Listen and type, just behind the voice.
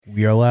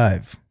We are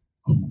live.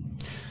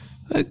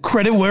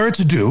 Credit where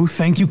it's due.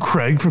 Thank you,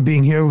 Craig, for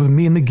being here with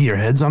me and the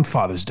Gearheads on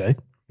Father's Day.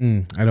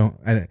 I don't.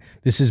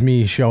 This is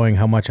me showing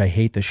how much I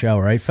hate the show,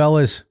 right,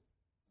 fellas?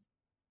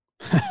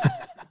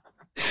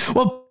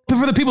 Well,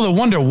 for the people that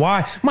wonder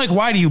why, Mike,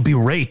 why do you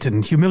berate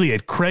and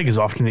humiliate Craig as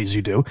often as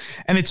you do?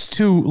 And it's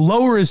to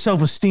lower his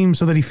self-esteem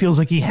so that he feels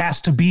like he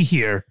has to be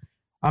here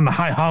on the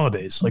high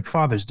holidays, like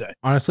Father's Day.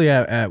 Honestly,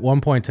 at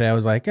one point today, I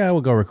was like, yeah,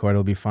 we'll go record.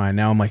 It'll be fine.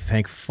 Now I'm like,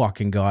 thank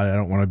fucking God I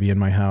don't want to be in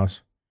my house.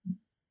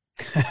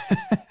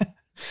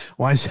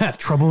 Why is that?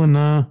 Trouble in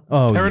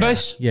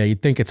paradise? Yeah,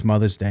 you'd think it's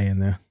Mother's Day in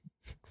there.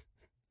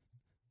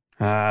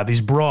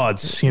 These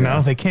broads, you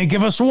know, they can't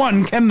give us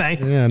one, can they?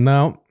 Yeah,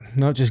 no,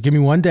 just give me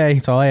one day.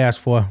 That's all I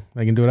ask for.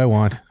 I can do what I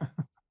want.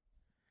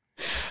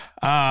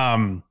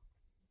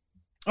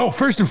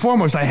 First and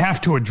foremost, I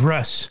have to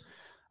address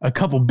a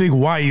couple big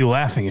why are you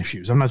laughing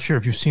issues. I'm not sure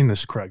if you've seen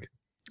this, Craig.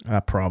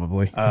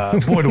 Probably.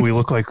 Boy, do we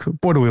look like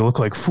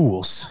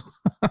fools.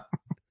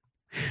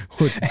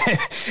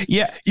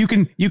 Yeah, you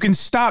can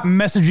stop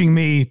messaging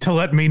me to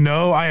let me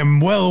know. I am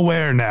well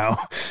aware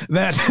now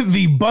that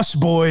the Bus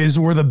Boys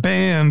were the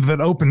band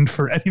that opened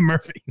for Eddie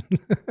Murphy.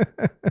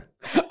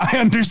 I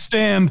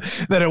understand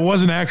that it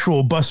wasn't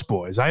actual Bus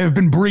Boys. I have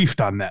been briefed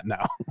on that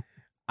now.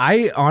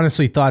 I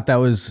honestly thought that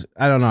was,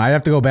 I don't know, I'd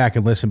have to go back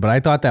and listen, but I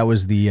thought that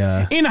was the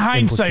in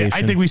hindsight,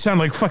 I think we sound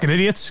like fucking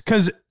idiots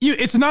because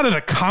it's not at a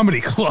comedy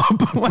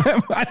club.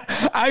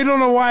 I don't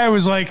know why I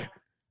was like,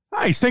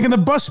 oh, he's thinking the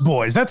Bus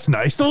Boys. That's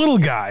nice. The little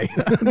guy,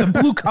 the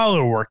blue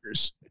collar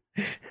workers.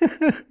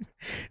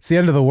 It's the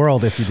end of the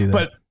world if you do that.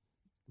 But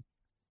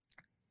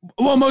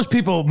well, most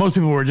people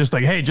were just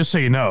like, hey, just so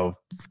you know,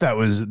 that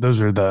was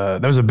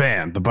a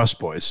band, the Bus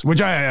Boys,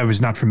 which I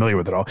was not familiar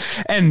with at all.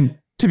 And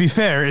to be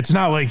fair, it's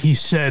not like he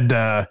said,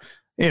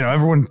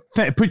 everyone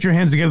put your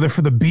hands together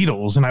for the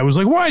Beatles. And I was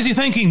like, why is he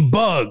thinking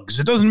Bugs?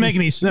 It doesn't make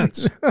any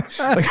sense.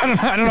 Like,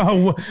 I don't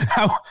know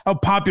how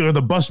popular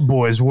the Bus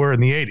Boys were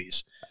in the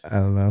 80s. I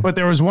don't know. But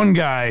there was one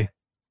guy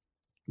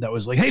that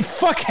was like, hey,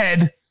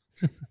 fuckhead.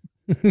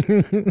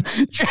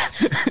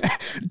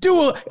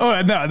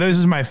 This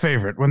is my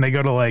favorite. When they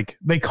go to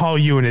they call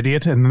you an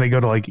idiot and then they go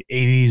to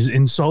 80s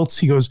insults.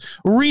 He goes,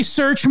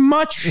 research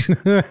much?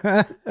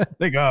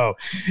 Like, oh,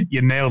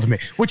 you nailed me.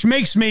 Which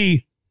makes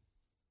me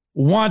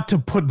want to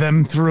put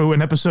them through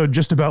an episode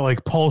just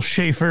about Paul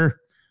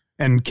Schaefer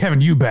and Kevin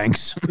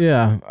Eubanks.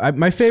 Yeah.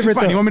 My favorite.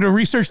 Fine, you want me to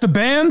research the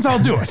bands? I'll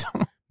do it.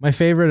 My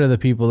favorite are the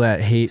people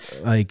that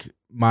hate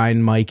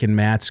mine, Mike, and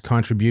Matt's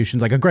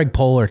contributions, like a Greg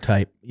Poehler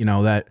type,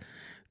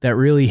 that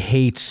really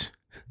hates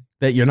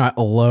that you're not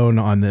alone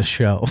on this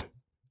show.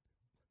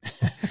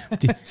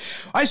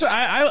 I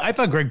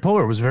thought Greg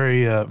Poehler was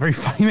very very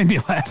funny. He made me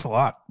laugh a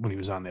lot when he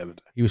was on the other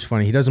day. He was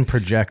funny. He doesn't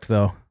project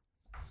though.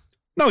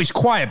 No, he's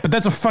quiet, but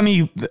that's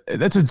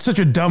such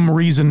a dumb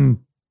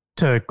reason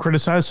to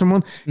criticize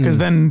someone because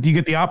then you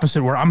get the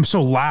opposite where I'm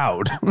so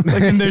loud.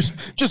 And there's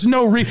just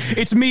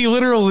it's me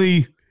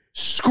literally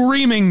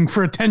screaming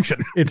for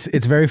attention.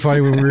 It's very funny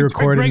when we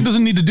record. Greg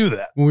doesn't need to do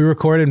that. When we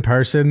record in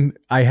person,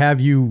 I have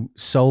you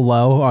so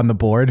low on the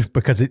board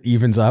because it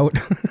evens out.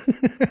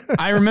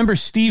 I remember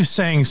Steve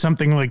saying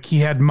something like he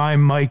had my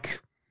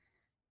mic.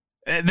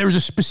 There was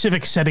a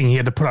specific setting he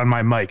had to put on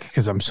my mic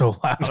because I'm so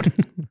loud.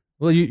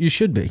 Well, you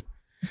should be.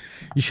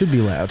 You should be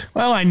loud.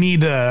 Well, I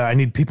need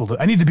people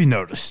I need to be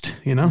noticed,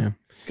 Yeah.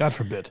 God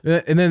forbid.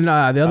 And then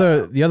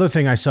the other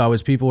thing I saw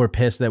was people were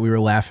pissed that we were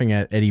laughing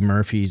at Eddie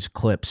Murphy's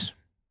clips.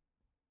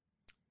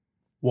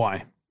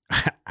 Why?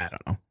 I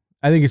don't know.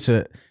 I think it's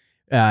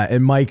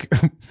and Mike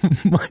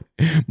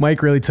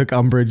really took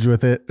umbrage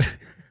with it.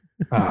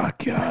 Oh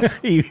God.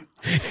 he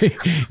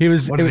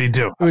was. What did he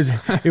do?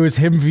 It was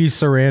him v.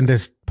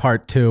 Sarandis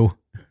Part 2.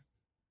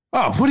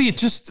 Oh, what do you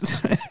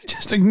just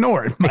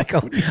ignore it, Mike?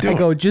 I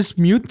go, just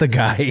mute the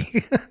guy.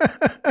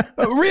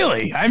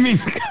 Really? I mean,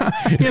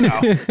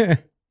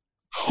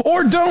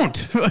 or don't,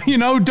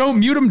 don't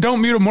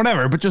mute him,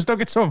 whatever, but just don't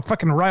get so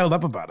fucking riled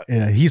up about it.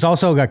 Yeah. He's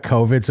also got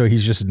COVID, so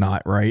he's just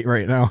not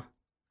right now.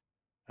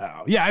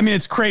 Oh, yeah. I mean,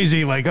 it's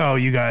crazy. Like, oh,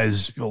 you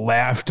guys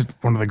laughed at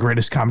one of the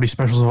greatest comedy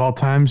specials of all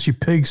times, you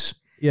pigs.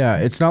 Yeah.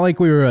 It's not like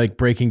we were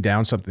breaking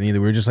down something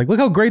either. We were just like, look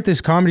how great this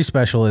comedy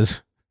special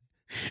is.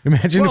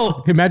 Imagine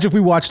if we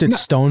watched it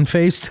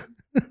stone-faced.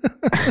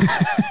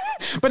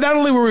 But not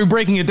only were we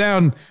breaking it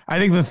down, I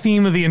think the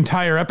theme of the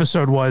entire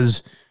episode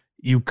was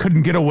you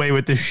couldn't get away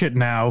with this shit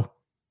now.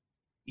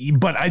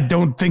 But I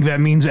don't think that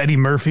means Eddie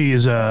Murphy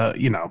is a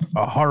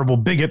horrible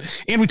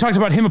bigot. And we talked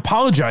about him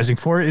apologizing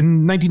for it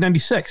in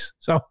 1996.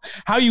 So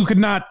how you could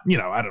not,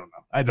 I don't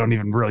know. I don't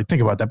even really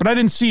think about that. But I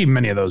didn't see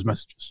many of those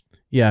messages.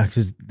 Yeah,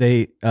 because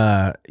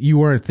you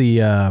weren't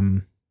the... I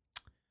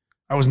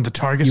wasn't the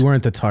target? You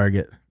weren't the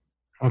target.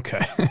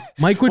 Okay.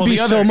 Mike would be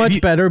so much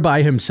better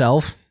by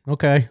himself.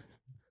 Okay.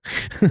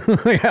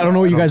 I don't know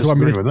what you guys want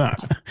me to. With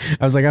that.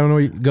 I was like, I don't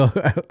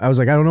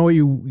know what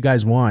you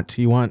guys want.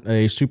 You want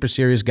a super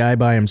serious guy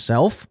by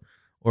himself,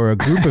 or a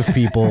group of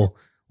people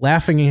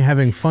laughing and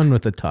having fun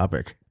with the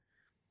topic?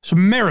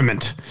 Some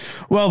merriment.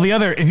 Well,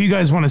 if you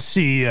guys want to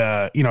see,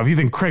 if you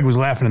think Craig was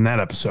laughing in that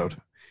episode,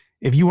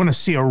 if you want to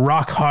see a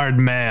rock hard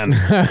man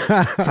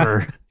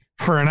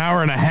for an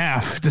hour and a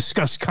half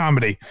discuss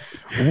comedy,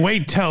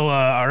 wait till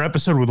our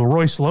episode with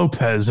Royce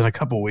Lopez in a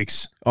couple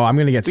weeks. Oh, I'm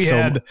gonna get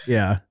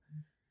yeah.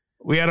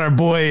 We had our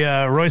boy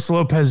Royce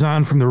Lopez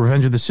on from the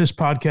Revenge of the Sis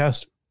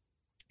podcast.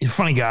 He's a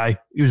funny guy.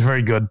 He was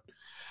very good.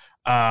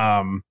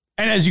 And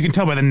as you can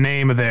tell by the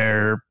name of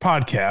their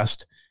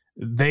podcast,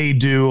 they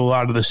do a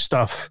lot of the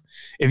stuff.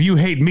 If you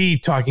hate me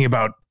talking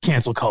about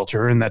cancel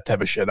culture and that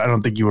type of shit, I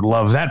don't think you would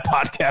love that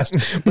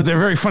podcast, but they're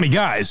very funny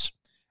guys.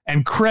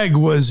 And Craig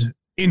was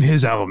in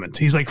his element.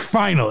 He's like,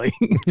 finally,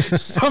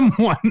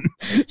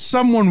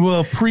 someone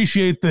will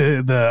appreciate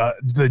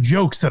the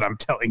jokes that I'm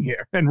telling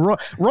here. And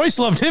Royce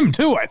loved him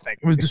too, I think.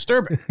 It was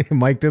disturbing.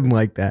 Mike didn't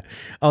like that.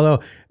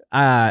 Although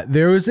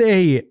there's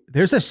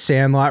a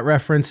Sandlot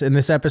reference in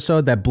this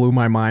episode that blew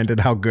my mind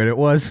at how good it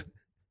was.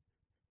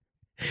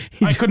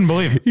 I couldn't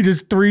believe it. He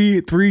just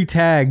three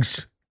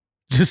tags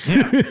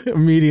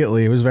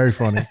immediately. It was very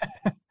funny.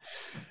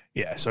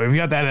 Yeah, so we've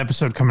got that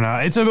episode coming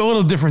out. It's a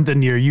little different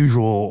than your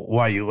usual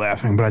Why You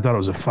Laughing, but I thought it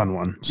was a fun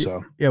one.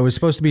 So yeah, it was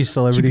supposed to be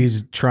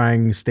celebrities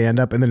trying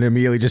stand-up, and then it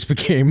immediately just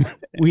became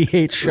We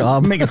Hate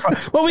Schaub. Make it fun.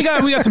 Well, we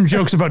got some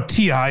jokes about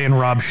T.I. and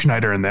Rob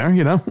Schneider in there,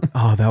 you know?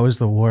 Oh, that was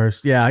the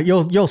worst. Yeah,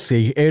 you'll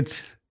see.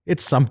 It's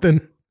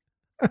something.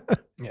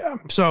 Yeah,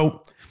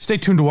 so stay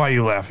tuned to Why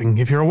You Laughing.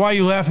 If you're a Why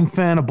You Laughing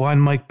fan, a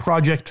Blind Mike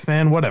Project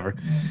fan, whatever,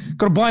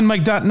 go to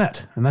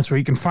blindmike.net, and that's where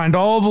you can find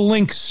all the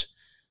links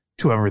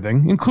to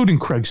everything, including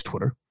Craig's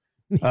Twitter,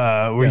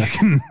 where you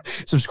can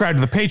subscribe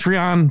to the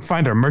Patreon,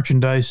 find our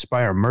merchandise,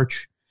 buy our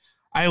merch.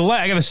 I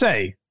gotta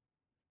say,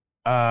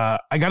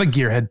 I got a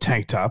Gearhead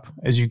tank top.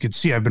 As you can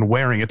see, I've been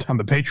wearing it on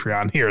the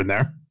Patreon here and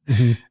there,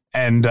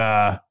 and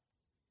I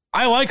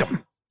like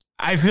them.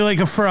 I feel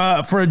like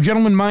for a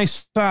gentleman my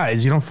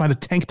size, you don't find a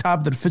tank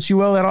top that fits you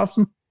well that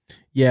often.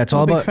 Yeah, it's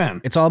all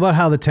about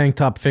how the tank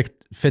top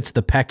fits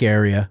the pec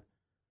area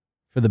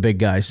for the big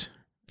guys.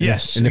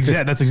 Yes,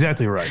 that's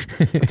exactly right.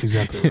 That's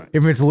exactly right.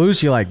 If it's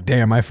loose, you're like,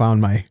 damn, I found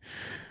my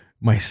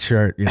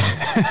shirt. You know?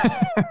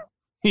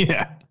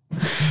 Yeah.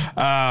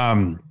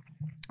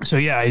 So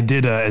yeah, I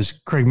did, as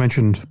Craig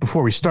mentioned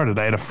before we started,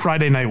 I had a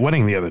Friday night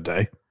wedding the other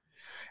day.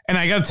 And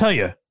I got to tell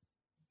you,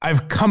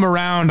 I've come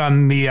around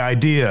on the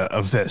idea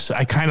of this.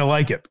 I kind of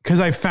like it because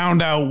I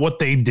found out what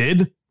they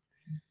did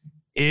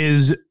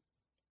is,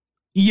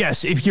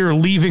 yes, if you're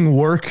leaving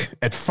work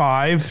at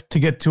 5 to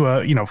get to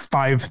a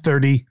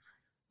 5:30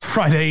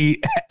 Friday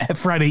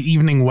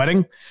evening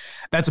wedding,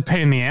 that's a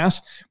pain in the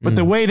ass. But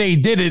the way they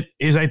did it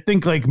is, I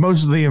think like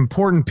most of the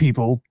important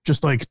people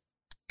just like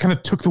kind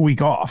of took the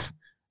week off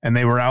and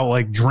they were out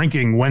like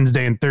drinking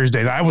Wednesday and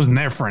Thursday. I wasn't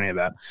there for any of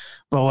that,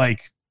 but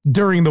like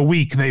during the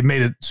week they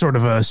made it sort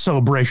of a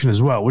celebration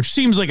as well, which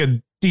seems like a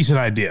decent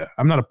idea.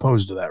 I'm not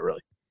opposed to that,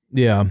 really.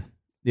 Yeah.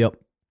 Yep.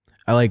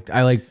 I like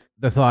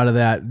the thought of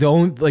that. The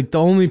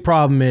only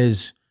problem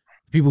is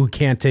people who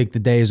can't take the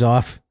days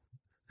off.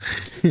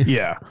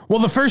 Yeah. Well,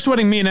 the first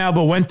wedding me and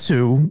Alba went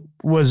to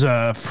was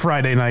a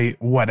Friday night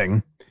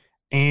wedding,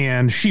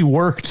 and she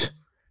worked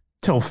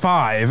till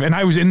 5, and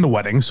I was in the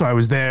wedding, so I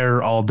was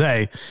there all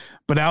day.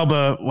 But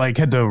Alba like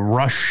had to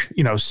rush,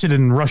 sit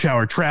in rush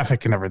hour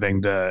traffic and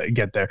everything to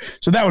get there.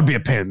 So that would be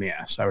a pain in the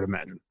ass, I would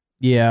imagine.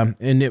 Yeah.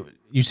 And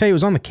you say it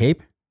was on the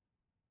Cape?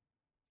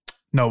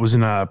 No, it was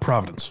in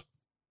Providence.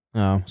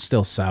 Oh,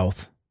 still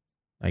south,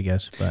 I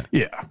guess. But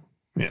yeah.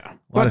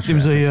 But it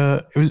was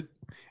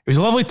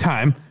a lovely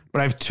time. But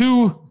I have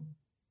two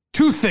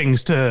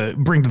things to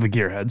bring to the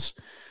Gearheads.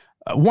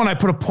 One, I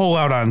put a poll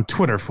out on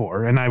Twitter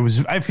for, and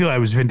I feel I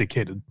was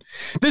vindicated.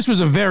 This was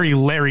a very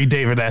Larry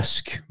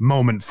David-esque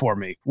moment for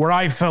me, where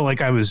I felt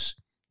like I was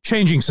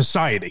changing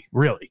society,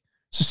 really.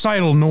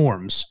 Societal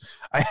norms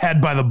I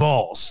had by the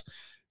balls.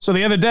 So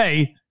the other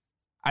day,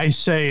 I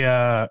say,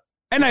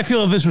 and I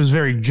feel this was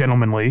very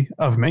gentlemanly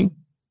of me.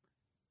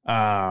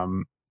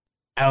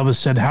 Alba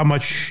said, how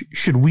much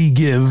should we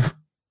give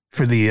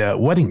for the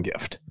wedding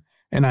gift?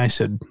 And I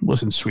said,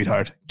 listen,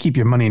 sweetheart, keep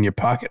your money in your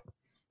pocket.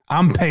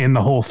 I'm paying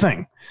the whole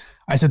thing.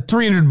 I said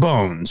 300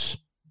 bones.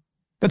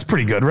 That's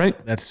pretty good,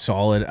 right? That's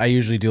solid. I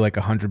usually do like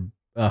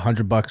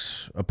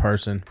 $100 a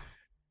person.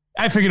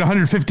 I figured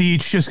 150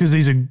 each just because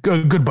he's a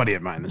good buddy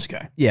of mine, this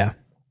guy. Yeah.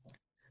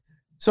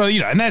 So,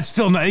 and that's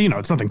still not,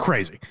 it's nothing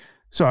crazy.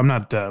 So I'm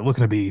not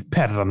looking to be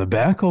patted on the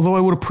back, although I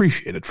would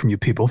appreciate it from you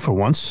people for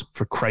once,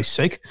 for Christ's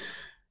sake.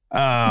 So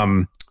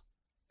I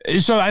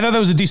thought that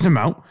was a decent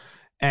amount.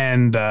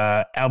 And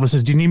Alba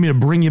says, do you need me to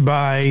bring you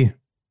by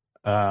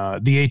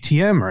the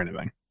ATM or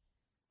anything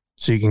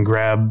so you can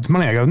grab the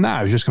money? I go, nah,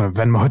 I was just going to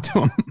Venmo it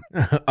to him.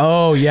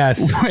 Oh, yes.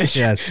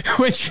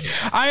 Which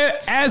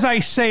as I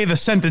say the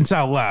sentence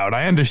out loud,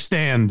 I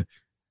understand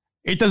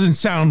it doesn't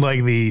sound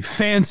like the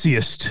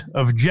fanciest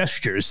of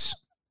gestures,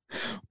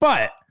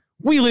 but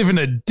we live in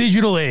a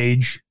digital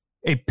age,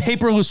 a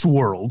paperless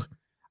world.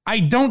 I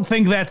don't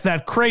think that's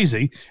that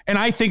crazy, and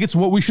I think it's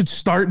what we should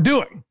start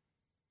doing.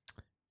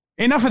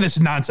 Enough of this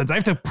nonsense. I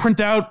have to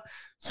print out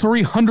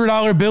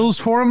 $300 bills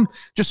for him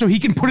just so he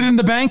can put it in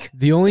the bank.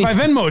 The only if I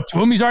Venmo it to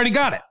him, he's already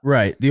got it.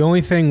 Right. The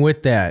only thing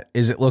with that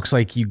is it looks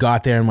like you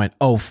got there and went,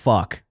 oh,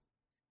 fuck.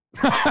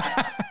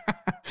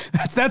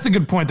 That's a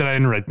good point that I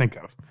didn't really think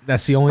of.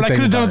 That's the only But thing. I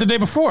could have done it the day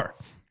before.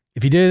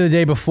 If you did it the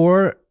day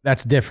before,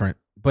 that's different.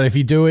 But if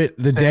you do it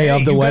the day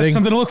of the wedding, got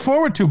something to look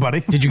forward to,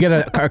 buddy. did you get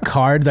a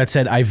card that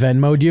said I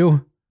Venmo'd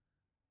you?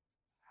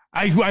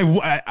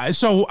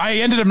 So I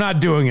ended up not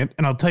doing it,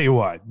 and I'll tell you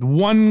why. The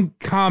one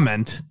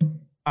comment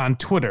on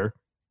Twitter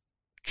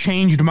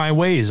changed my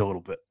ways a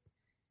little bit.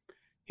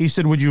 He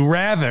said, would you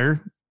rather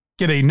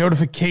get a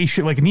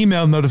notification, like an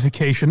email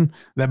notification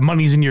that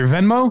money's in your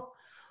Venmo,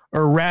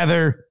 or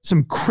rather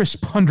some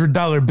crisp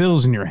 $100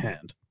 bills in your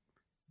hand?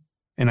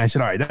 And I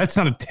said, all right, that's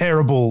not a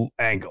terrible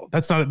angle.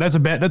 That's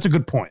a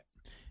good point.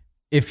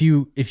 If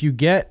you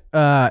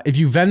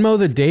Venmo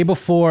the day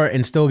before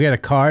and still get a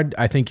card,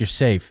 I think you're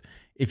safe.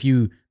 If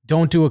you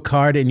don't do a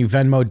card and you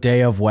Venmo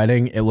day of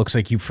wedding, it looks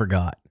like you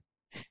forgot.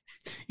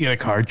 You get a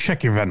card,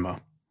 check your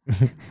Venmo.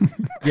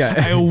 Yeah.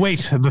 I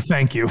await the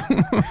thank you.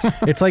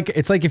 It's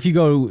like if you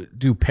go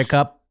do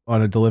pickup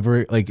on a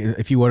delivery, like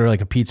if you order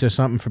like a pizza or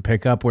something for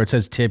pickup where it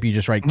says tip, you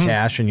just write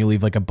cash and you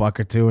leave like $1 or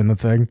 $2 in the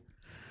thing.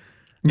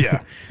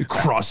 Yeah. You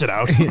cross it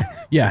out.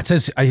 Yeah. It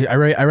says I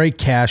write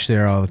cash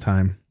there all the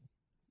time.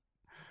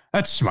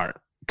 That's smart.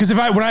 Because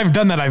when I've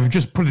done that, I've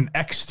just put an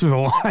X through the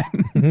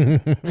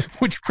line,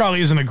 which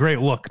probably isn't a great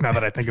look now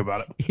that I think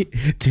about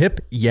it.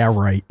 Tip? Yeah,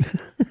 right.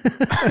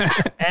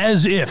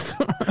 As if.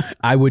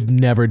 I would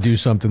never do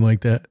something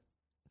like that.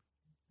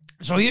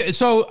 So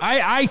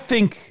I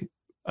think,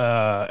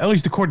 at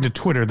least according to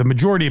Twitter, the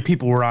majority of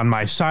people were on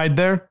my side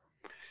there.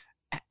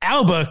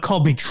 Alba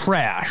called me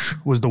trash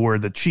was the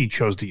word that she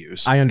chose to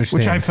use. I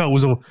understand. Which I felt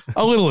was a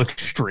little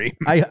extreme.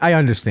 I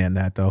understand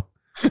that, though.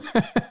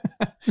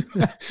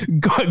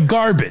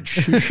 Garbage,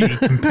 she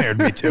compared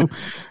me to.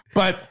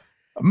 But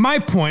my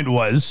point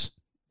was,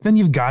 then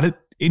you've got it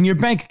in your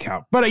bank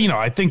account. But,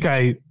 I think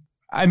I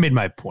made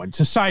my point.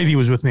 Society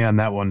was with me on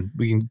that one.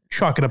 We can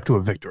chalk it up to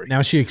a victory.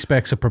 Now she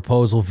expects a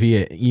proposal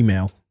via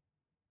email.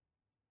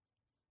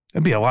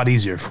 It'd be a lot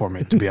easier for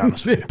me, to be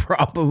honest with you. It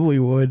probably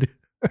would.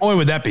 Boy,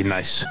 would that be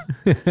nice.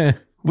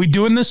 We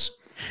doing this?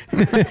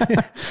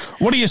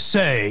 What do you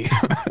say?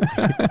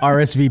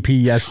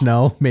 RSVP, yes,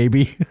 no,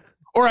 maybe.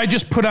 Or I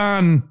just put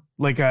on,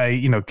 like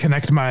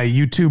connect my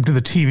YouTube to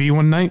the TV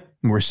one night,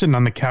 and we're sitting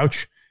on the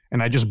couch,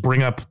 and I just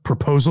bring up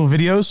proposal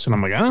videos, and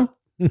I'm like, huh?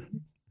 What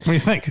do you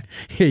think?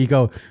 Yeah, you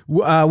go,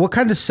 what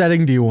kind of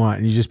setting do you want?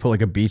 And you just put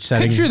like a beach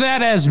setting. Picture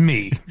that as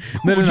me.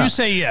 No, Would you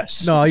say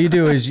yes? No, all you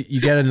do is you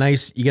get a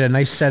nice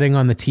setting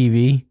on the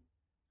TV,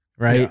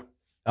 right?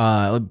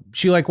 Yeah.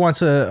 She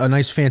wants a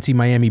nice fancy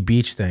Miami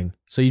Beach thing.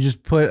 So you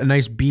just put a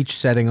nice beach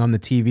setting on the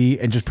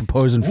TV and just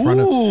propose in front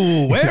of.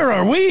 Ooh, where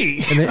are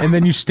we? And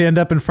then you stand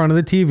up in front of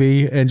the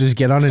TV and just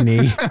get on a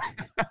knee.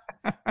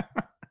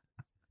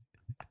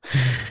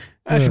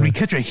 Should we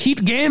catch a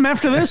Heat game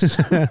after this?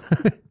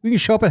 We can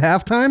show up at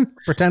halftime.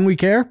 Pretend we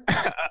care.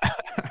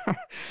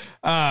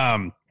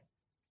 But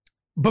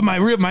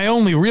my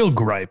only real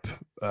gripe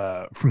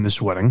from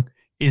this wedding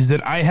is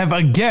that I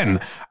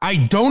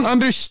don't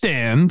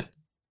understand.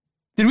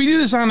 Did we do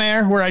this on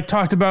air where I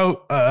talked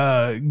about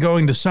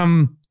going to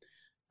some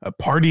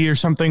party or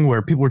something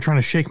where people were trying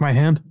to shake my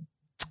hand?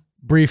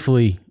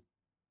 Briefly.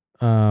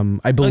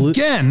 I believe.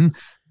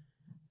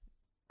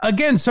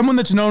 Again, someone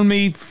that's known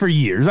me for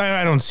years.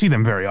 I don't see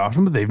them very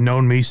often, but they've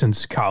known me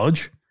since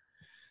college.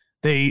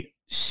 They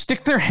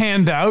stick their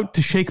hand out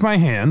to shake my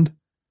hand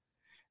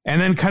and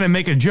then kind of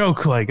make a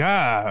joke like,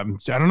 I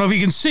don't know if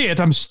you can see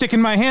it. I'm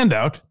sticking my hand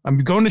out. I'm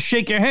going to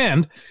shake your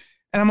hand.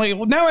 And I'm like,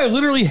 well, now I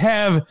literally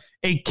have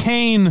a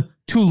cane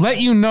to let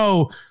you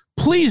know,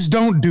 please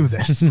don't do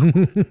this.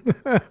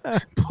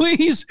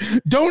 Please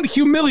don't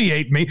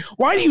humiliate me.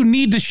 Why do you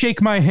need to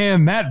shake my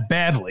hand that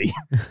badly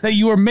that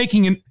you are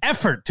making an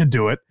effort to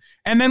do it?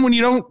 And then when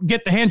you don't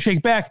get the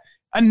handshake back,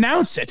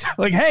 announce it.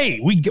 Like,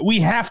 hey, we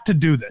have to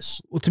do this.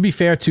 Well, to be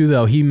fair, too,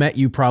 though, he met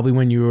you probably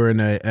when you were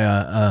in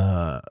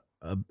a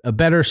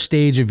better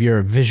stage of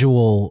your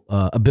visual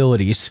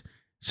abilities.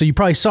 So you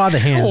probably saw the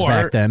hands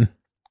back then.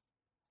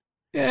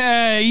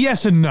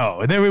 Yes and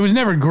no. It was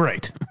never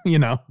great,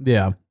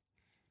 Yeah,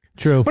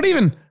 true. But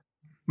even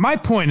my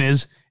point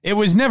is, it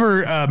was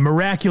never a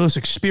miraculous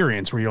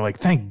experience where you're like,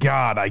 thank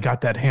God I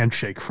got that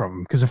handshake from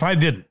him. Because if I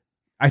didn't,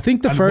 I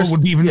think what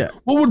would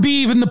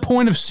be even the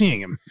point of seeing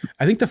him?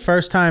 I think the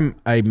first time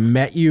I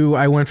met you,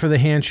 I went for the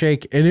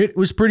handshake, and it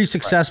was pretty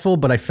successful,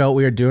 but I felt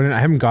we were doing it. I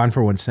haven't gone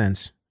for one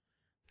since.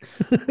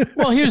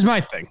 Well, here's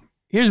my thing.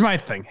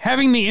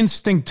 Having the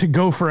instinct to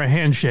go for a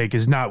handshake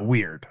is not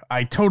weird.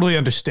 I totally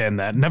understand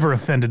that. Never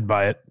offended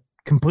by it.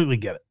 Completely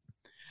get it.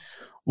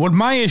 What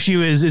my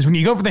issue is when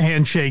you go for the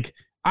handshake,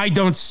 I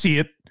don't see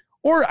it,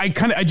 or I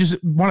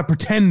just want to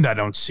pretend I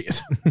don't see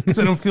it because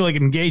I don't feel like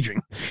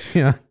engaging.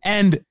 Yeah.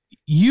 And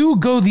you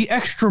go the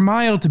extra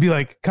mile to be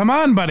like, come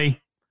on,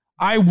 buddy.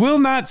 I will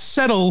not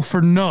settle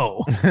for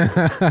no.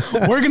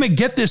 We're going to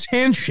get this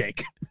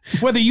handshake.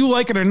 whether you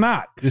like it or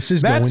not.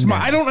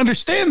 I don't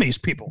understand these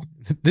people.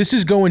 This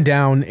is going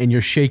down, and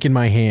you're shaking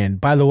my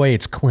hand. By the way,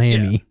 it's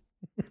clammy.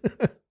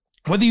 Yeah.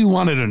 Whether you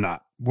want it or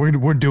not,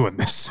 we're doing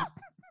this.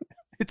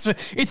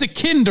 It's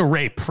akin to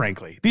rape,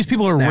 frankly. These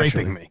people are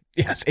raping me.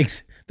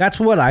 Yes, that's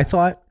what I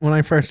thought when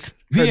I first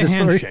heard via the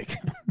story. Handshake.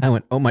 I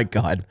went, oh my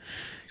God.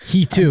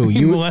 He Too.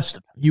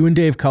 You and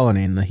Dave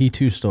Cullinane, the He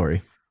Too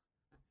story.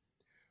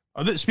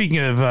 Speaking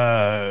of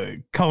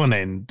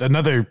Cullinane,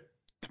 another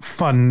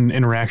fun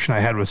interaction I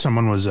had with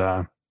someone was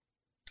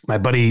my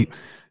buddy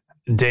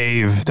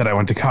Dave that I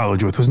went to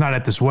college with was not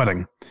at this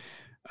wedding.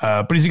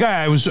 But he's a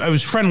guy I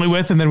was friendly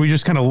with, and then we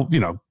just kind of,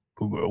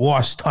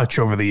 lost touch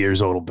over the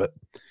years a little bit.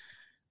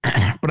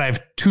 But I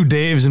have 2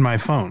 Daves in my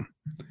phone.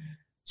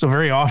 So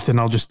very often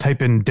I'll just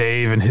type in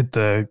Dave and hit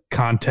the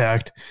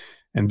contact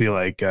and be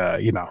like,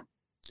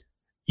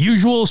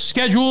 usual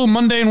schedule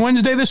Monday and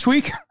Wednesday this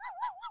week.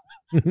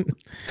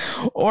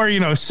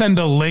 Or, send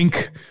a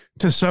link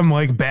to some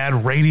like bad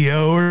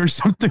radio or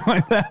something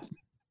like that.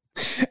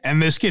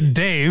 And this kid,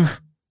 Dave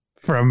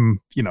from,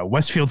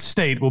 Westfield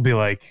State will be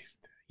like,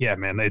 yeah,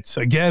 man, it's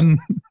again,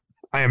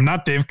 I am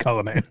not Dave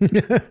Cullinane.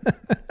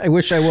 I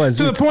wish I was.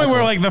 To the point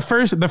where like the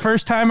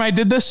first time I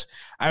did this,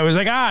 I was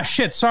like,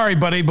 shit, sorry,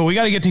 buddy, but we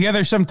got to get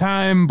together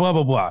sometime, blah,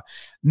 blah, blah.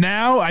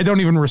 Now I don't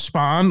even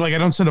respond. Like I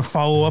don't send a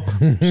follow-up.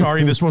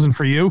 Sorry, this wasn't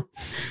for you.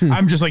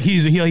 I'm just like,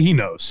 he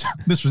knows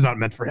this was not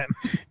meant for him.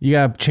 You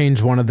got to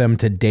change one of them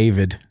to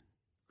David.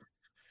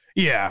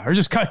 Yeah. Or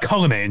just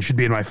Cullinane should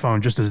be in my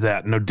phone just as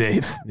that. No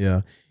Dave.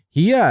 Yeah.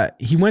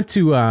 He went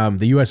to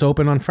the US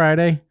Open on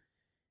Friday.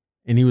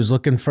 And he was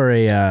looking for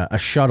a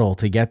shuttle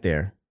to get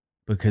there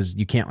because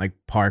you can't like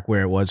park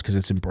where it was because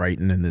it's in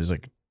Brighton and there's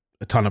like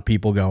a ton of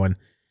people going.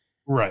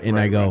 Right. And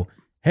I go,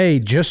 hey,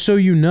 just so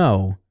you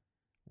know,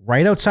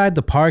 right outside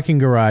the parking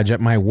garage at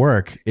my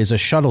work is a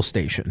shuttle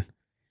station.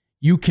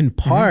 You can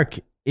park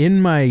in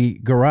my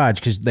garage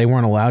because they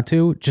weren't allowed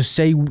to. Just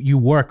say you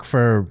work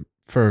for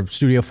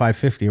Studio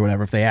 550 or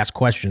whatever. If they ask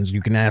questions,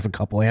 you can have a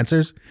couple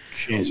answers.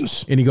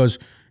 Jesus. And he goes,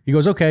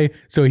 okay.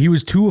 So he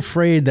was too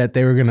afraid that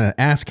they were going to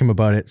ask him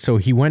about it. So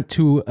he went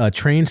to a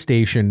train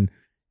station,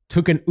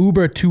 took an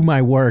Uber to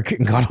my work,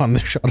 and got on the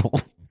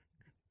shuttle.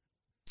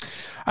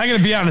 I got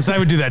to be honest, I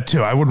would do that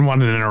too. I wouldn't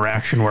want an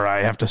interaction where I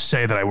have to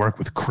say that I work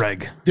with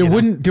Craig. There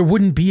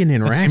wouldn't be an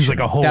interaction. That seems like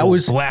a whole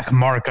black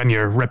mark on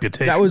your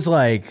reputation. That was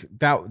like,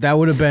 that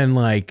would have been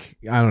like,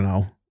 I don't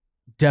know,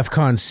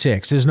 DEFCON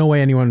 6. There's no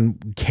way anyone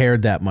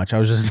cared that much. I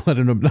was just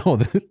letting them know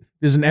that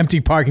there's an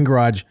empty parking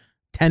garage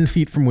 10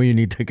 feet from where you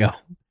need to go.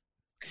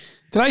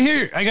 Did I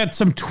hear? I got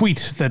some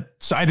tweet that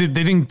they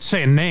didn't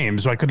say a name,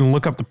 so I couldn't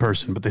look up the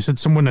person, but they said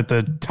someone at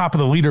the top of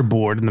the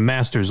leaderboard in the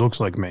Masters looks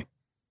like me.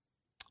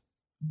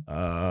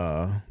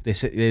 They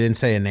didn't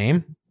say a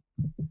name?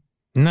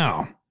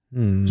 No.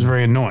 It was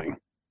very annoying.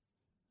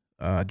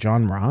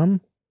 John Rahm?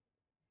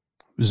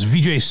 It was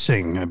Vijay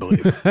Singh, I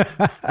believe.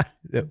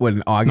 What,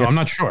 in August? No, I'm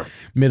not sure.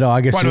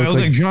 Mid-August. Why do I look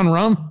like John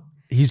Rahm?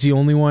 He's the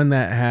only one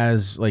that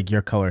has like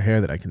your color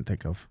hair that I can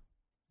think of.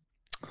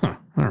 Huh.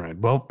 All right.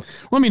 Well,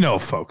 let me know,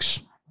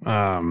 folks,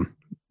 out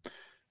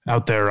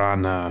there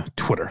on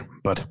Twitter.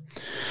 But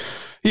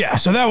yeah,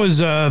 so that was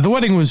the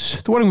wedding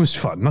was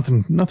fun.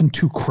 Nothing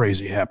too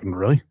crazy happened,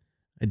 really.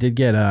 I did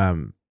get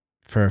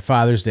for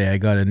Father's Day, I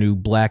got a new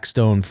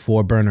Blackstone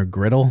 4-burner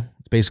griddle.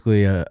 It's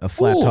basically a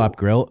flat top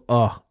grill.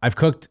 Oh, I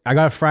got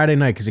it Friday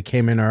night because it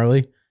came in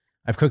early.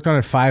 I've cooked on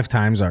it 5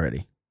 times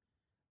already.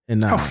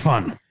 And how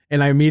fun!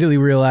 And I immediately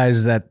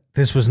realized that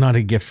this was not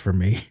a gift for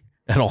me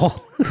at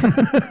all. Your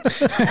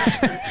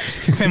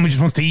family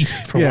just wants to eat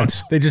for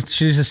once.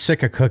 She's just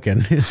sick of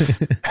cooking.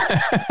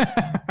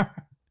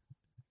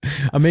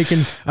 I'm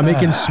making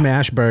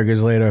smash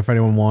burgers later if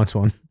anyone wants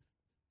one.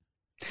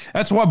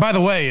 That's why, by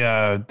the way,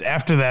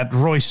 after that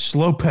Royce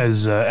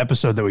Lopez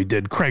episode that we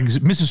did,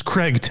 Mrs.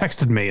 Craig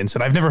texted me and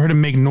said, I've never heard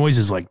him make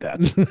noises like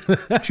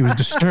that. She was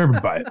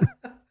disturbed by it.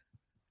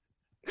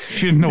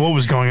 She didn't know what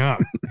was going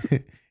on.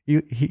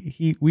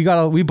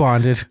 We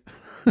bonded.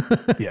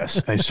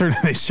 Yes, they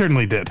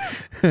certainly did.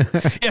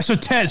 Yeah. So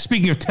Ted,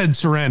 speaking of Ted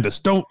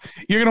Sarandis,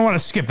 you're gonna want to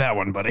skip that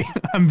one, buddy.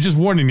 I'm just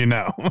warning you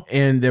now.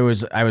 And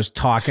I was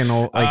talking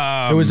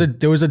there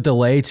was a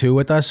delay too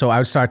with us, so I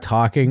would start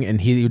talking and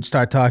he would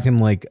start talking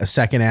like a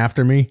second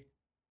after me.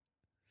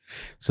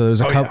 So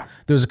there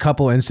was a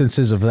couple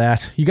instances of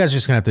that. You guys are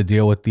just gonna have to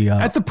deal with the.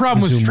 That's the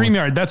problem with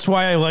StreamYard. That's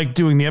why I like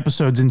doing the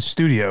episodes in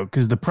studio,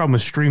 because the problem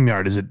with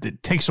StreamYard is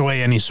it takes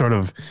away any sort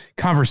of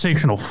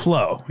conversational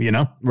flow. You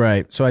know.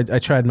 Right. So I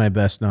tried my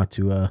best not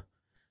to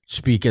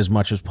speak as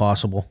much as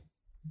possible.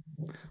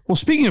 Well,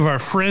 speaking of our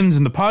friends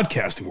in the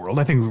podcasting world,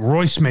 I think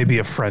Royce may be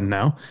a friend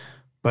now,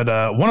 but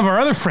one of our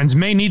other friends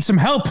may need some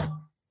help.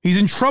 He's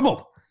in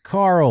trouble.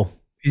 Carl.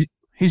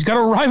 He's got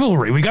a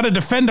rivalry. We got to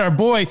defend our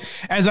boy,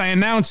 as I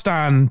announced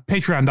on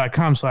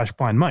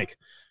patreon.com/blindmike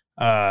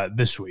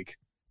this week.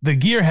 The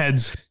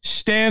Gearheads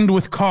stand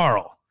with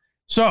Carl.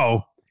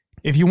 So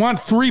If you want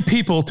 3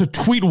 people to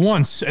tweet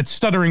once at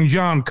Stuttering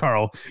John,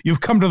 Carl,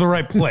 you've come to the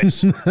right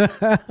place. You've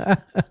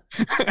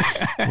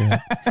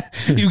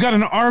got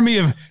an army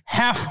of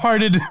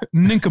half-hearted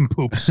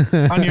nincompoops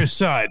on your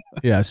side.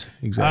 Yes,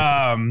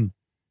 exactly.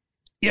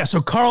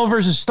 So Carl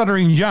versus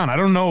Stuttering John. I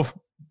don't know if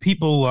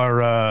people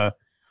are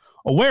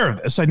aware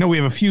of this. I know we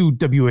have a few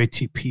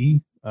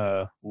WATP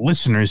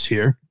listeners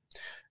here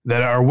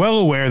that are well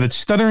aware that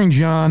Stuttering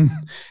John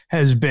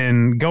has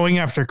been going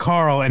after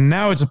Carl, and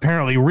now it's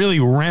apparently really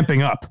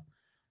ramping up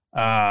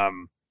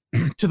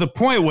to the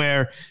point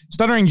where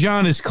Stuttering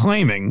John is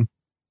claiming.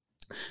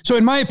 So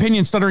in my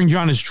opinion, Stuttering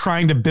John is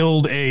trying to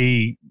build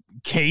a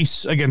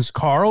case against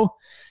Carl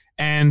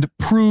and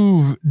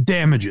prove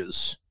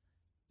damages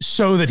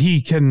so that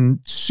he can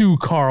sue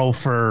Carl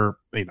for,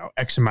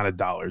 X amount of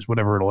dollars,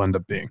 whatever it'll end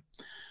up being.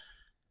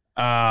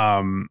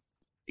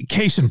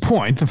 Case in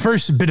point, the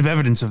first bit of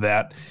evidence of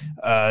that,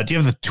 do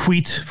you have the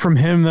tweet from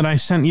him that I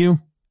sent you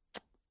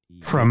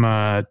from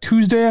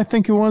Tuesday, I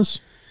think it was,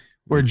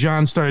 where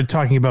John started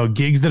talking about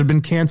gigs that have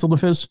been canceled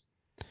of his?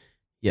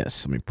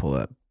 Yes, let me pull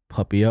that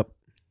puppy up.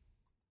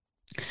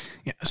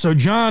 Yeah, so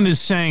John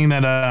is saying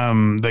that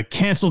the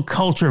cancel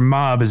culture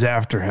mob is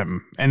after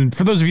him. And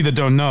for those of you that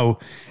don't know,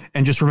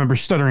 and just remember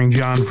Stuttering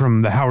John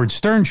from the Howard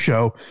Stern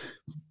show,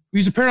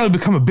 he's apparently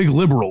become a big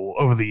liberal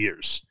over the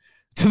years,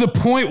 to the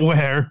point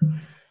where...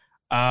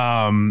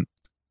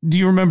 do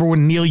you remember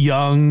when Neil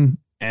Young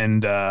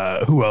and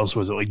who else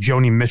was it? Like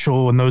Joni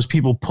Mitchell and those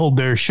people pulled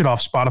their shit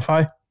off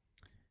Spotify?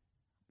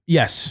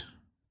 Yes.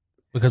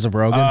 Because of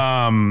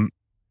Rogan?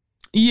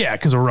 Yeah,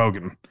 because of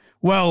Rogan.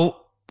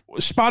 Well,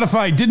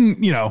 Spotify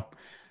didn't,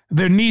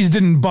 their knees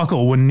didn't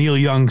buckle when Neil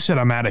Young said,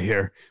 I'm out of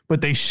here.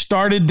 But they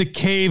started to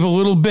cave a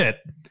little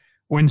bit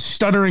when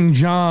Stuttering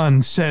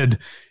John said,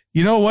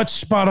 you know what,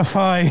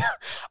 Spotify?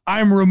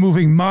 I'm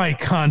removing my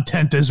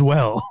content as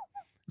well.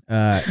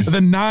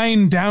 The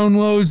 9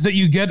 downloads that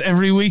you get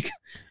every week,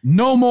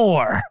 no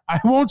more. I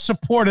won't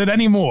support it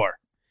anymore.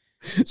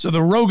 So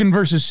the Rogan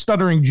versus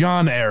Stuttering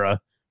John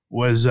era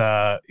was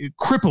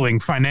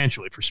crippling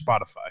financially for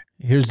Spotify.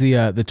 Here's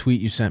the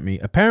tweet you sent me.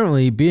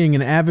 Apparently, being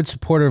an avid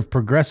supporter of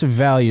progressive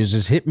values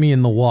has hit me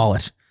in the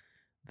wallet.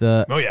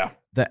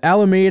 The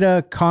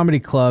Alameda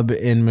Comedy Club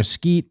in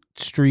Mesquite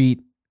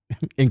Street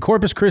in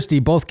Corpus Christi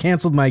both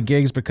canceled my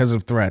gigs because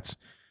of threats.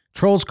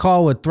 Trolls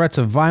call with threats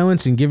of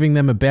violence and giving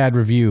them a bad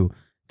review.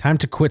 Time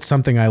to quit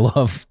something I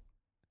love.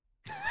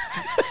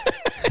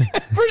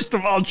 First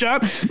of all, John,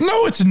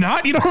 no, it's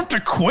not. You don't have to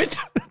quit.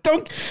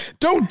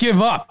 Don't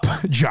give up,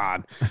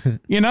 John.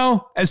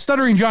 As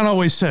Stuttering John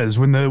always says,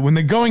 when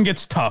the going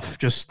gets tough,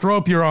 just throw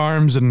up your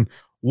arms and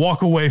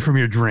walk away from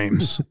your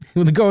dreams.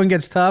 When the going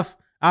gets tough,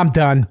 I'm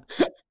done.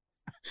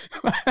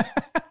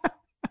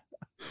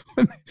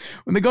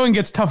 When the going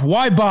gets tough,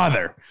 why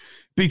bother?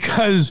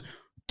 Because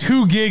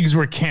 2 gigs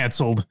were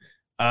canceled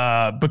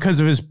because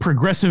of his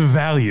progressive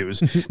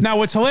values. Now,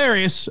 what's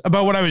hilarious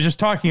about what I was just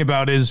talking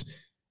about is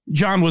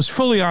John was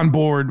fully on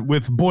board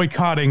with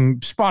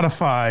boycotting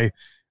Spotify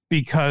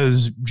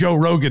because Joe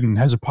Rogan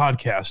has a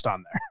podcast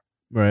on there.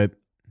 Right.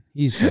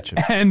 He's such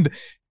a...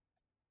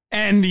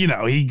 And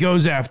he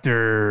goes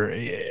after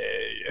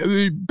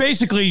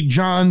basically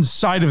John's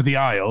side of the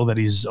aisle that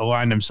he's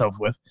aligned himself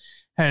with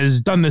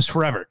has done this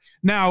forever.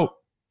 Now,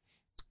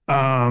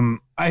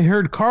 I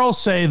heard Carl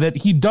say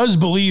that he does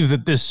believe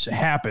that this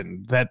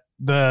happened, that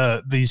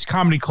these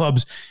comedy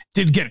clubs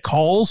did get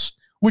calls,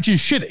 which is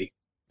shitty.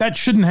 That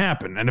shouldn't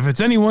happen. And if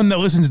it's anyone that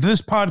listens to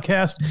this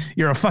podcast,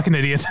 you're a fucking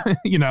idiot.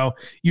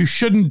 You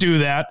shouldn't do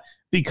that,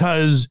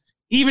 because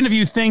even if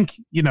you think,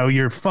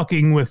 you're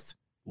fucking with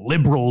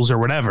liberals or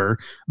whatever,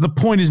 the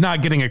point is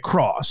not getting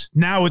across.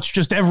 Now it's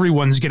just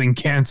everyone's getting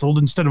canceled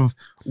instead of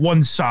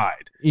one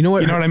side. You know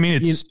what I mean?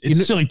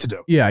 It's silly to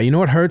do. Yeah, you know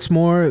what hurts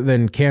more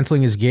than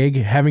canceling his gig?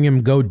 Having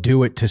him go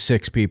do it to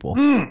 6 people.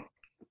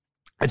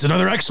 It's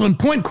another excellent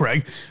point,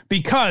 Craig,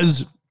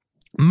 because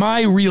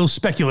my real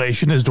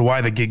speculation as to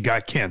why the gig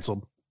got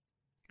canceled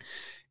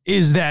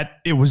is that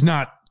it was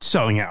not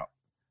selling out.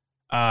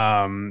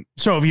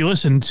 So if you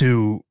listen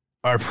to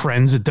our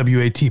friends at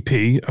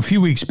WATP, a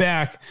few weeks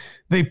back,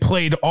 they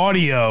played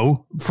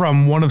audio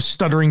from one of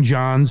Stuttering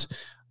John's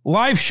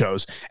live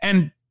shows.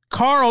 And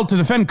Carl, to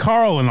defend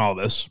Carl in all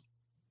this,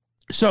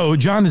 so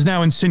John is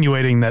now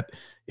insinuating that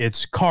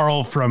it's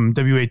Carl from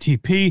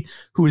WATP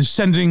who is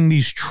sending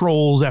these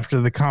trolls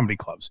after the comedy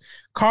clubs.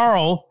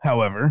 Carl,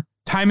 however,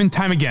 time and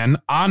time again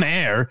on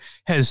air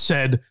has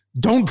said,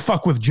 don't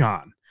fuck with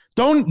John.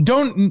 Don't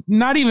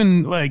not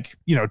even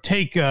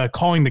take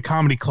calling the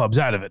comedy clubs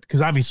out of it,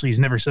 because obviously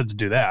he's never said to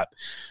do that.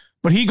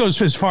 But he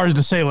goes as far as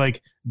to say,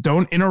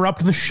 don't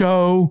interrupt the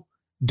show,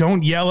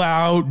 don't yell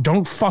out,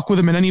 don't fuck with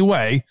him in any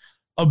way.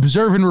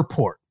 Observe and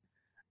report.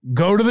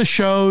 Go to the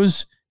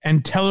shows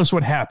and tell us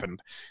what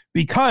happened,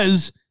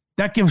 because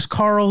that gives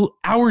Carl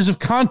hours of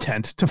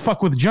content to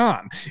fuck with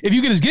John. If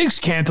you get his gigs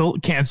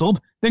canceled,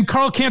 then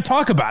Carl can't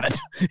talk about it.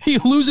 He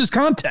loses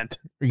content.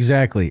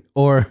 Exactly.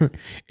 Or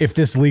if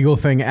this legal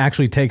thing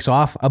actually takes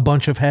off, a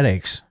bunch of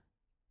headaches.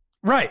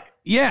 Right.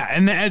 Yeah.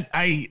 And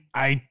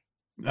I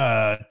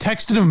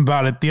texted him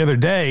about it the other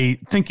day,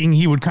 thinking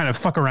he would kind of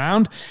fuck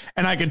around,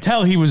 and I could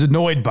tell he was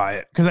annoyed by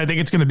it because I think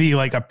it's going to be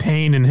like a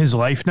pain in his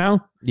life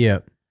now. Yeah,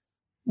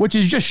 which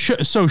is just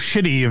so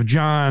shitty of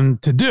John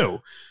to do.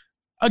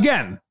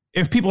 Again,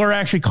 if people are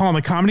actually calling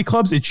the comedy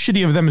clubs, it's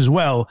shitty of them as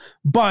well.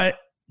 But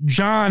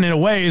John, in a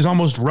way, is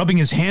almost rubbing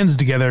his hands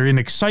together in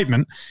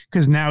excitement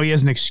because now he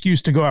has an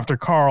excuse to go after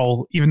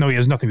Carl, even though he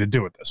has nothing to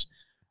do with this.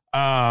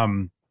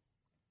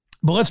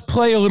 But let's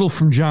play a little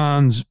from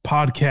John's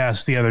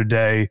podcast the other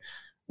day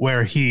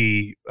where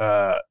he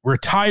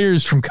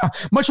retires from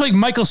much like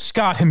Michael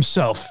Scott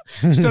himself.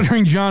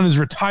 Stuttering John is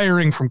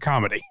retiring from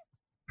comedy.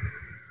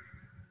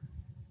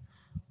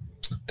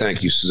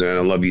 Thank you, Suzanne.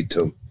 I love you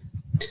too.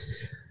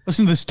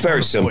 Listen to this.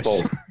 Very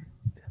simple. Voice.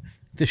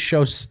 This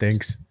show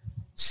stinks.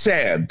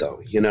 Sad,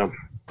 though, you know.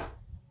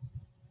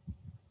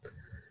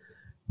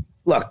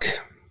 Look,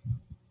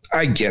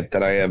 I get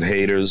that I have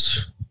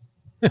haters.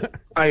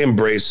 I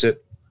embrace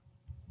it.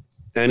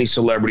 Any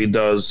celebrity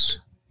does.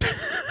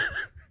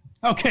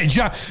 Okay,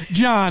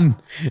 John,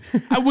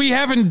 we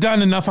haven't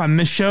done enough on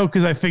this show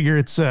because I figure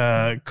it's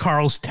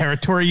Carl's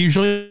territory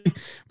usually.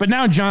 But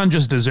now John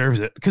just deserves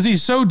it because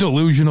he's so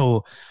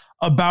delusional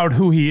about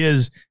who he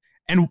is.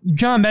 And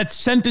John, that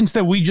sentence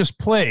that we just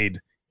played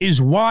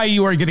is why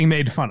you are getting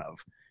made fun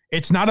of.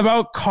 It's not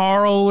about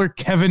Carl or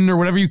Kevin or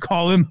whatever you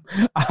call him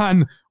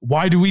on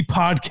Why Do We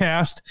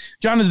Podcast.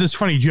 John has this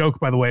funny joke,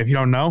 by the way, if you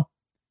don't know.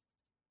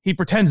 He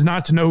pretends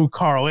not to know who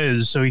Carl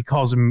is, so he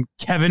calls him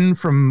Kevin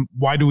from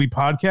Why Do We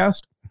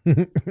Podcast?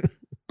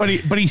 But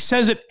he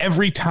says it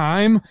every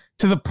time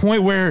to the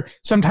point where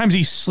sometimes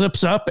he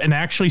slips up and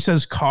actually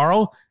says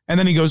Carl, and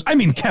then he goes, I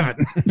mean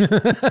Kevin.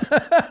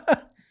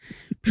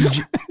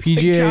 PJ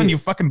like, John, you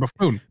fucking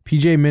buffoon.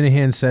 PJ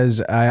Minahan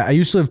says, I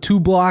used to live 2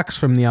 blocks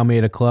from the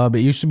Almeida Club.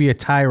 It used to be a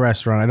Thai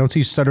restaurant. I don't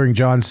see Stuttering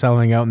John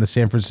selling out in the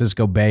San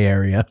Francisco Bay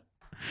Area.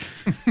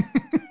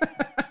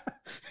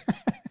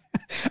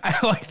 I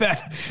like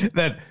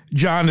that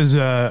John is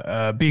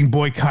being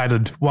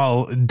boycotted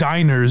while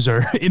diners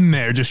are in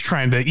there just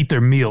trying to eat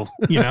their meal,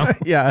 you know?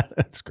 Yeah,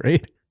 that's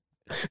great.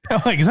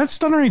 I'm like, is that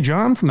Stuttering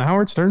John from the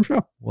Howard Stern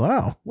Show?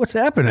 Wow, what's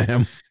happened to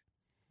him?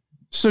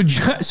 So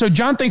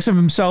John thinks of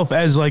himself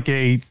as like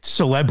a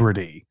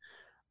celebrity,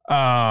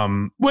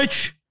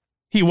 which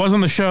he was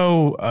on the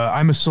show,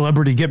 I'm a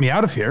Celebrity, Get Me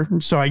Out of Here.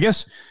 So I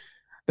guess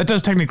that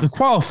does technically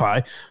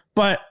qualify,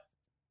 but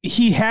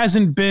he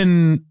hasn't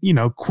been, you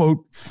know,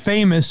 quote,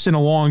 famous in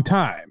a long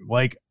time.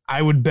 Like,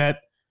 I would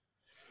bet,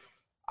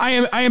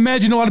 I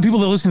imagine a lot of people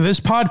that listen to this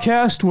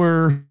podcast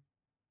were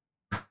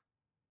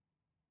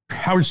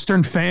Howard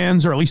Stern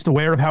fans, or at least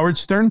aware of Howard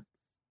Stern.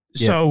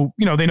 Yeah. So,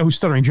 you know, they know who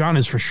Stuttering John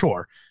is for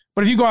sure.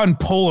 But if you go out and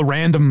poll a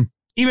random,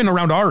 even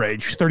around our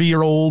age,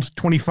 30-year-old,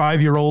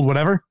 25-year-old,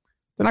 whatever,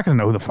 they're not going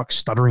to know who the fuck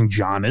Stuttering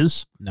John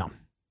is. No.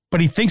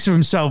 But he thinks of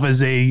himself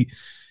as a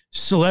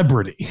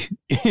celebrity.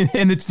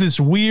 And it's this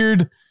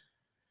weird,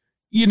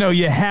 you know,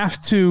 you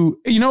have to,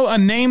 you know, a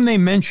name they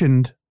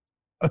mentioned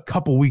a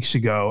couple weeks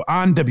ago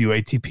on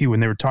WATP when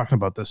they were talking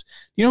about this.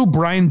 You know who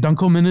Brian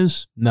Dunkelman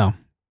is? No.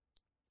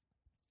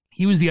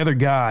 He was the other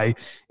guy.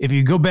 If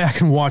you go back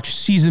and watch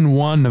season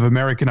 1 of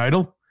American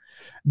Idol,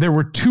 there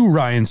were 2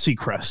 Ryan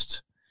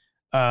Seacrests.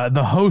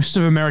 The hosts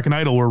of American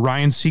Idol were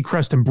Ryan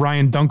Seacrest and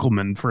Brian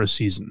Dunkelman for a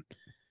season.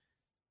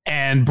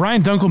 And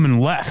Brian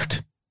Dunkelman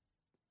left.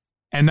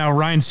 And now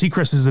Ryan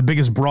Seacrest is the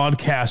biggest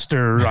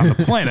broadcaster on the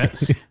planet.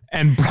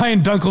 And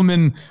Brian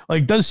Dunkelman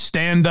like does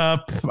stand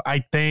up,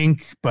 I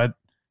think, but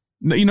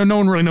you know, no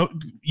one really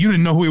you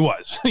didn't know who he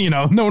was. You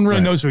know, no one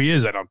really knows who he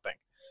is, I don't think.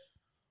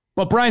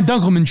 But Brian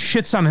Dunkelman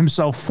shits on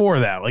himself for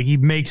that. Like, he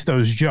makes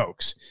those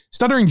jokes.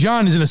 Stuttering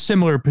John is in a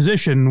similar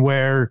position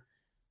where,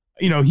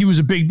 you know, he was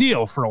a big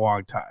deal for a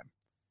long time.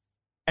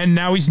 And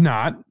now he's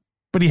not,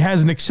 but he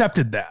hasn't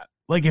accepted that.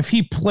 Like, if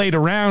he played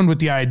around with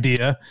the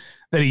idea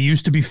that he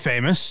used to be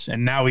famous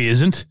and now he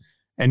isn't,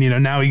 and, you know,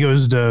 now he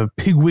goes to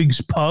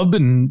Pigwig's Pub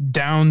and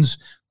downs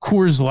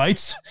Coors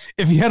Lights,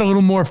 if he had a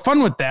little more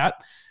fun with that,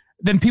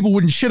 then people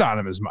wouldn't shit on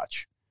him as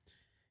much.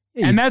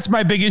 And that's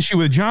my big issue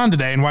with John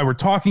today and why we're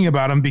talking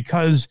about him,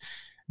 because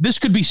this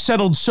could be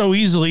settled so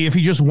easily if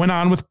he just went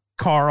on with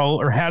Carl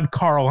or had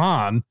Carl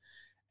on.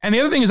 And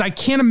the other thing is, I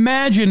can't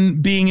imagine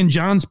being in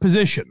John's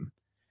position.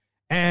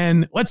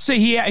 And let's say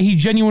he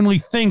genuinely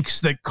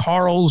thinks that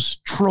Carl's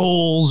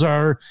trolls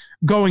are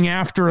going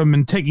after him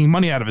and taking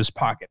money out of his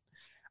pocket.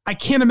 I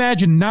can't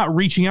imagine not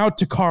reaching out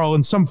to Carl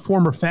in some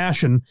form or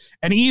fashion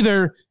and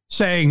either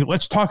saying,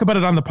 let's talk about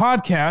it on the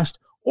podcast,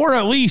 or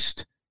at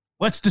least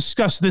let's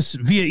discuss this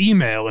via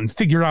email and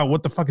figure out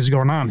what the fuck is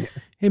going on here.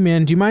 Hey,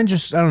 man, do you mind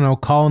just, I don't know,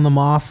 calling them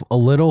off a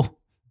little?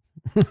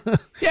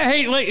 Yeah,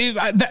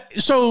 hey,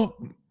 so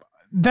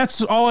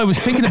that's all I was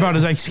thinking about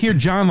as I hear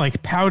John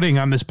like pouting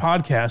on this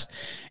podcast,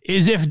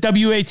 is if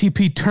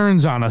WATP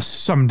turns on us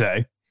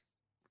someday,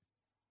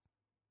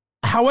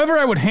 however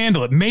I would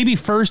handle it, maybe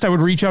first I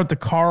would reach out to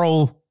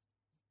Carl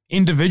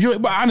individually.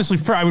 But honestly,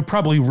 I would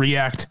probably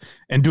react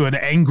and do an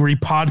angry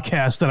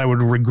podcast that I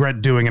would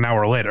regret doing an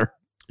hour later.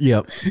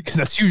 Yep. Because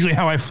that's usually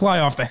how I fly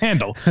off the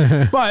handle.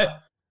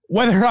 But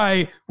whether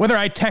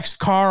I text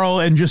Carl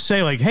and just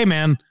say like, hey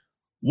man,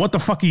 what the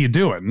fuck are you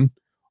doing?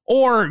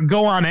 Or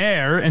go on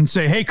air and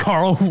say, hey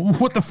Carl,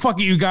 what the fuck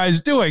are you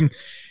guys doing?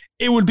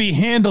 It would be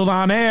handled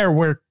on air,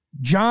 where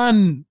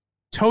John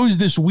toes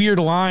this weird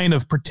line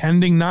of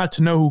pretending not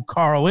to know who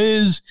Carl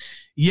is,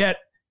 yet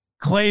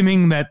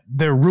claiming that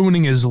they're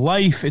ruining his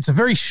life. It's a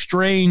very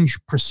strange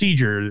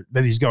procedure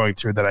that he's going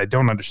through that I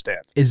don't understand.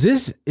 Is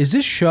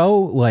this show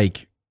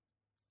like,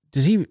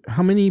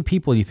 how many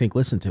people do you think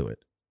listen to it?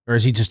 Or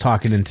is he just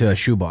talking into a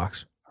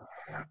shoebox?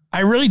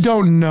 I really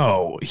don't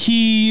know.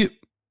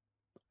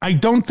 I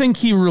don't think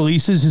he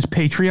releases his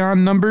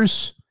Patreon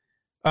numbers,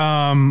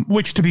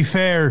 which, to be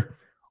fair,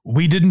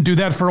 we didn't do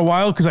that for a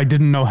while because I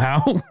didn't know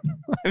how.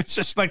 It's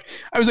just like,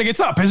 I was like, it's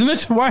up, isn't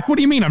it? Why? What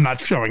do you mean I'm not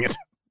showing it?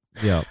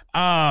 Yeah.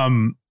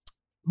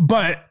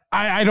 But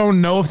I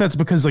don't know if that's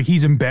because like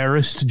he's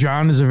embarrassed.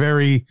 John is a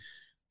very,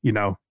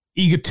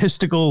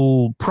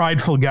 egotistical,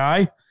 prideful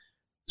guy.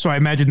 So I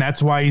imagine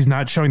that's why he's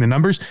not showing the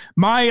numbers.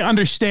 My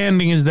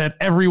understanding is that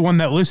everyone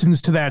that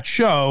listens to that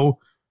show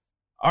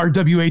are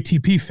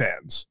WATP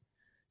fans.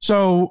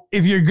 So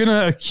if you're going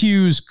to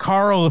accuse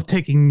Carl of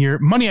taking your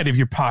money out of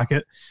your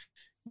pocket,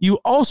 you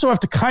also have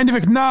to kind of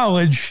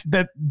acknowledge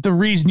that the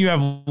reason you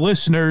have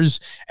listeners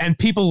and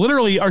people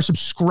literally are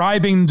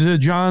subscribing to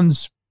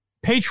John's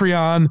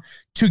Patreon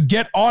to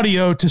get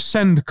audio to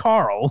send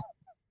Carl.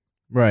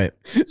 Right.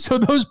 So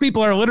those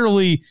people are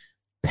literally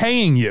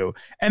paying you.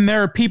 And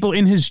there are people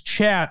in his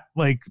chat,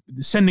 like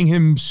sending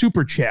him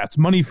super chats,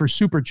 money for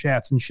super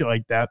chats and shit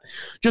like that,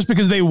 just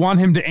because they want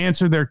him to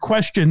answer their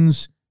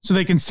questions so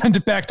they can send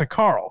it back to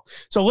Carl.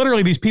 So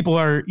literally these people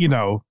are,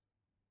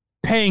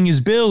 paying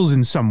his bills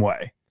in some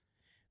way.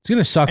 It's going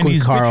to suck when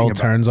Carl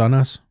turns on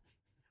us.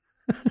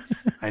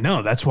 I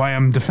know. That's why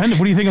I'm defending.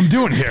 What do you think I'm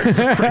doing here?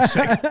 For Christ's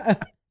sake?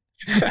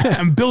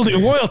 I'm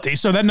building loyalty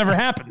so that never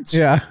happens.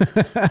 Yeah.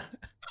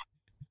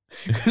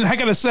 Because I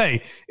got to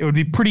say, it would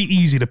be pretty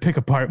easy to pick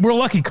apart. We're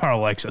lucky Carl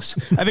likes us.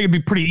 I think it'd be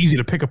pretty easy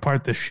to pick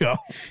apart this show.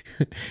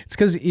 It's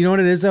because, you know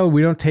what it is, though?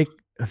 We don't take...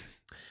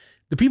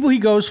 The people he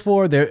goes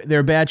for,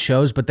 they're bad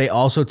shows, but they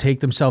also take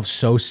themselves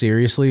so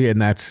seriously,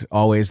 and that's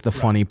always the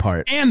funny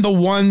part. And the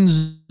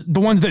ones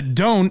that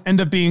don't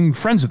end up being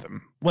friends with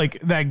him.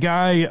 Like that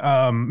guy,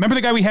 remember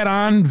the guy we had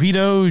on,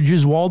 Vito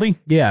Giswaldi?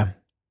 Yeah.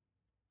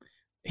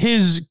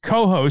 His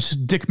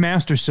co-host, Dick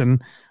Masterson,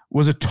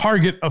 was a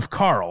target of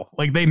Carl.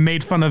 Like they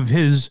made fun of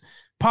his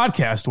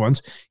podcast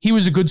once. He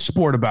was a good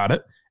sport about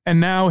it.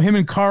 And now him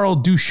and Carl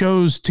do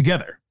shows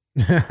together.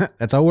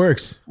 That's how it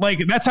works. Like,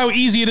 that's how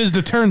easy it is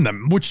to turn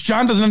them, which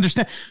John doesn't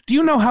understand. Do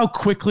you know how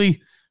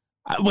quickly...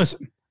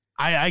 listen,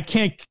 I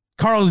can't...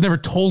 Carl has never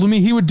told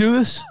me he would do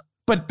this,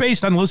 but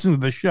based on listening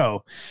to the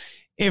show,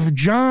 if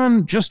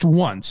John just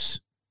once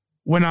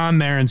went on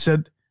there and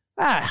said,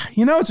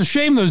 it's a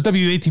shame those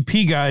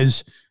WATP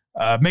guys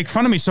make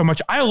fun of me so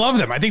much. I love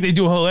them. I think they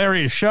do a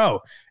hilarious show.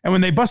 And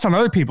when they bust on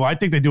other people, I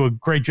think they do a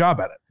great job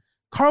at it.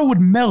 Carl would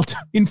melt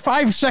in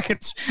 5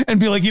 seconds and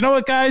be like, you know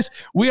what, guys?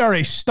 We are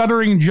a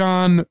Stuttering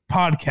John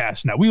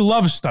podcast now. We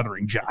love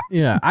Stuttering John.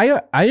 Yeah,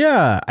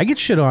 I get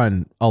shit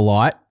on a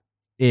lot,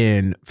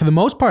 and for the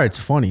most part, it's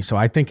funny. So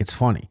I think it's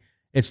funny.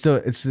 It's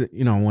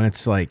when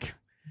it's like,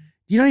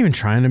 you're not even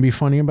trying to be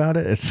funny about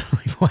it. It's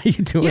like, why are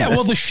you doing this? Yeah,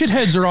 well, the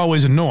shitheads are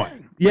always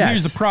annoying. But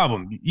here's the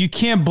problem. You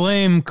can't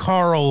blame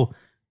Carl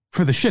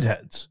for the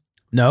shitheads.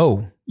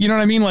 No. You know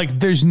what I mean? Like,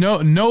 there's no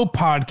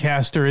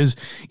podcaster is,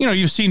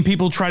 you've seen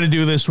people try to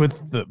do this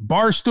with the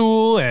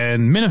Barstool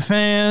and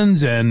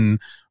Minifans and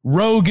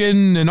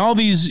Rogan and all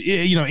these,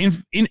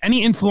 in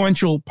any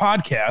influential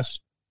podcast.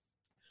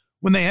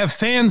 When they have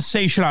fans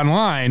say shit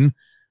online,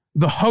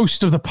 the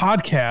host of the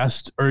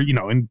podcast, or,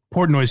 in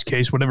Portnoy's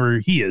case, whatever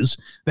he is,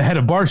 the head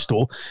of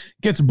Barstool,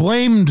 gets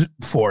blamed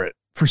for it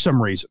for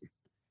some reason.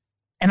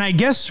 And I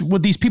guess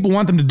what these people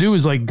want them to do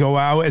is like go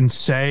out and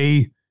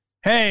say,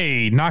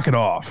 hey, knock it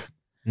off.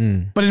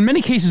 But in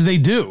many cases they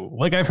do.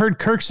 Like I've heard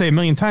Kirk say a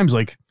million times,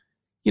 like,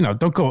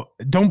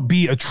 don't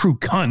be a true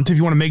cunt. If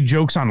you want to make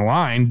jokes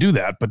online, do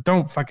that, but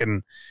don't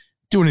fucking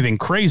do anything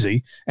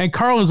crazy. And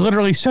Carl has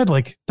literally said,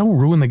 like, don't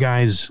ruin the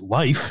guy's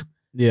life.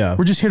 Yeah.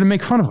 We're just here to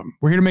make fun of him.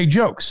 We're here to make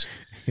jokes.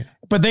 Yeah.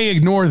 But they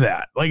ignore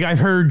that. Like I've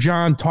heard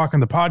John talk on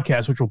the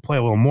podcast, which we'll play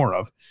a little more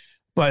of,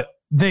 but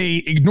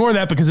they ignore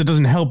that because it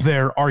doesn't help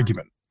their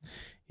argument.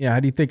 Yeah, how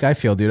do you think I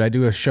feel, dude? I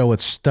do a show with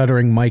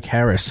Stuttering Mike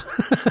Harris.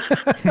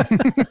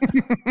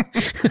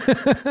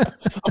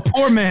 A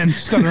poor man's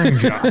Stuttering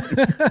John.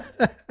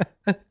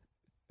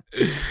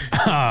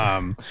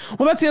 Well,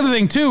 that's the other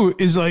thing, too,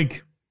 is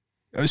like,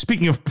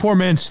 speaking of poor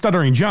man's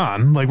Stuttering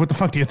John, like, what the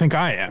fuck do you think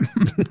I am?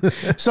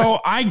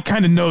 So I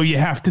kind of know you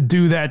have to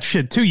do that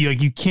shit, too.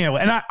 You can't.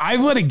 And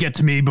I've let it get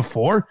to me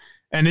before,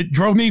 and it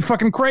drove me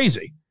fucking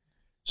crazy.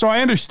 So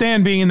I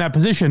understand being in that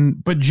position,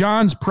 but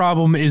John's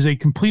problem is a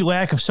complete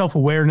lack of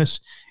self-awareness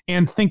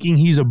and thinking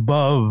he's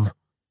above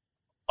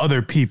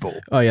other people.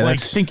 Oh, yeah. Like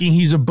thinking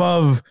he's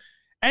above,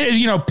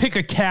 and, pick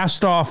a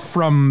cast off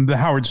from the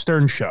Howard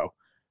Stern show.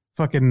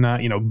 Fucking,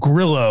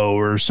 Grillo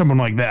or someone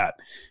like that.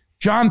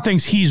 John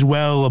thinks he's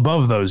well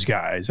above those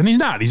guys, and he's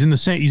not. He's in the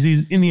same.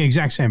 He's in the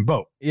exact same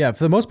boat. Yeah,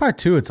 for the most part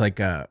too. It's like,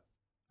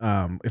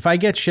 if I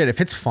get shit,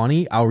 if it's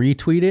funny, I'll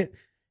retweet it,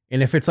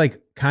 and if it's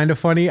like kind of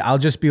funny, I'll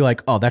just be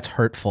like, "Oh, that's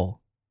hurtful,"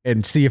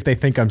 and see if they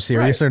think I'm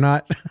serious or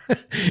not.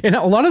 And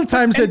a lot of the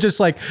times they're just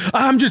like,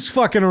 "I'm just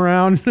fucking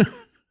around."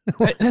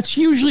 That's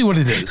usually what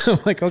it is. I'm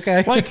like,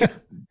 okay, like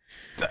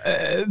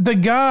the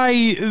guy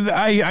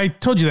I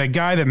told you, that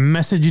guy that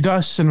messaged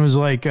us and was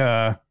like,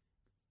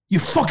 "You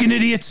fucking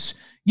idiots!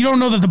 You don't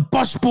know that the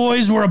Bus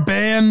Boys were a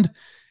band."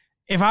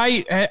 If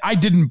I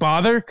didn't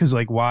bother, because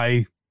like,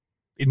 why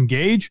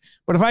engage?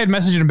 But if I had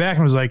messaged him back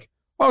and was like,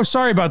 "Oh,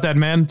 sorry about that,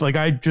 man. Like,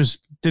 I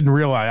just didn't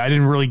realize. I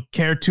didn't really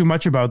care too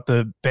much about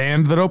the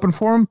band that opened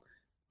for him.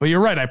 But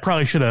you're right. I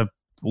probably should have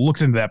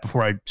looked into that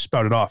before I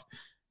spouted off."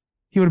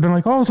 He would have been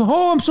like,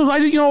 "Oh, I'm so, I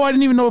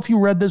didn't even know if you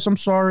read this. I'm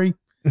sorry."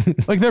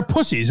 Like, they're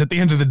pussies at the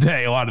end of the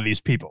day, a lot of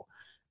these people.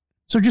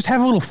 So just have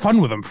a little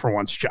fun with them for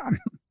once, John.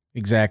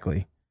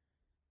 Exactly.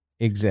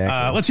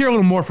 Let's hear a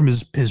little more from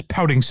his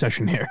pouting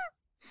session here.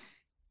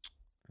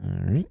 All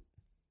right.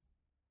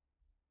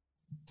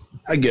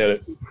 I get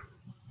it.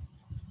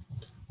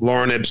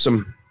 Lauren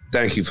Ipsum,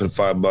 thank you for the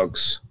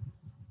 $5.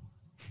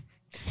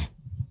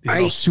 These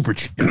little super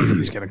chats that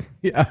he's getting.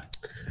 Yeah.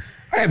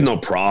 I have no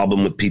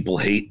problem with people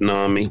hating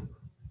on me.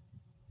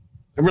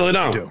 I really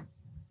don't. You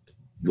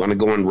want to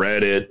go on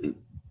Reddit and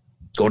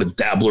go to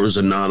Dabblers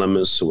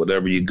Anonymous or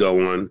whatever you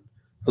go on.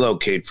 Hello,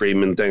 Kate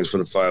Freeman. Thanks for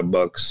the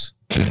 $5.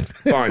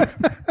 Fine.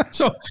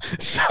 So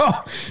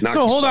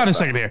hold on a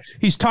second here.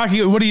 He's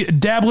talking.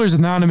 Dabblers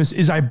Anonymous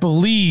is, I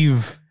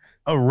believe,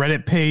 a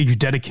Reddit page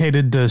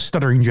dedicated to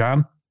Stuttering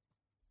John.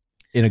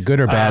 In a good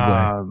or bad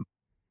way?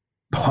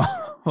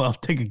 Well,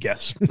 take a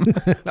guess.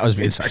 I was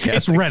being sarcastic.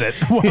 It's Reddit.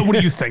 What do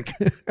you think?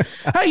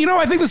 Hey,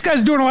 I think this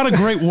guy's doing a lot of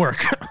great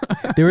work.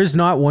 There is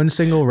not one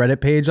single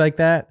Reddit page like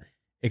that,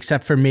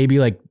 except for maybe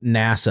like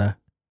NASA.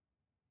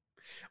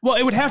 Well,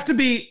 it would have to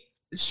be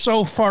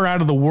so far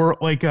out of the world,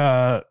 like,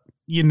 it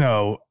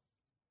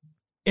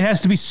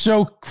has to be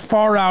so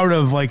far out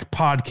of like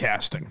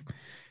podcasting.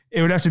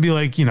 It would have to be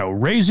like,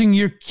 raising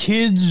your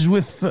kids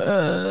with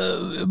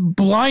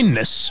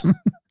blindness.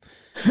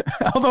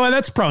 Although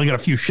that's probably got a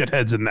few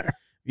shitheads in there.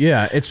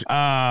 Yeah, it's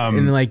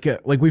and like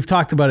we've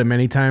talked about it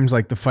many times.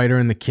 Like the Fighter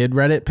and the Kid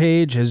Reddit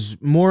page has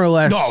more or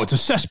less. No, it's a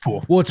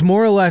cesspool. Well, it's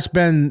more or less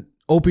been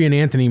Opie and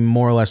Anthony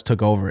more or less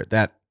took over it.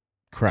 That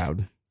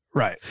crowd.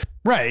 Right.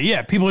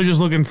 Yeah, people are just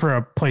looking for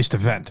a place to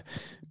vent.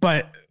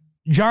 But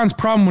John's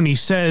problem when he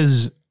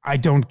says, "I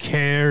don't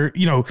care,"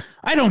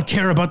 I don't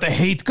care about the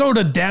hate. Go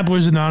to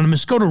Dabblers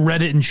Anonymous. Go to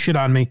Reddit and shit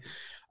on me.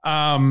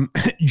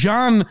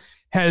 John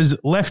has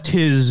left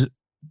his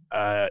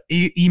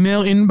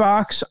email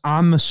inbox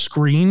on the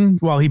screen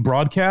while he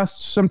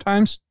broadcasts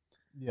sometimes.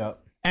 Yeah.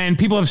 And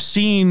people have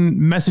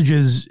seen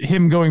messages,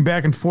 him going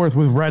back and forth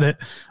with Reddit,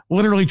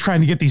 literally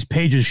trying to get these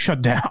pages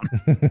shut down.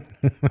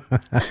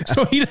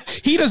 So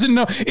he doesn't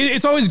know.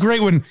 It's always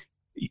great when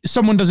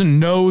someone doesn't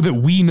know that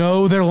we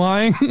know they're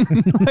lying.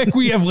 Like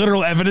we have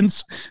literal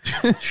evidence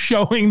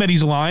showing that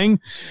he's lying.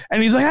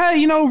 And he's like,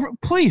 "Hey,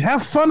 please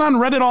have fun on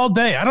Reddit all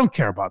day. I don't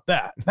care about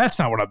that. That's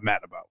not what I'm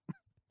mad about."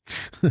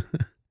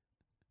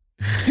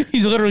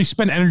 He's literally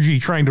spent energy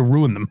trying to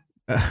ruin them.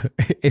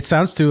 It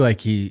sounds too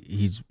like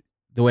he's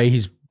the way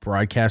he's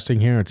broadcasting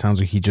here. It sounds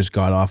like he just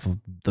got off of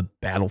the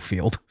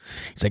battlefield.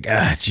 He's like,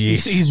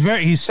 geez.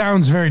 He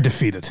sounds very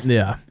defeated.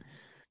 Yeah.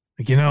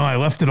 Like, I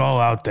left it all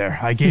out there.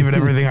 I gave it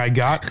everything I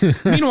got.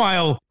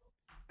 Meanwhile,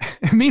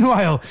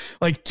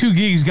 like 2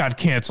 gigs got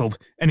canceled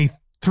and he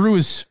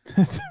threw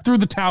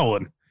the towel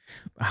in.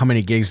 How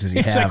many gigs does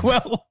he have?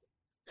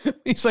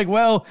 He's like,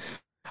 well,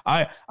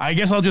 I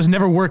guess I'll just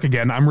never work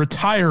again. I'm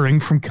retiring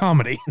from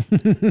comedy.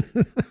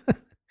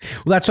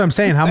 Well, that's what I'm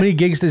saying. How many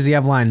gigs does he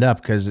have lined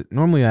up? Because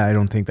normally I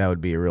don't think that would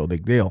be a real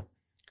big deal.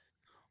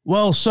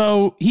 Well,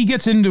 so he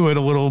gets into it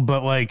a little,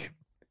 but like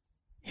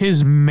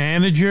his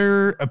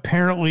manager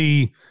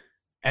apparently,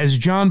 as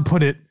John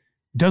put it,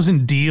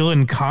 doesn't deal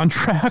in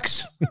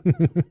contracts.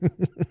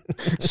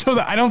 So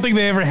I don't think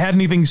they ever had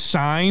anything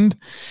signed.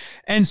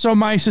 And so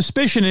my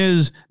suspicion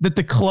is that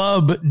the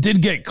club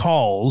did get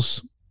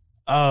calls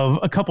of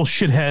a couple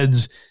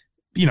shitheads,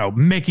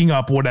 making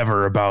up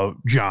whatever about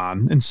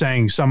John and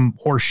saying some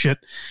horse shit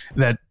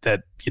that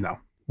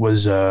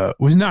was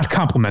not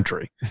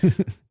complimentary.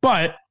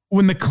 But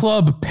when the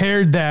club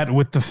paired that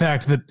with the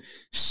fact that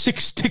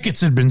 6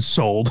 tickets had been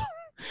sold,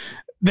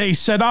 they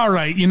said, "All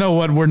right, you know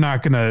what? We're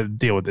not going to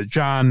deal with it.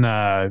 John,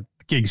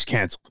 gig's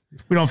canceled.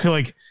 We don't feel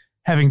like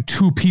having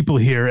 2 people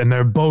here and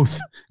they're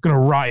both going to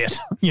riot,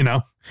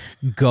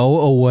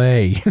 Go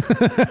away."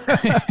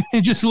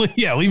 Just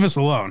leave us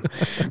alone.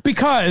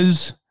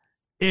 Because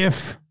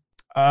if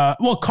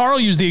Carl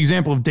used the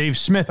example of Dave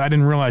Smith. I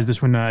didn't realize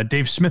this when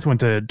Dave Smith went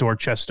to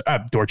Rochester.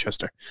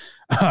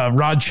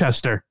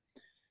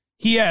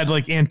 He had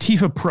like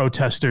Antifa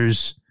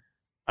protesters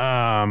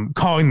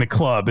calling the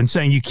club and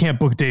saying, "You can't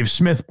book Dave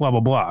Smith, blah, blah,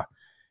 blah."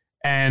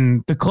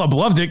 And the club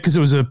loved it because it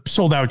was a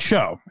sold out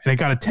show and it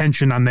got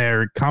attention on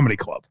their comedy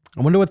club.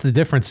 I wonder what the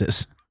difference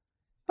is.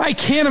 I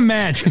can't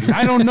imagine.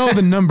 I don't know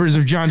the numbers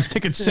of John's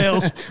ticket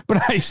sales,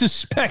 but I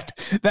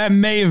suspect that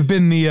may have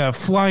been the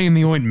fly in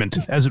the ointment,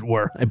 as it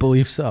were. I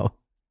believe so.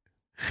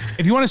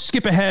 If you want to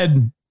skip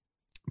ahead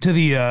to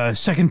the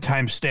second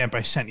time stamp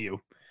I sent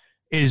you,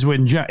 is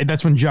when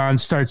that's when John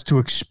starts to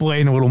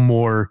explain a little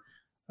more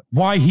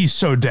why he's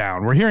so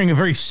down. We're hearing a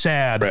very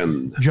sad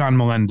John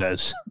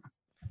Melendez.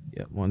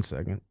 Yeah, 1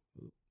 second.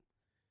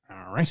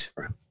 All right.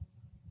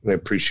 I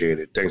appreciate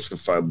it. Thanks for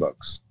the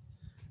 $5.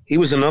 He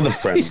was another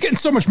friend. He's getting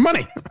so much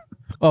money.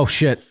 Oh,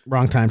 shit.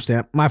 Wrong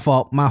timestamp. My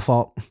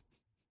fault.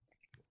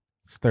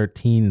 It's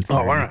 13. Oh,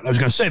 all right. I was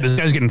going to say, this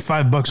guy's getting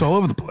 $5 all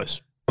over the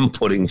place. I'm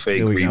putting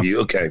fake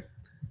review. Okay.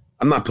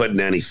 I'm not putting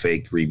any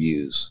fake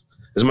reviews.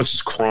 As much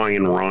as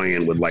Crying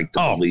Ryan would like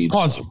to believe.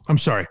 Pause. So. I'm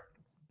sorry.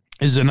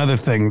 This is another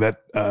thing that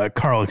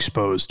Carl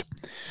exposed.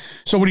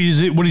 So what he's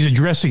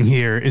addressing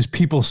here is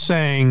people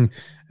saying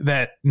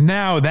that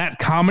now that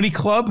comedy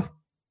club,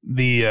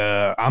 the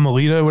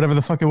Amelita, whatever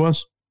the fuck it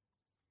was,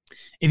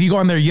 if you go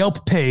on their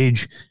Yelp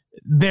page,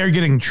 they're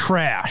getting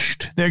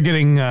trashed. They're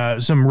getting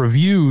some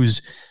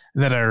reviews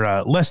that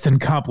are less than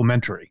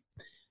complimentary.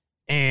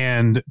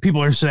 And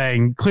people are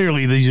saying,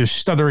 clearly, these are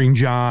Stuttering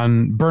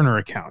John burner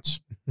accounts.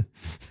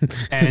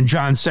 And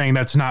John's saying,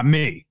 that's not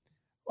me.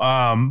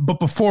 But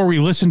before we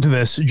listen to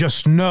this,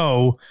 just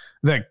know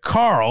that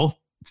Carl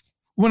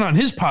went on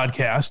his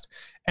podcast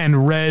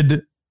and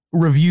read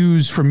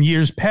reviews from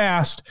years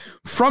past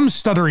from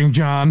Stuttering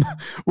John,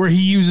 where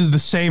he uses the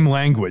same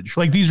language.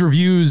 Like these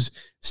reviews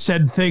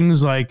said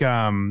things like,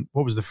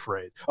 what was the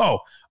phrase? Oh,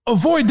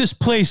 avoid this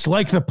place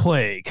like the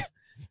plague.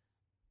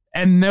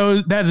 And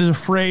that is a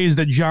phrase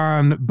that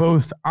John,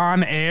 both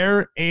on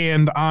air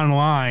and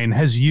online,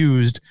 has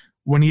used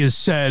when he has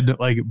said,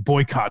 like,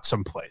 boycott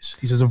someplace.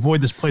 He says,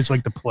 avoid this place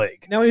like the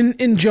plague. Now,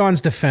 in John's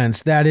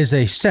defense, that is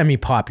a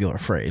semi-popular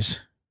phrase.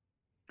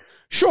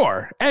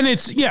 Sure. And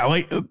it's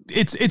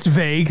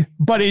vague,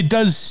 but it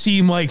does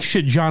seem like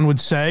shit John would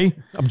say.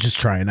 I'm just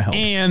trying to help.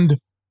 And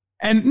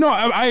no,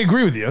 I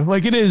agree with you.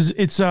 Like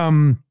it's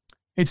not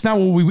it's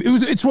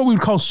what we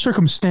would call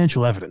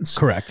circumstantial evidence.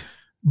 Correct.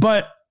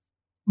 But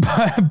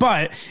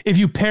if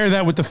you pair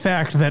that with the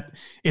fact that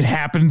it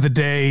happened the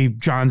day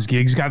John's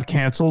gigs got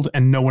canceled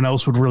and no one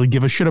else would really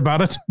give a shit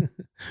about it.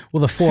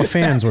 Well, the 4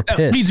 fans were pissed.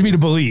 That leads me to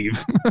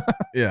believe.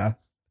 Yeah.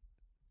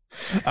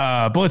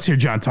 But let's hear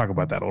John talk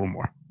about that a little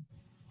more.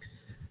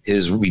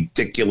 His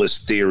ridiculous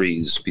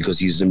theories, because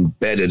he's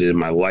embedded in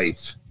my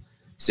life.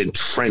 He's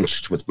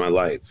entrenched with my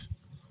life.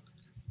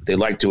 They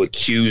like to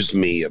accuse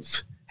me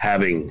of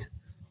having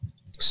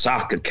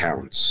sock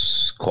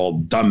accounts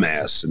called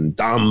Dumbass and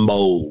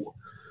Dumbo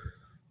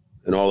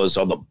and all this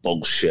other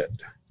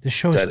bullshit. This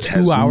show that is 2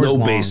 has hours no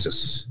long.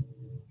 basis.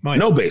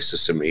 No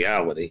basis in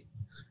reality.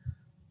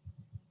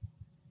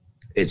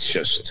 It's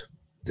just,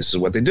 this is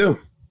what they do.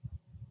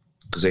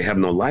 Because they have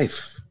no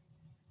life.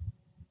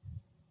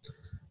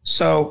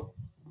 So,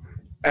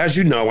 as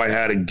you know, I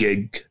had a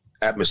gig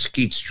at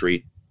Mesquite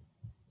Street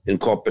in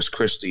Corpus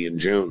Christi in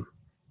June.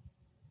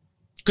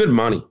 Good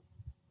money.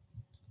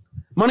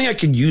 Money I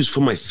could use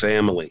for my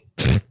family.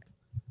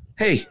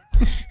 Hey,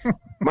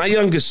 my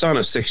youngest son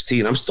is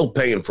 16. I'm still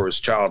paying for his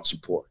child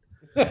support.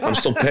 I'm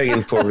still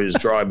paying for his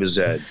driver's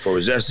ed, for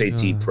his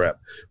SAT prep,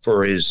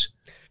 for his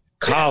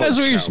college. That's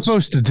what you're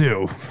supposed to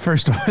do,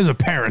 first of all, as a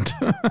parent.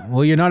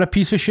 Well, you're not a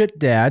piece of shit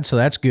dad, so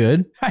that's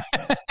good.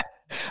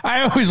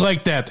 I always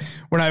liked that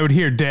when I would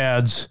hear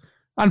dads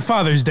on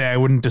Father's Day. I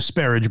wouldn't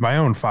disparage my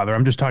own father.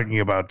 I'm just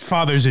talking about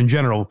fathers in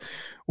general.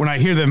 When I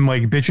hear them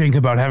like bitching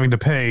about having to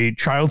pay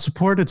child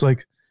support, it's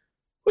like,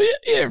 well,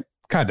 you're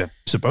kind of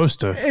supposed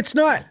to. It's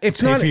not a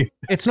slight.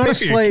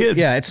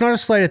 Yeah, it's not a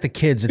slight at the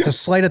kids. It's a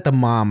slight at the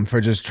mom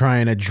for just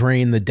trying to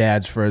drain the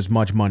dads for as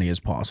much money as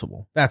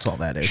possible. That's all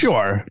that is.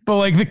 Sure, but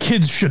like the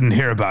kids shouldn't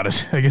hear about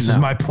it, I guess is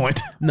my point.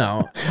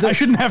 No. I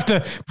shouldn't have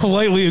to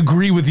politely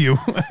agree with you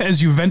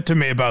as you vent to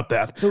me about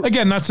that.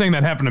 Again, not saying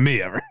that happened to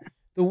me ever.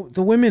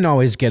 The women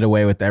always get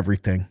away with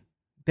everything.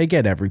 They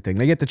get everything.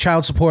 They get the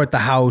child support, the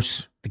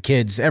house, the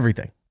kids,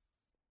 everything.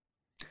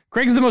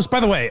 Craig's the most, by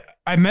the way,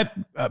 I met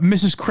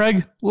Mrs.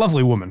 Craig,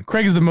 lovely woman.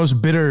 Craig is the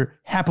most bitter,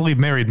 happily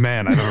married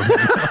man I've ever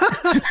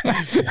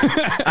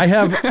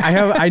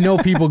met. I know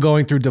people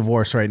going through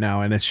divorce right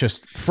now, and it's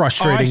just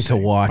frustrating to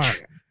watch.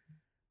 Right.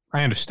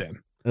 I understand.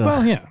 Ugh.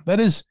 Well, yeah, that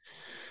is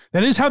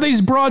how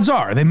these broads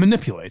are. They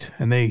manipulate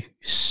and they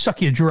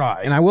suck you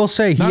dry. And I will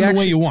say, not the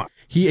way you want.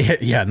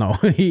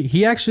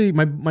 He actually,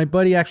 my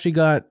buddy actually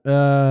got,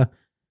 I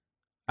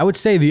would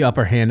say, the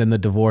upper hand in the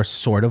divorce,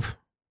 sort of.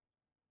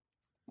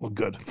 Well,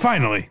 good.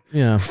 Finally.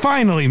 Yeah.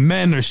 Finally,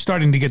 men are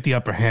starting to get the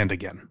upper hand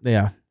again.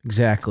 Yeah,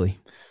 exactly.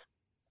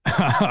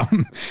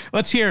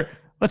 Let's hear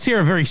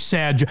a very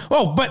sad.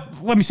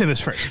 But let me say this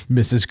first.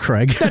 Mrs.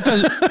 Craig.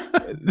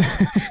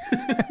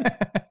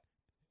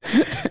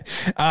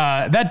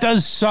 That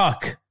does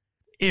suck.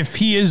 If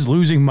he is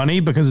losing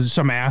money because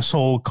some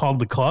asshole called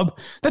the club,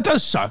 that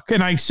does suck.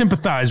 And I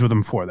sympathize with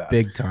him for that.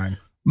 Big time.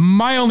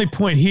 My only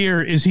point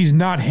here is he's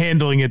not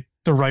handling it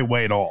the right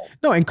way at all.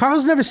 No, and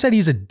Carl's never said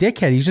he's a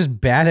dickhead. He's just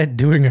bad at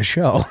doing a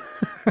show.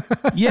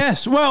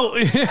 Yes. Well,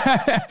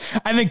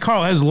 I think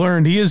Carl has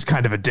learned he is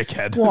kind of a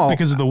dickhead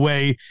because of the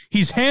way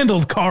he's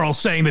handled Carl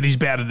saying that he's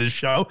bad at his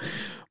show.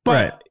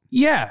 But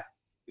yeah,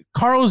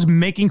 Carl is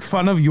making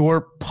fun of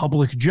your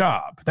public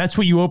job. That's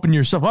what you open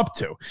yourself up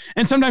to.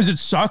 And sometimes it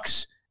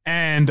sucks.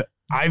 And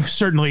I've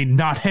certainly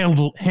not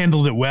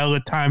handled it well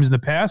at times in the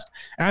past.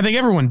 And I think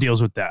everyone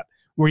deals with that,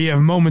 where you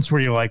have moments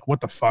where you're like,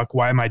 what the fuck?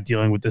 Why am I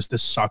dealing with this?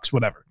 This sucks,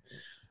 whatever.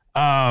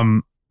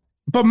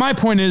 But my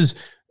point is,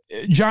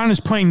 John is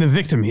playing the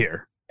victim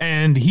here,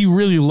 and he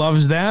really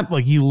loves that.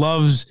 Like, he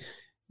loves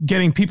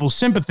getting people's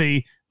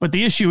sympathy, but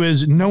the issue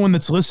is no one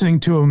that's listening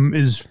to him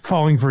is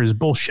falling for his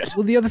bullshit.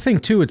 Well, the other thing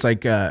too, it's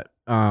like,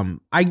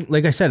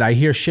 like I said, I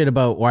hear shit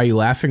about why are you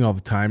laughing all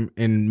the time,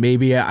 and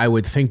maybe I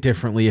would think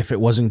differently if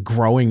it wasn't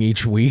growing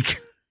each week,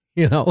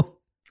 you know?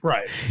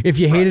 Right. If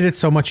you hated it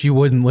so much, you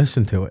wouldn't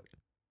listen to it.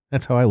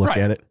 That's how I look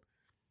at it.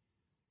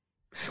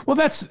 Well,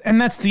 that's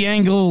the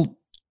angle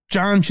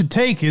John should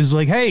take, is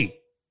like, hey,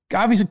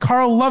 obviously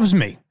Carl loves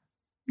me.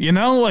 You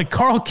know, like,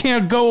 Carl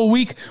can't go a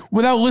week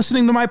without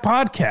listening to my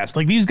podcast.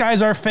 Like, these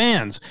guys are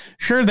fans.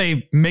 Sure,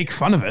 they make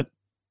fun of it,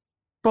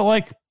 but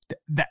like,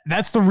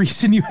 that's the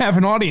reason you have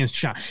an audience,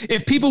 John.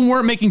 If people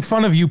weren't making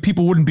fun of you,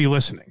 people wouldn't be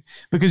listening,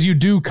 because you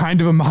do kind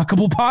of a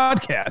mockable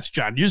podcast,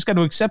 John. You just got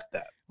to accept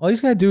that. All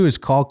he's got to do is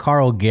call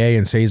Carl gay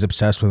and say he's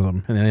obsessed with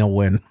him, and then he'll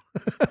win.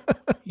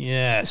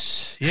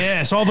 Yes.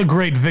 All the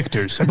great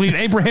victors. I believe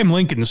Abraham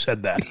Lincoln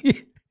said that.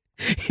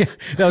 Yeah,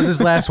 that was his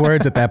last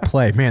words at that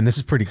play. Man, this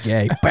is pretty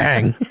gay.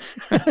 Bang.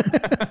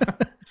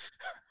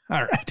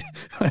 All right.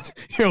 Let's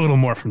hear a little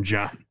more from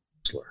John.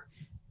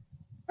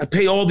 I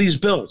pay all these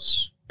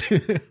bills.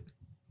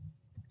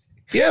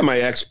 Yeah, my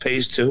ex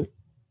pays too.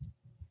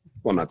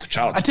 Well, not the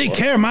child. I take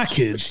care of my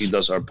kids. She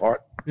does her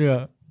part.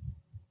 Yeah.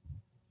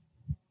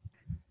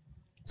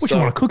 What, you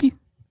want, a cookie?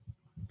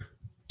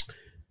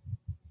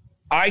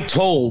 I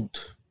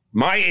told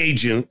my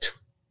agent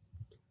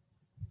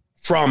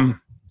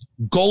from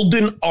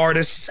Golden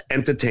Artists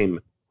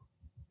Entertainment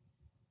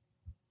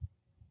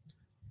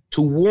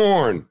to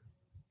warn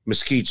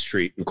Mesquite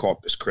Street and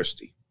Corpus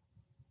Christi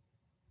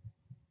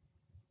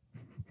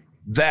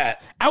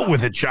that out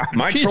with it, John.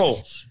 My Jesus.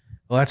 trolls.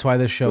 Well, that's why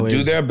this show is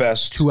do their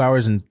best 2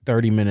 hours and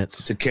 30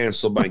 minutes to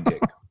cancel my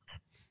gig.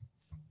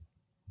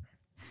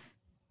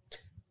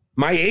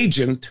 My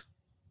agent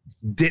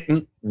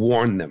didn't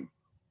warn them.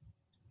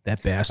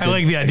 That bastard. I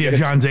like the idea of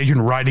John's agent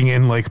riding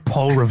in like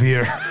Paul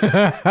Revere.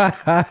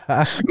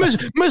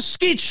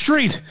 Mesquite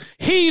Street,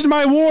 heed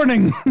my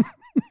warning.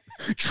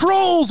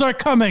 Trolls are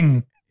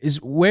coming.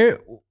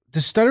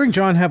 Does Stuttering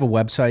John have a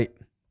website?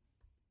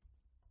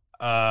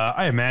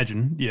 I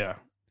imagine, yeah.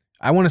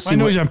 I want to see. I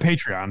know he's on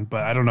Patreon,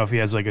 but I don't know if he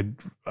has like a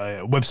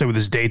website with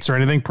his dates or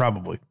anything.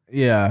 Probably.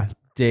 Yeah,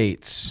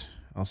 dates.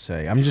 I'll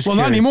say. I'm just. Well,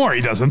 curious. not anymore.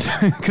 He doesn't,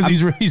 because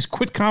he's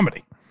quit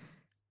comedy.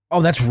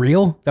 Oh, that's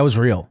real? That was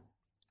real.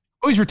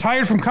 Oh, he's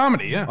retired from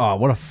comedy, yeah. Oh,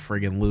 what a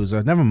friggin'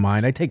 loser. Never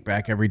mind. I take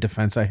back every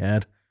defense I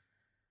had.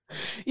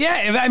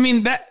 Yeah, I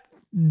mean,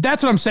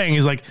 that's what I'm saying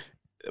is, like,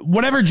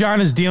 whatever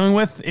John is dealing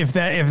with, if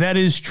that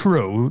is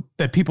true,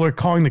 that people are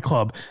calling the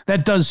club,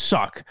 that does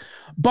suck.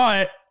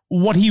 But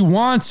what he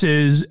wants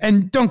is,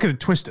 and don't get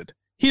it twisted,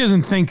 he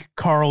doesn't think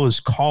Carl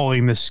is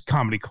calling this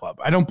comedy club.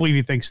 I don't believe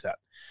he thinks that.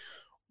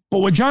 But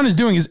what John is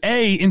doing is,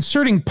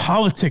 inserting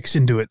politics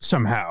into it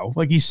somehow.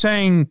 Like, he's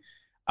saying...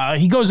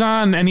 he goes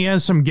on and he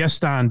has some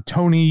guest on,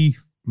 Tony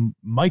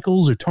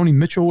Michaels or Tony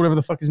Mitchell, whatever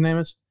the fuck his name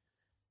is.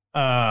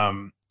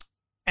 And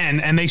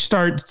they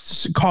start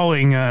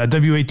calling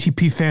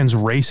WATP fans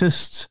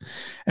racists.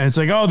 And it's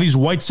like, oh, these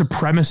white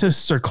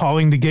supremacists are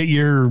calling to get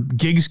your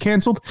gigs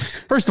canceled.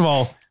 First of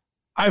all,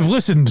 I've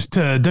listened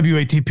to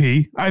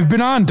WATP. I've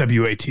been on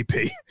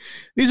WATP.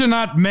 These are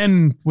not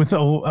men with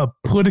a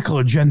political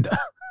agenda.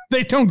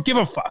 They don't give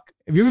a fuck.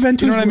 Have you ever been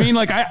to? You know what I mean?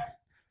 Like,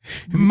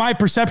 my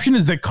perception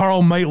is that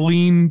Carl might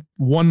lean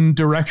one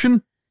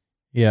direction.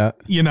 Yeah.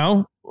 You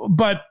know,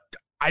 but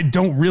I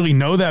don't really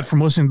know that from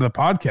listening to the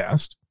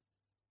podcast.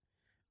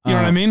 You know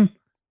what I mean?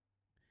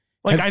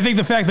 Like, I think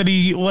the fact that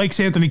he likes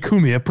Anthony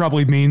Cumia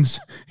probably means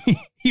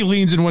he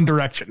leans in one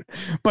direction,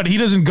 but he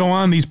doesn't go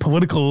on these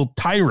political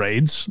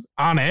tirades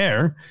on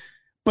air,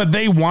 but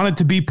they want it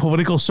to be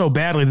political so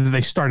badly that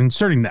they start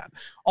inserting that.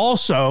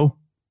 Also,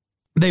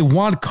 they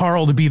want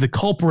Carl to be the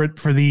culprit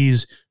for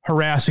these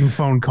harassing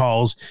phone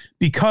calls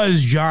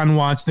because John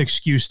wants an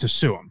excuse to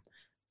sue him.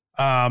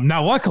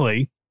 Now,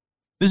 luckily,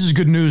 this is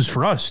good news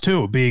for us,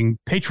 too, being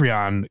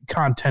Patreon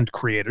content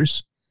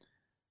creators.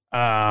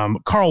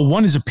 Carl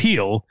won his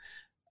appeal.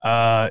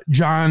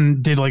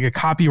 John did like a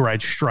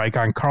copyright strike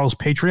on Carl's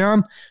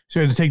Patreon, so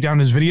he had to take down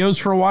his videos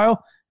for a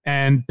while,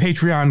 and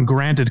Patreon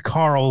granted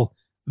Carl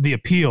the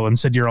appeal and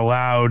said you're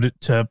allowed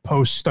to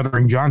post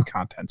Stuttering John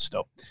content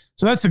still.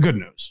 So that's the good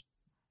news.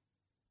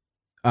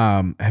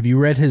 Have you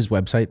read his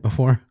website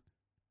before?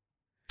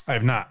 I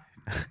have not.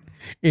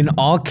 In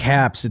all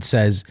caps, it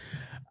says,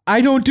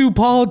 I don't do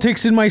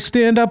politics in my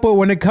stand-up, but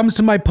when it comes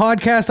to my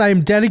podcast, I am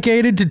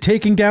dedicated to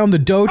taking down the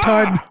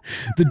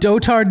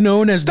dotard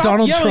known as Stop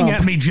Donald yelling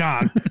Trump. at me,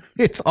 John.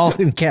 It's all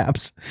in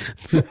caps.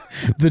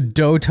 The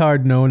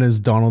dotard known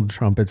as Donald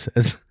Trump, it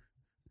says.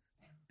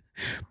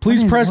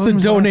 Please press the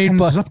donate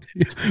button.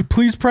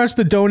 Please press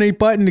the donate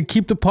button to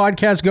keep the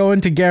podcast going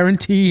to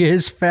guarantee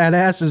his fat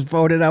ass is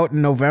voted out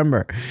in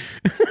November.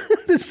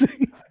 This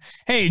thing.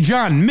 Hey,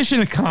 John, mission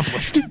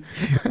accomplished.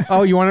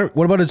 Oh,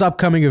 what about his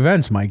upcoming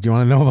events, Mike? Do you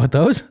want to know about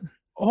those?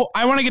 Oh,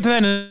 I want to get to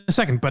that in a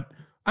second, but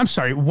I'm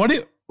sorry. What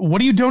are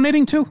you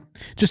donating to?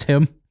 Just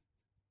him.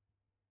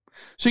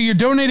 So you're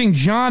donating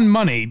John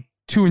money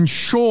to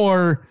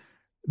ensure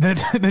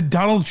that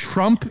Donald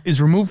Trump is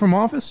removed from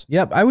office?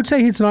 Yep, I would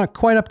say he's not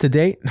quite up to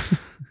date.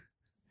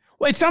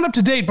 Well, it's not up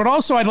to date, but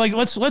also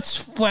let's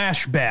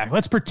flash back.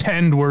 Let's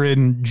pretend we're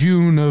in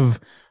June of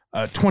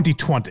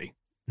 2020.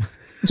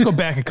 Let's go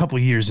back a couple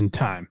of years in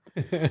time.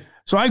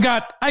 So I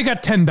got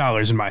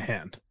 $10 in my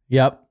hand.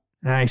 Yep.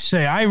 And I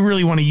say, I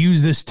really want to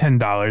use this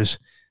 $10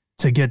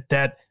 to get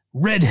that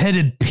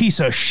red-headed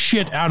piece of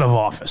shit out of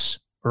office,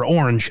 or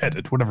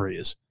orange-headed, whatever he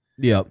is.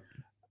 Yep.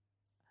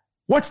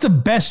 What's the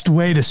best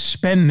way to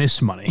spend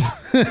this money?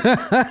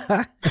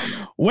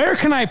 Where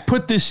can I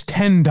put this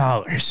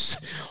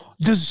 $10?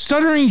 Does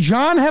Stuttering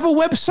John have a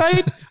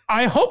website?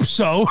 I hope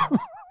so.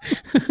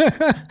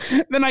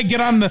 Then I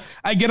get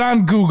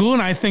on Google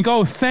and I think,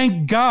 oh,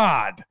 thank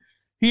God.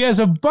 He has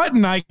a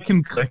button I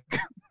can click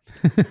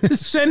to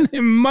send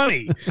him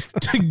money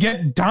to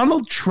get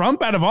Donald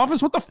Trump out of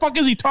office. What the fuck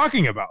is he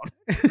talking about?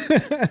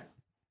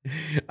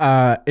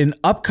 In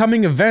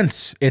upcoming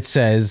events, it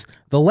says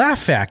The Laugh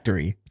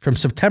Factory from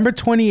September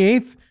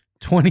 28th,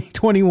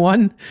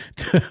 2021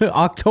 to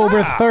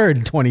October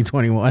 3rd,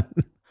 2021.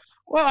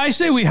 Well, I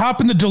say we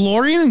hop in the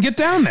DeLorean and get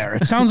down there.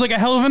 It sounds like a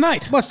hell of a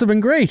night. Must have been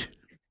great.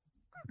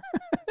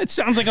 It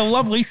sounds like a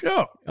lovely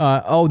show.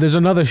 There's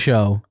another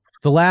show,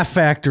 The Laugh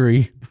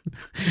Factory,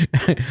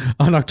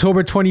 on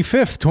October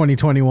 25th,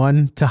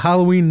 2021 to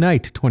Halloween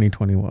night,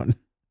 2021.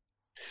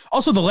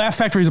 Also, the Laugh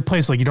Factory is a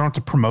place like you don't have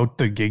to promote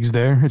the gigs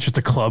there. It's just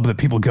a club that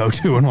people go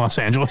to in Los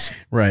Angeles.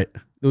 Right.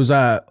 It was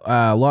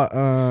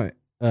Reno,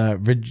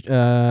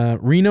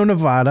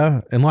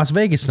 Nevada, and Las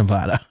Vegas,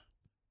 Nevada.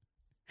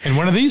 And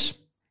one of these?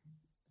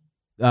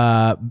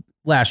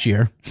 Last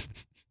year.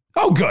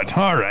 Oh, good.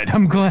 All right.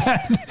 I'm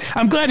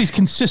glad he's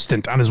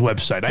consistent on his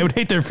website. I would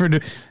hate for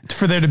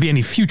there to be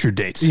any future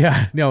dates.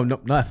 Yeah. No,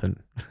 nothing.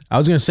 I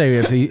was gonna say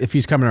if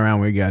he's coming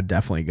around, we gotta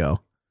definitely go.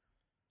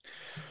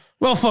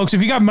 Well, folks,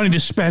 if you got money to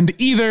spend,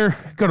 either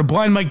go to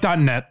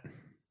blindmike.net,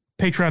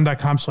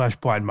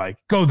 patreon.com/blindmike.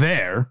 Go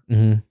there.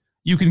 Mm-hmm.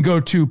 You can go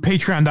to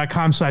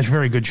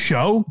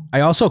patreon.com/verygoodshow. I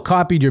also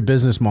copied your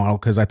business model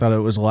because I thought it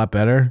was a lot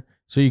better.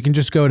 So you can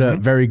just go to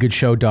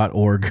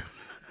verygoodshow.org.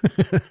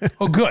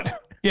 Oh, good.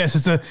 Yes,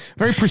 it's a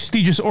very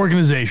prestigious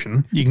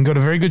organization. You can go to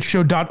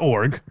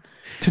verygoodshow.org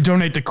to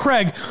donate to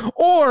Craig,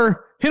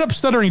 or hit up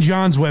Stuttering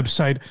John's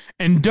website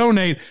and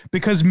donate,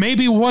 because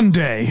maybe one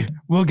day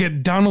we'll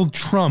get Donald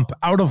Trump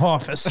out of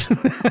office.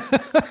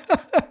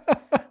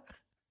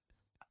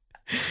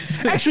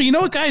 Actually, you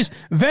know what, guys?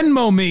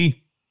 Venmo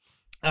me,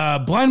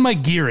 Blind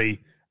Mike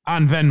Geary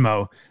on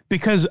Venmo,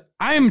 because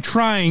I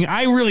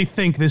really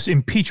think this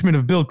impeachment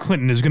of Bill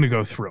Clinton is going to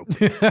go through.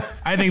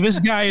 I think this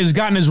guy has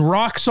gotten his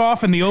rocks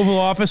off in the Oval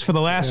Office for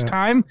the last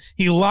time.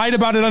 He lied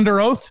about it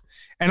under oath,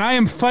 and I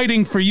am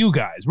fighting for you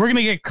guys. We're going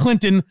to get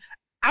Clinton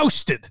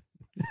ousted.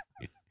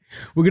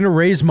 We're going to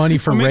raise money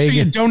for Reagan. Make sure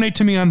you donate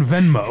to me on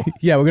Venmo.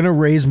 Yeah, we're going to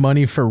raise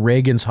money for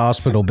Reagan's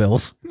hospital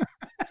bills.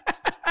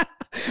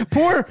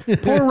 Poor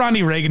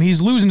Ronnie Reagan.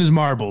 He's losing his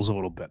marbles a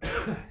little bit.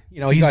 You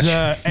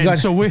know,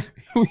 so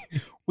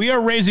we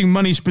are raising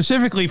money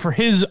specifically for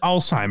his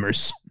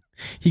Alzheimer's.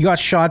 He got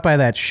shot by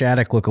that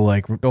Shattuck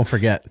lookalike. Don't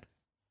forget.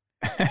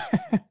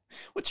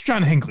 What's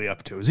John Hinckley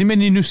up to? Has he made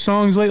any new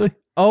songs lately?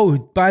 Oh,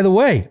 by the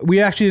way, we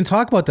actually didn't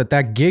talk about that.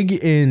 That gig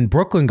in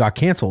Brooklyn got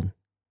canceled.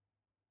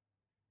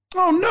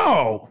 Oh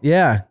no!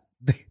 Yeah,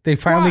 they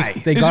finally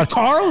Why? They Is got it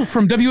Carl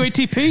from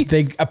WATP.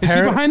 Is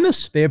he behind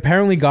this? They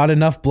apparently got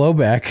enough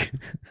blowback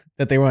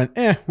that they went,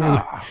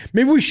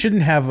 maybe we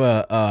shouldn't have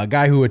a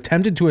guy who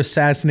attempted to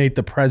assassinate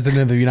the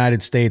president of the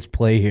United States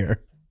play here.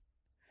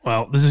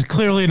 Well, this is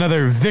clearly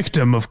another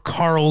victim of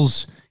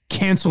Carl's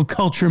cancel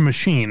culture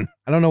machine.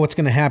 I don't know what's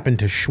going to happen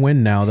to Schwinn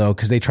now, though,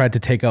 because they tried to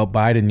take out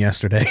Biden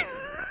yesterday.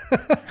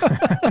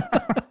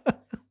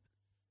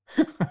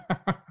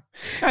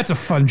 That's a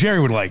fun. Jerry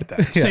would like that.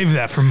 Yeah. Save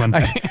that for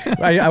Monday.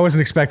 I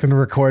wasn't expecting to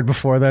record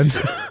before then.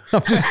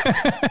 So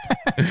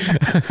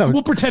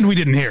we'll pretend we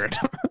didn't hear it.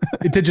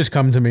 It did just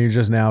come to me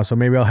just now, so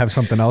maybe I'll have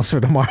something else for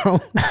tomorrow.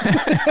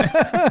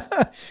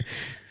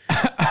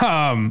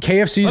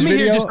 KFC's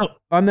video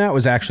on that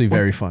was actually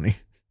very funny.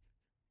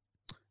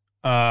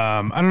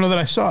 I don't know that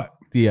I saw it.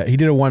 Yeah, he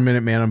did a 1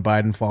 minute man on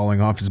Biden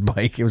falling off his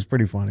bike. It was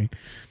pretty funny.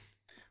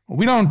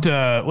 We don't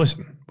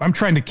listen. I'm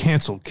trying to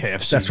cancel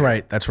KFC. That's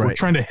right. We're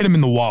trying to hit him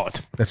in the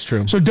wallet. That's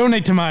true. So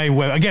donate to my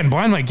web again.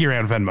 Blind Mike Geary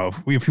on Venmo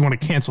if you want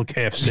to cancel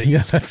KFC.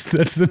 Yeah, that's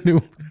the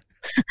new.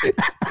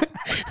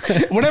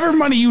 Whatever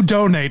money you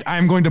donate,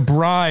 I'm going to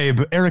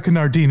bribe Erica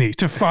Nardini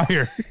to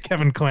fire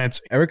Kevin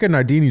Clancy. Erica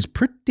Nardini's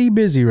pretty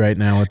busy right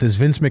now with this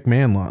Vince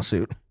McMahon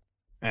lawsuit.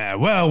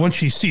 Well, once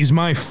she sees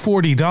my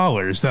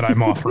 $40 that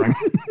I'm offering,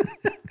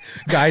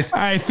 guys,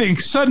 I think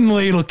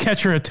suddenly it'll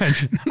catch her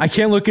attention. I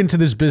can't look into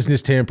this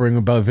business tampering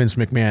about Vince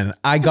McMahon.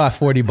 I got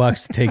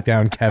 $40 to take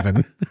down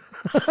Kevin.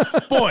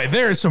 Boy,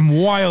 there are some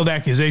wild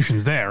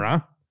accusations there,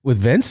 huh? With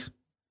Vince?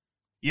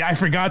 Yeah, I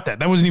forgot that.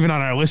 That wasn't even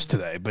on our list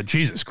today, but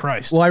Jesus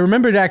Christ. Well, I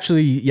remembered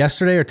actually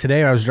yesterday or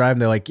today I was driving.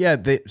 They're like, yeah,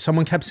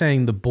 someone kept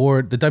saying the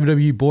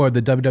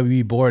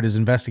WWE board is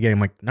investigating. I'm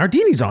like,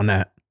 Nardini's on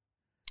that.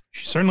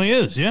 She certainly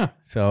is, yeah.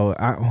 So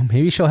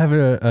maybe she'll have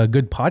a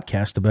good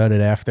podcast about it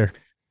after.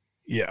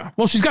 Yeah.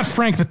 Well, she's got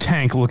Frank the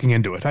Tank looking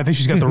into it. I think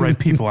she's got the right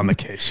people on the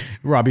case.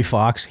 Robbie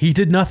Fox. He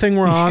did nothing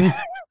wrong.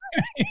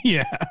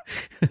 Yeah.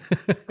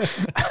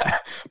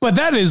 But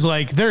that is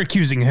like, they're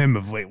accusing him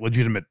of like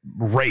legitimate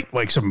rape,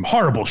 like some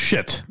horrible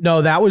shit.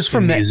 No, that was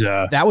from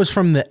that was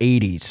from the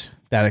 80s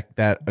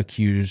that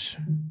accused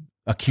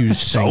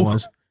thing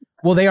was.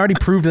 Well, they already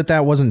proved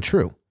that wasn't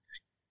true.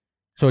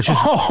 So it's just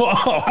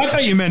I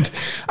thought you meant,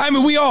 I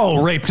mean, we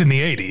all raped in the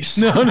 80s.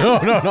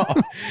 No.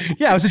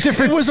 Yeah, it was a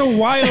different. It was a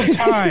wild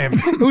time.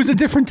 It was a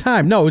different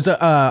time. No, it was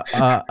a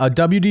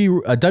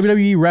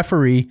WWE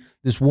referee,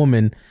 this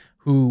woman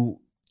who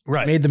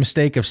made the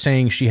mistake of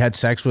saying she had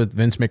sex with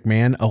Vince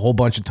McMahon a whole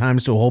bunch of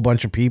times to a whole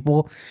bunch of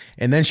people,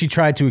 and then she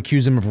tried to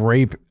accuse him of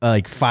rape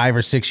like 5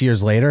 or 6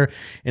 years later,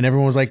 and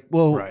everyone was like,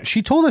 "Well,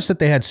 she told us that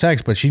they had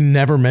sex, but she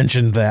never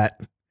mentioned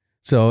that."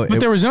 So, but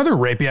there was another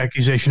rape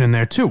accusation in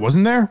there too,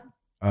 wasn't there?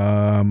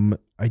 I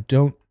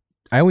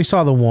only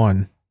saw the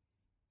one.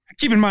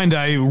 Keep in mind,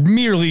 I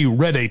merely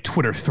read a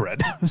Twitter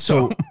thread.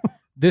 So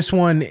this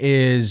one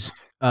is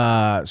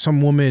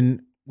some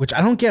woman, which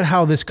I don't get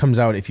how this comes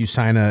out if you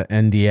sign a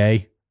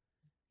NDA.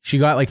 She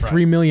got like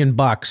 $3 million,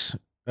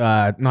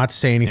 not to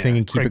say anything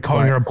and keep it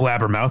calling quiet. her a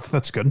blabbermouth.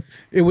 That's good.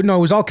 It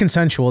was all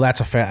consensual. That's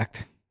a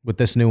fact with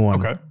this new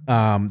one. Okay.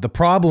 The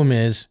problem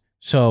is,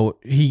 so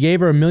he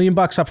gave her $1 million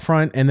up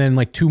front and then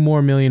like $2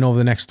 more million over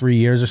the next 3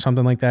 years or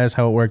something like that is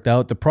how it worked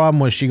out. The problem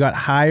was she got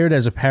hired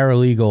as a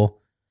paralegal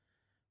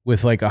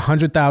with like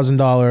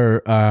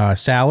 $100,000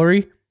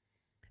 salary,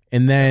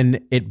 and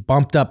then it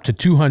bumped up to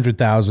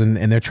 $200,000,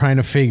 and they're trying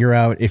to figure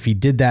out if he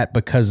did that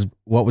because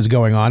what was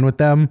going on with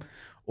them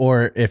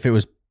or if it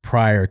was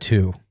prior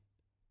to.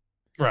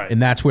 Right.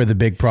 And that's where the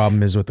big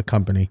problem is with the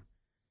company.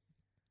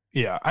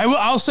 Yeah.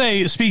 I'll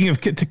say, speaking of,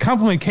 to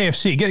compliment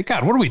KFC,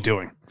 God, what are we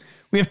doing?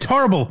 We have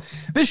terrible.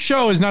 This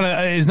show is not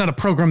a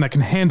program that can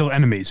handle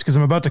enemies, because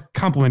I'm about to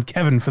compliment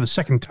Kevin for the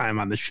second time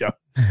on this show.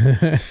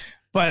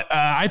 But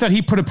I thought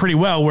he put it pretty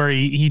well, where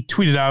he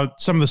tweeted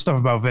out some of the stuff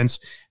about Vince,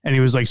 and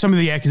he was like, some of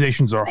the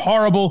accusations are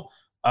horrible,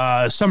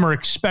 some are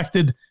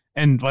expected,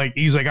 and like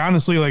he's like,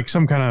 honestly, like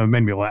some kind of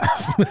made me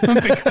laugh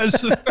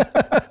because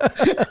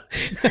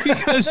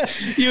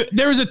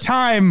there was a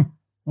time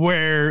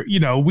where, you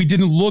know, we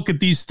didn't look at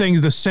these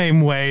things the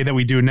same way that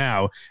we do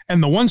now.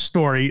 And the one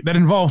story that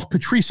involved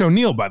Patrice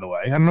O'Neal, by the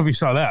way, I don't know if you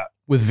saw that.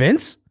 With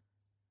Vince?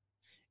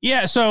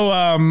 Yeah, so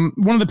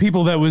one of the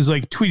people that was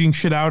like tweeting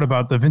shit out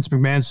about the Vince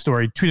McMahon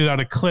story tweeted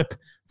out a clip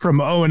from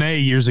O&A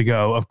years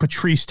ago of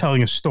Patrice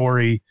telling a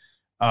story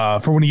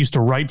for when he used to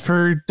write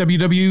for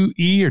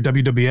WWE or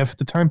WWF at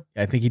the time.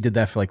 I think he did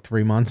that for like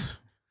 3 months.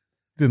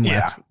 Didn't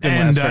last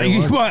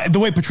the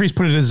way Patrice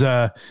put it is,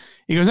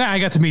 he goes, I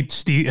got to meet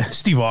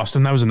Steve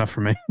Austin. That was enough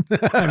for me.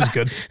 That was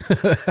good.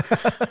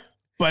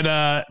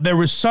 But there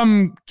was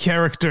some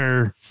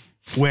character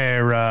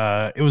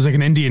where it was like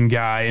an Indian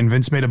guy, and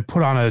Vince made him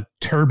put on a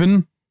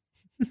turban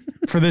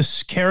for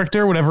this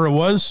character, whatever it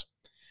was.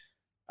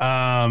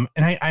 And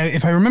I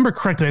if I remember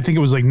correctly, I think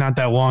it was like not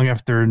that long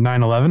after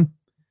 9/11.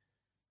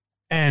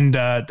 And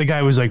the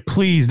guy was like,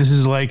 please, this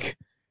is like,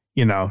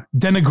 you know,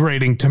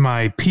 denigrating to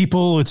my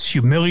people. It's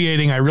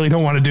humiliating. I really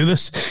don't want to do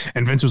this.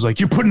 And Vince was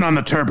like, you're putting on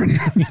the turban.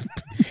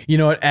 You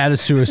know what? Add a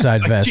suicide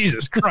vest.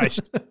 Jesus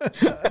Christ.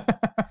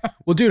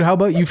 Well, dude, how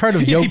about, you've heard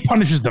of he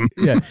punishes them.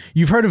 Yeah.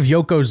 You've heard of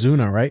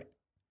Yokozuna, right?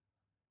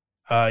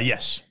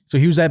 Yes. So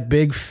he was that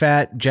big,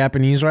 fat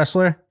Japanese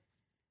wrestler.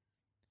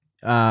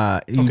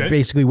 He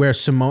basically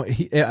wears Samoan.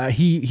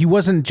 He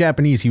wasn't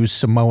Japanese. He was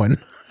Samoan.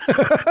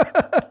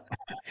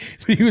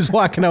 But he was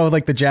walking out with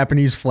like the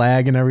Japanese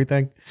flag and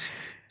everything.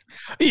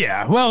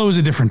 Yeah, well, it was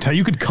a different time.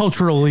 You could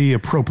culturally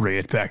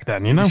appropriate back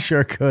then, you know? You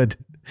sure could.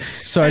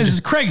 So as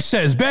Craig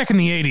says, back in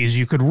the 80s,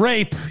 you could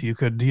rape, you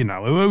could, you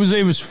know,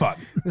 it was fun.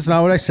 That's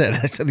not what I said.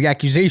 I said the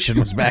accusation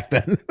was back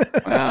then.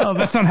 Well,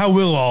 that's not how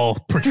we'll all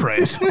portray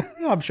it.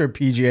 I'm sure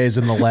PGA is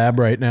in the lab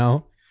right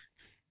now.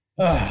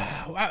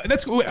 I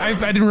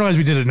didn't realize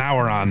we did an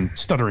hour on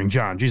Stuttering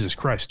John. Jesus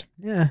Christ.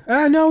 Yeah.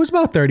 No, it was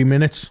about 30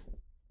 minutes.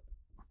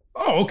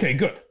 Oh, okay,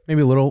 good.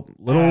 Maybe a little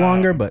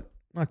longer, but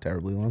not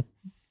terribly long.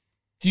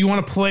 Do you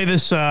want to play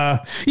this? So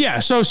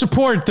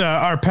support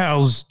our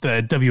pals,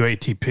 the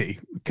WATP,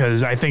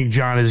 because I think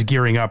John is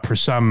gearing up for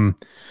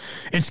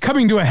it's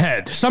coming to a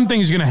head.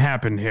 Something's going to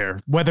happen here,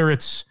 whether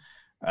it's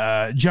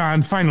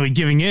John finally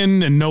giving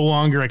in and no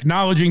longer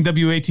acknowledging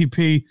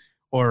WATP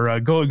or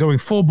going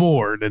full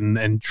board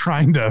and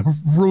trying to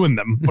ruin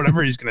them,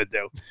 whatever he's going to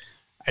do.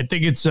 I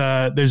think it's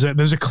there's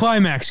a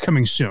climax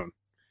coming soon,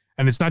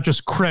 and it's not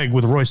just Craig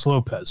with Royce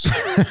Lopez.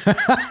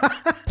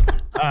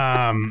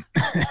 But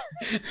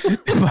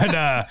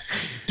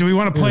do we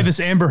want to play this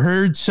Amber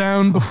Heard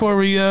sound before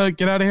we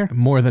get out of here?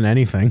 More than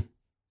anything.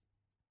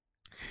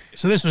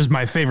 So this was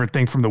my favorite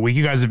thing from the week.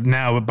 You guys have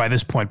now, by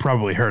this point,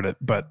 probably heard it,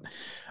 but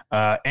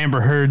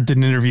Amber Heard did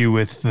an interview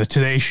with the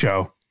Today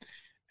Show,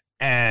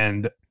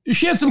 and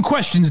she had some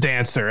questions to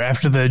answer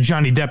after the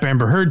Johnny Depp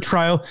Amber Heard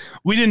trial.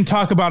 We didn't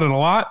talk about it a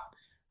lot,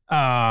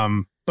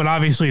 but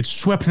obviously it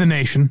swept the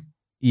nation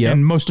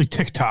and mostly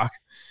TikTok.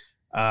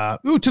 To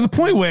the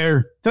point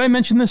where, did I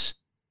mention this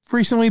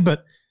recently?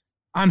 But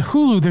on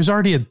Hulu, there's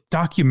already a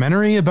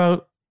documentary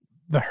about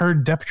the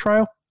Heard Depp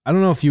trial. I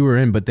don't know if you were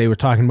in, but they were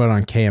talking about it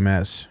on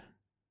KMS.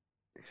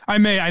 I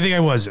think I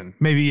was in.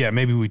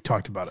 Maybe we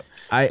talked about it.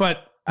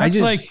 It's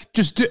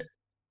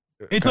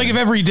like if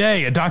every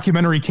day a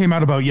documentary came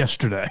out about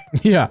yesterday.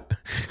 Yeah.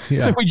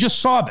 It's like we just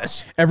saw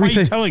this. Everything,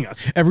 why are you telling us?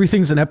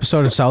 Everything's an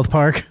episode of South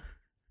Park.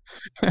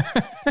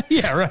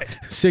 Yeah, right.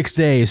 6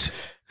 days.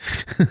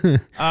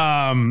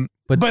 But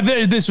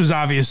this was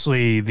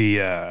obviously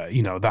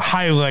the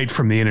highlight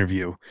from the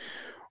interview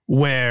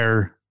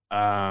where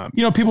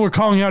people were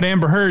calling out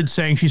Amber Heard,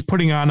 saying she's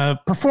putting on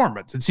a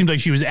performance. It seemed like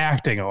she was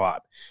acting a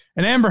lot.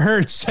 And Amber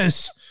Heard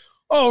says,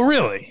 "Oh,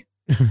 really?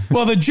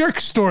 Well, the Jerk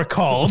Store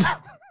called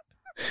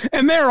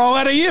and they're all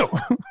out of you."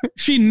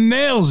 She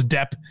nails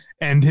Depp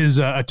and his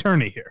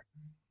attorney here.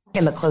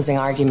 In the closing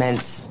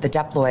arguments, the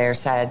Depp lawyer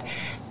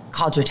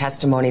called your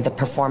testimony the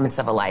performance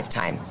of a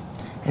lifetime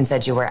and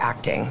said you were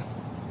acting.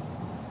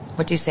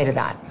 What do you say to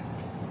that?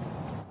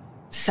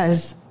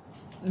 Says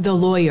the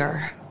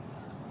lawyer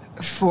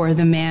for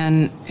the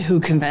man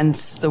who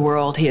convinced the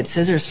world he had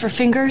scissors for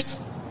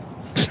fingers.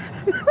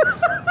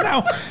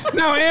 Now,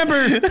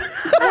 Amber,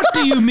 what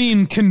do you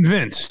mean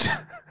convinced?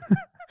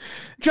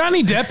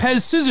 Johnny Depp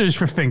has scissors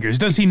for fingers,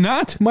 does he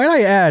not? Might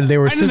I add, they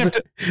were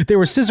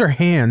scissor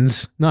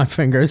hands, not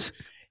fingers.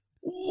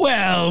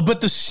 Well,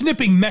 but the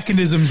snipping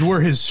mechanisms were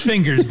his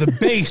fingers. The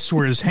base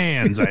were his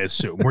hands, I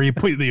assume, where you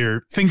put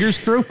your fingers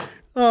through.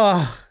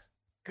 Oh,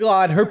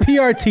 God, her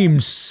PR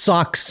team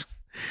sucks.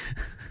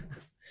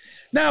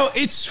 Now,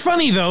 it's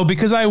funny, though,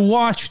 because I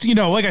watched,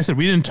 like I said,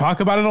 we didn't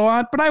talk about it a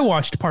lot, but I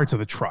watched parts of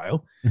the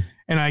trial,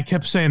 and I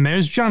kept saying,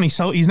 there's Johnny.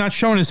 He's not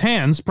showing his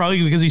hands,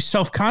 probably because he's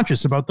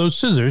self-conscious about those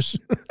scissors.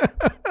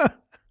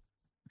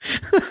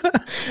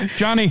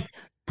 Johnny,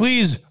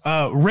 please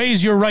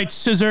raise your right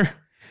scissor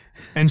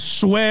and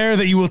swear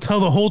that you will tell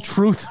the whole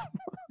truth.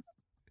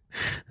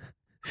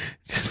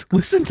 Just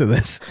listen to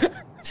this.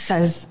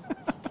 Says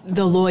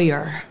the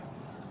lawyer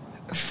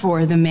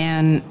for the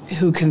man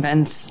who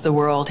convinced the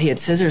world he had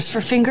scissors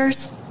for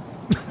fingers.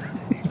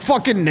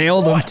 Fucking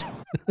nailed him. What?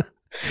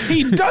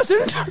 He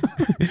doesn't?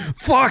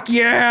 Fuck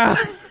yeah.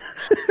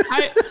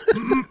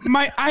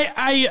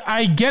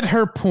 I get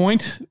her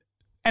point,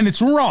 and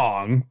it's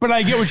wrong, but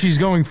I get what she's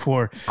going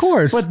for. Of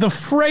course. But the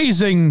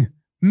phrasing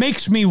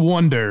makes me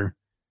wonder,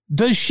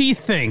 does she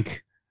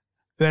think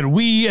that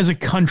we as a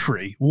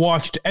country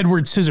watched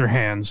Edward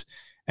Scissorhands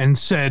and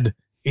said,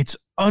 it's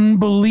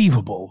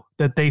unbelievable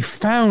that they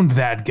found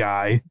that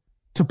guy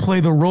to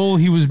play the role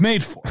he was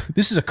made for?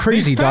 This is a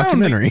crazy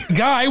documentary.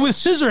 Guy with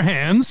scissor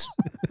hands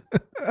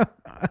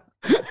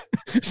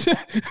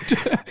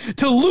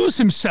to lose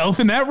himself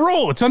in that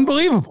role. It's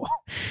unbelievable.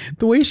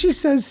 The way she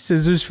says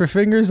scissors for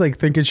fingers, like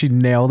thinking she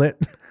nailed it.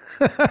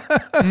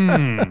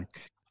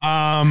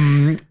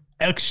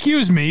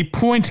 Excuse me,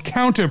 point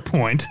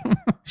counterpoint.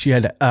 She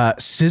had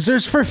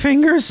scissors for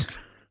fingers?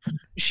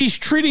 She's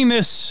treating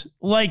this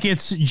like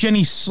it's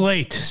Jenny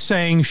Slate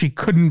saying she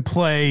couldn't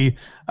play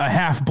a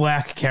half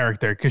black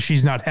character because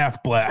she's not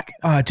half black.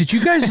 Did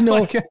you guys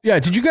know?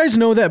 Did you guys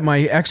know that my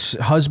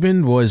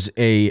ex-husband was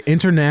a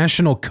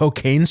international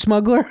cocaine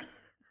smuggler?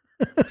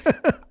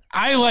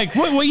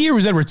 What year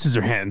was Edward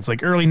Scissorhands?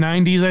 Like early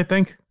 90s, I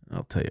think.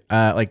 I'll tell you.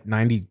 Like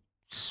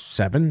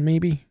 97,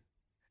 maybe.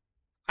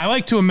 I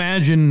like to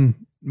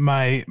imagine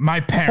my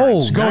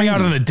parents going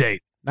out on a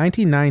date.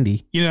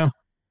 1990.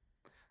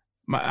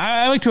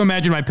 I like to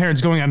imagine my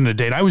parents going out on a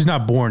date. I was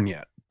not born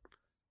yet.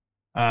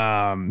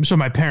 So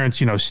my parents,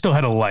 still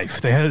had a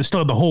life. They still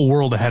had the whole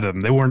world ahead of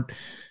them. They weren't,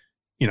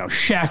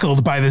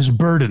 shackled by this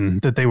burden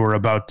that they were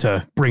about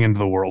to bring into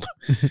the world.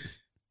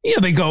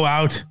 They go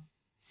out.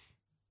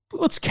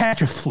 Let's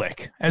catch a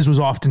flick, as was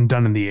often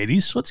done in the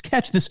 80s. Let's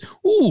catch this.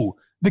 Ooh,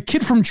 the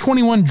kid from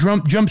 21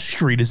 Jump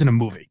Street is in a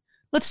movie.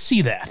 Let's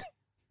see that.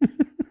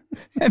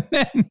 And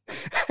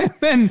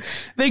then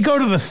they go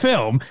to the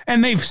film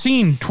and they've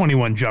seen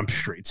 21 Jump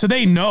Street. So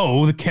they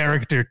know the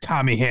character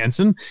Tommy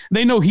Hansen.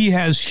 They know he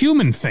has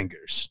human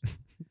fingers.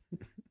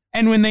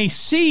 And when they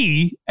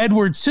see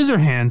Edward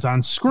Scissorhands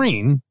on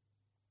screen,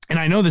 and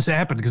I know this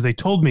happened because they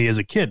told me as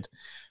a kid,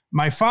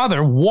 my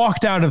father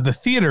walked out of the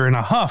theater in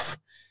a huff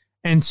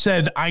and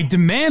said, I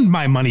demand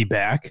my money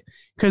back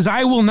because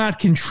I will not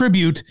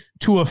contribute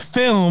to a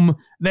film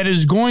that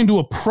is going to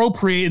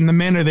appropriate in the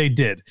manner they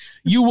did.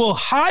 You will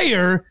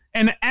hire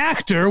an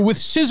actor with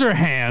scissor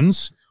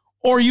hands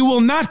or you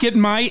will not get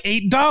my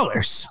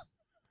 $8.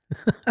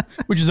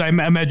 Which is, I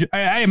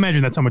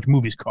imagine that's how much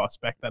movies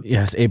cost back then.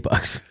 Yes,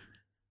 $8.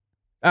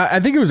 I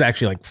think it was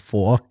actually like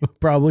 $4,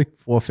 probably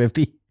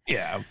 $4.50.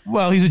 Yeah,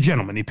 well, he's a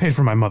gentleman. He paid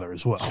for my mother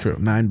as well. It's true,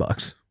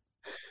 $9.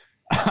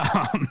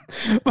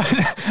 But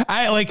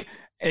I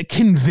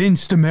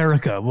convinced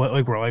America.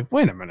 We're like,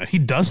 wait a minute, he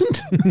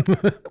doesn't.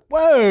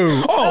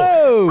 Whoa!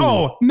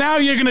 Oh! Now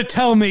you're gonna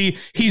tell me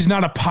he's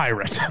not a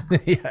pirate?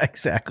 Yeah,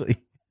 exactly.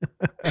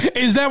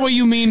 Is that what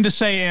you mean to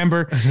say,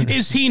 Amber?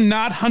 Is he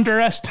not Hunter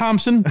S.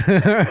 Thompson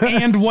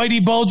and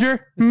Whitey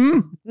Bulger?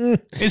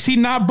 Is he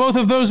not both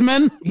of those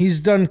men?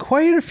 He's done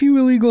quite a few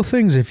illegal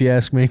things, if you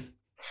ask me.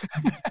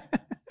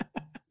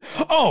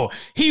 Oh,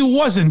 he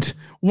wasn't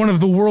one of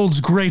the world's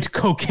great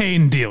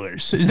cocaine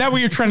dealers. Is that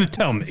what you're trying to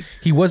tell me?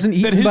 He wasn't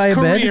eaten by a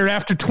bed? That his career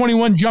after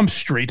 21 Jump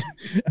Street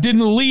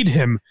didn't lead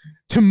him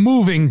to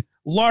moving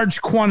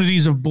large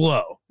quantities of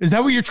blow. Is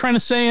that what you're trying to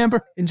say,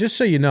 Amber? And just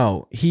so you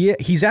know,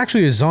 he's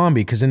actually a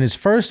zombie because in his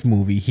first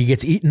movie, he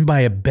gets eaten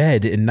by a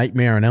bed in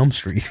Nightmare on Elm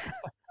Street.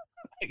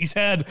 He's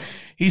had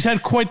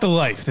quite the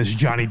life, this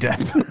Johnny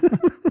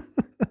Depp.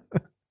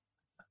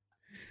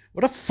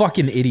 What a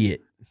fucking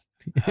idiot.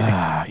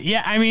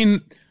 Yeah, I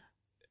mean,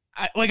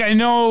 I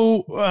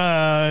know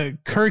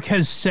Kirk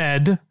has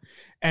said,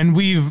 and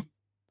we've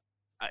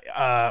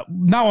not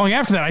long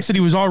after that, I said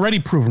he was already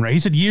proven right. He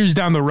said years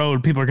down the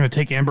road, people are going to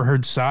take Amber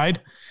Heard's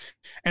side.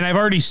 And I've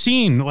already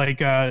seen,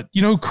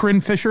 you know who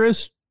Corinne Fisher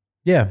is?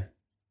 Yeah.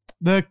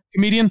 The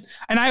comedian.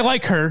 And I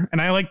like her,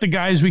 and I like the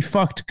Guys We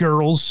Fucked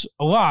girls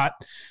a lot.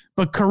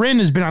 But Corinne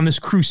has been on this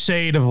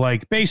crusade of,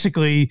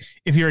 basically,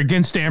 if you're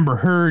against Amber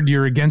Heard,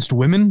 you're against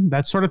women,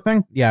 that sort of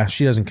thing. Yeah,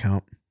 she doesn't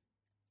count.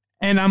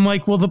 And I'm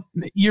like, well,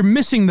 you're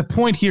missing the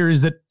point here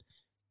is that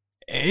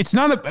it's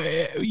not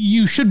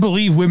you should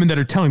believe women that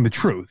are telling the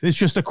truth. It's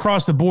just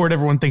across the board,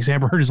 everyone thinks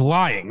Amber Heard is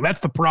lying. That's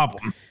the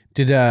problem.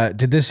 Did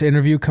this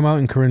interview come out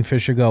and Corinne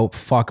Fisher go,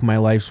 fuck, my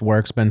life's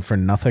work's been for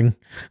nothing?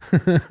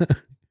 That's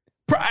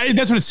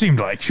what it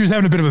seemed like. She was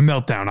having a bit of a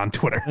meltdown on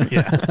Twitter.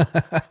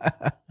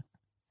 Yeah.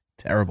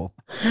 Terrible.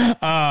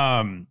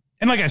 And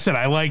like I said,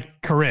 I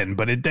like Corinne,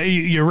 but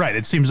you're right.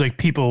 It seems like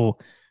people,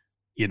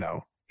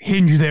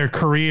 hinge their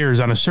careers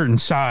on a certain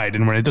side,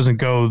 and when it doesn't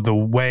go the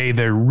way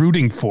they're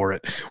rooting for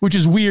it, which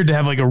is weird to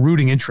have a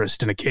rooting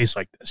interest in a case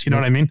like this. You know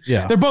what I mean?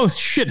 Yeah. They're both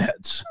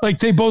shitheads.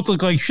 They both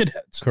look like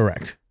shitheads.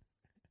 Correct.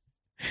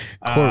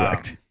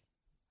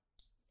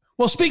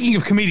 Well, speaking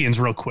of comedians,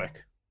 real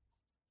quick,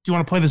 do you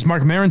want to play this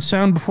Marc Maron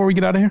sound before we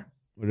get out of here?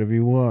 Whatever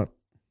you want.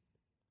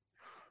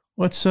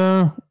 Let's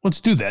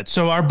do that.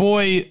 So our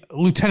boy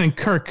Lieutenant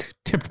Kirk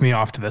tipped me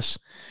off to this.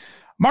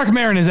 Marc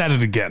Maron is at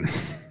it again.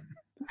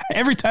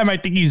 Every time I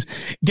think he's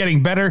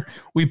getting better.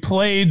 We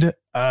played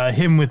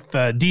him with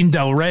Dean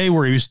Del Rey,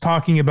 where he was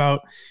talking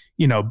about,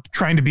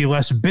 trying to be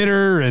less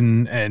bitter,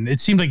 and it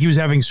seemed like he was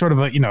having sort of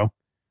a,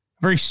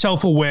 very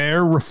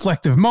self-aware,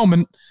 reflective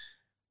moment.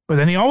 But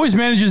then he always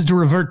manages to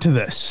revert to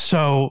this.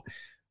 So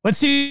let's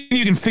see if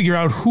you can figure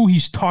out who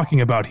he's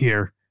talking about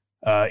here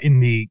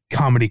in the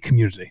comedy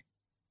community.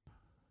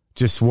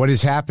 Just what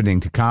is happening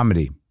to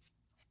comedy.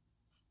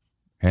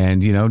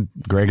 And,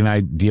 Greg and I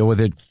deal with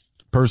it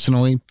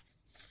personally,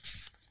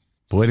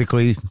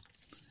 politically,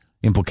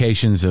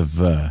 implications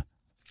of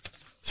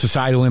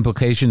societal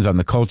implications on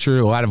the culture.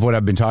 A lot of what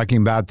I've been talking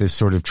about, this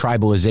sort of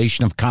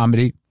tribalization of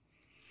comedy.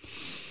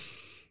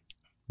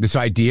 This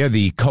idea,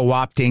 the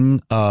co-opting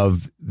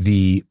of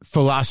the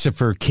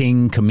philosopher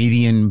king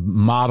comedian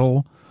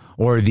model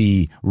or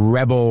the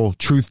rebel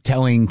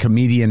truth-telling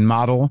comedian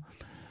model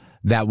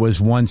that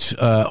was once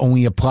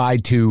only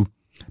applied to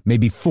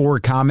maybe 4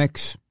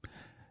 comics.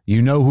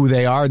 You know who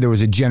they are. There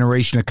was a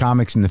generation of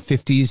comics in the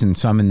 50s and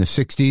some in the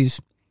 60s.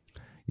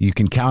 You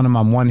can count them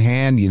on one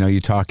hand. You're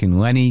talking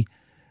Lenny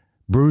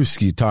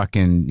Bruce. You're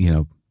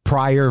talking,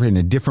 Pryor in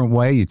a different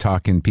way. You're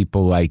talking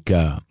people like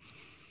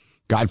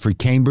Godfrey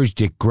Cambridge,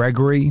 Dick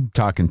Gregory.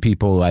 Talking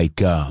people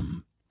like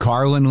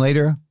Carlin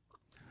later.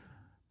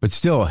 But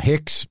still,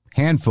 Hicks,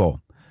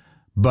 handful.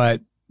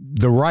 But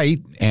the right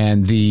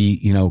and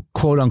the,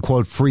 quote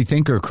unquote free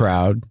thinker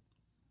crowd,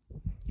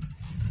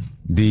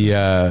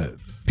 the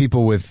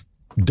people with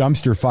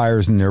dumpster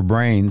fires in their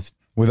brains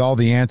with all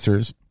the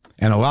answers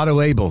and a lot of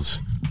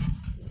labels.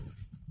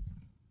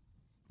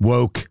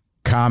 Woke,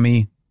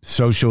 commie,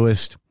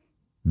 socialist,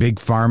 big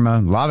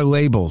pharma, a lot of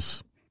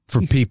labels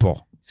for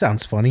people.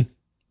 Sounds funny.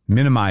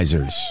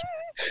 Minimizers.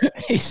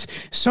 He's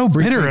so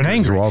bitter and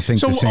angry. Who all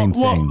think the same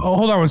thing.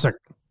 Hold on one second.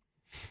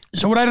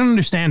 So what I don't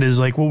understand is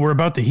what we're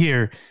about to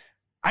hear.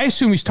 I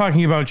assume he's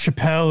talking about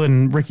Chappelle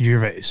and Ricky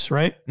Gervais,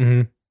 right?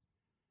 Mm-hmm.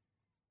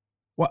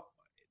 What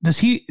does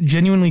he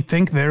genuinely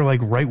think they're right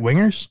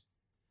wingers?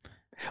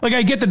 Like,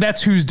 I get that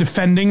that's who's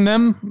defending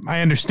them.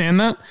 I understand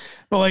that.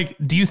 But, like,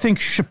 do you think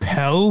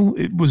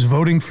Chappelle was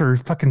voting for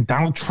fucking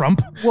Donald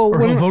Trump? Well,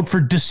 or he'll vote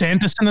for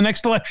DeSantis in the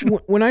next election?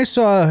 When I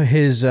saw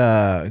his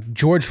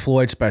George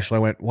Floyd special, I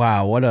went,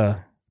 wow, what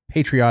a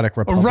patriotic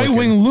Republican. A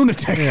right-wing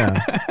lunatic.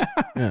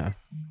 Yeah.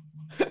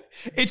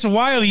 It's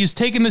wild. He's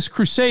taken this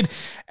crusade.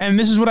 And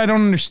this is what I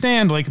don't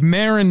understand. Like,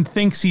 Marin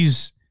thinks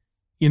he's,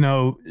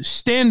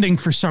 standing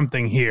for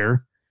something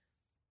here.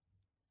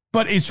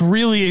 But it's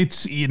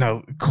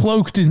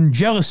cloaked in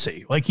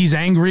jealousy. Like, he's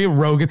angry at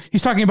Rogan.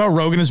 He's talking about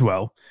Rogan as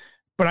well.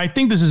 But I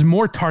think this is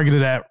more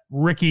targeted at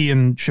Ricky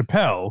and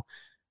Chappelle.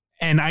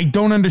 And I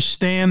don't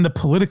understand the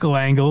political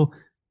angle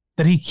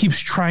that he keeps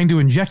trying to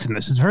inject in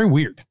this. It's very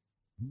weird.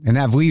 And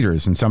have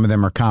leaders, and some of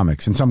them are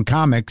comics. And some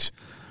comics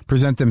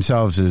present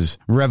themselves as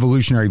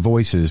revolutionary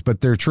voices,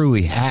 but they're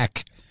truly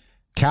hack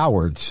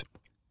cowards.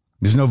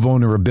 There's no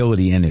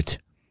vulnerability in it.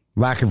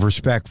 Lack of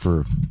respect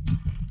for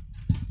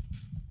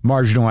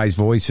marginalized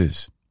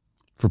voices,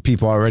 for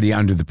people already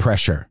under the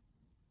pressure.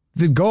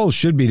 The goal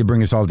should be to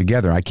bring us all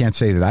together. I can't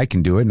say that I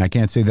can do it, and I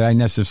can't say that I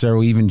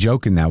necessarily even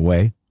joke in that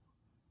way.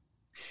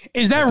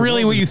 Is that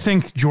really what you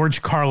think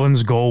George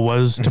Carlin's goal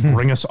was, to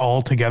bring us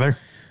all together?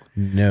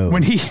 No.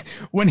 When he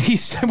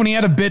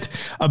had a bit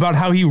about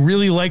how he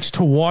really likes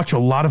to watch a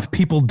lot of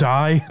people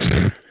die.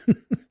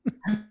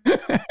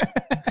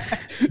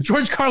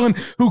 George Carlin,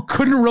 who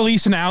couldn't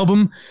release an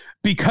album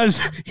because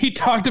he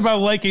talked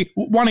about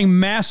wanting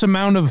mass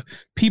amount of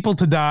people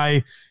to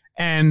die,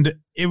 and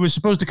it was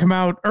supposed to come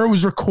out, or it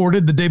was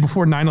recorded the day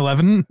before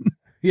 9/11.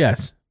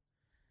 Yes.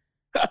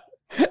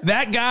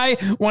 That guy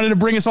wanted to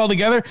bring us all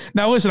together.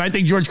 Now, listen, I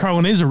think George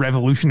Carlin is a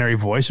revolutionary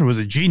voice and was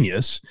a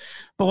genius,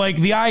 but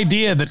the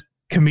idea that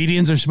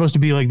comedians are supposed to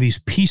be like these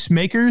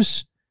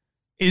peacemakers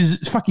is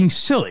fucking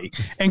silly.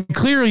 And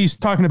clearly he's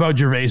talking about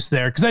Gervais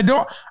there, because I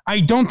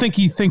don't think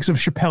he thinks of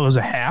Chappelle as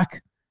a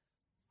hack.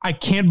 I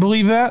can't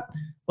believe that.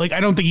 I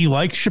don't think he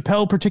likes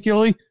Chappelle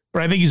particularly,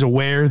 but I think he's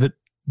aware that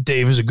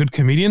Dave is a good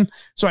comedian.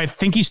 So I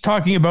think he's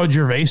talking about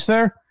Gervais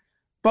there.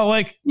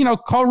 But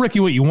call Ricky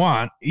what you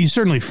want. He's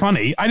certainly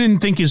funny. I didn't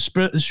think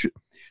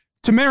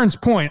to Marin's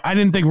point, I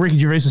didn't think Ricky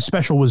Gervais'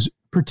 special was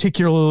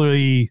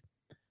particularly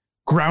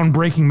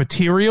groundbreaking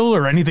material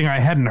or anything I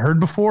hadn't heard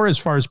before as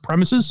far as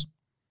premises.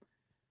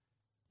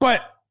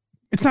 But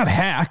it's not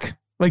hack.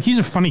 He's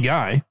a funny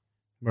guy.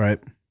 Right.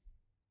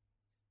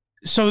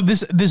 So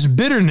this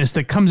bitterness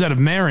that comes out of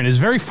Marin is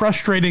very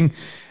frustrating.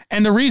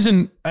 And the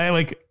reason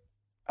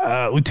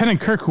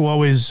Lieutenant Kirk, who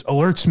always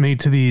alerts me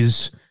to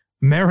these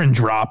Marin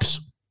drops,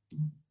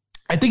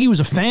 I think he was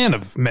a fan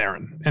of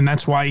Marin, and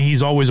that's why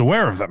he's always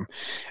aware of them.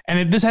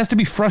 And this has to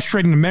be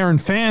frustrating to Marin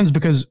fans,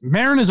 because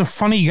Marin is a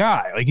funny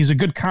guy. He's a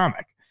good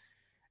comic.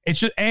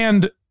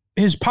 And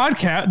his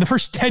podcast, the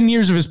first 10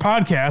 years of his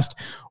podcast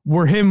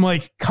were him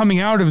coming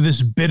out of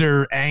this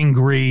bitter,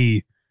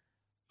 angry,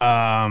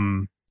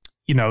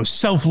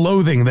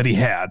 self-loathing that he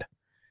had,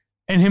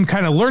 and him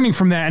kind of learning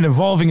from that and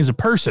evolving as a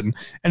person.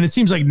 And it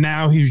seems like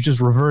now he's just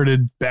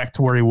reverted back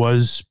to where he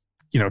was,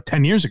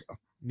 10 years ago.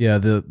 Yeah,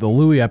 the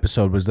Louis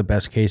episode was the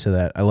best case of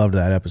that. I loved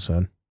that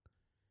episode.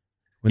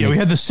 We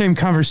had the same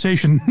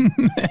conversation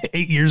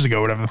 8 years ago,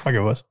 whatever the fuck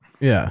it was.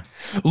 Yeah.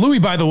 Louis,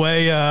 by the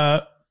way,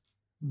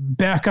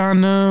 back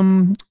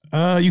on,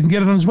 you can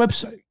get it on his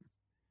website.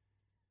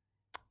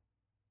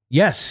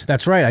 Yes,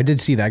 that's right. I did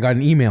see that. I got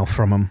an email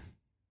from him.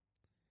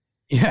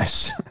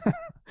 Yes.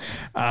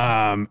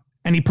 And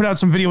he put out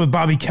some video with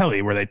Bobby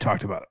Kelly where they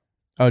talked about it.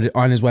 Oh,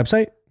 on his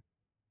website?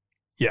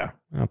 Yeah.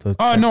 No,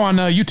 on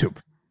YouTube.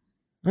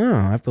 Oh,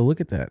 I have to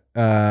look at that.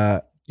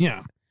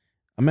 Yeah.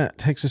 I'm at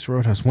Texas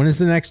Roadhouse. When is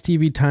the next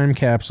TV time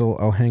capsule?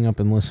 I'll hang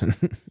up and listen.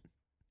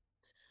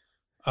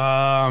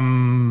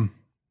 Well,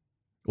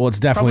 it's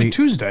definitely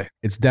Tuesday.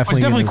 It's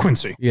definitely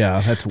Quincy. Yeah,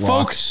 that's locked.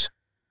 Folks,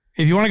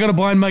 if you want to go to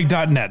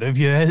blindmike.net,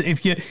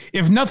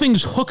 if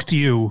nothing's hooked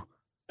you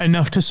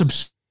enough to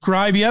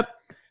subscribe yet,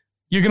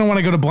 you're going to want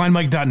to go to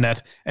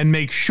blindmike.net and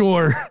make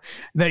sure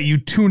that you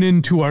tune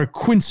into our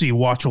Quincy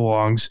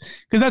watch-alongs,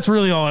 because that's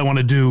really all I want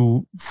to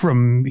do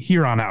from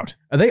here on out.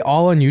 Are they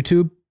all on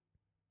YouTube?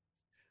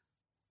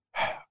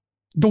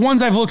 The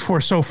ones I've looked for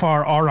so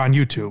far are on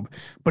YouTube.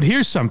 But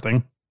here's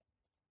something.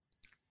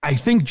 I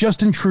think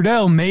Justin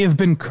Trudell may have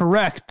been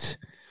correct.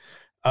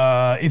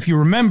 If you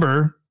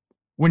remember,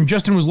 when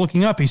Justin was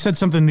looking up, he said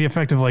something to the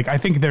effect of I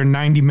think they're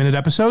 90-minute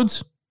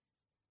episodes.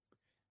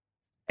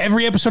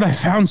 Every episode I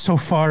found so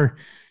far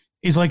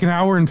is an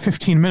hour and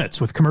 15 minutes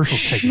with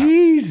commercials taken out.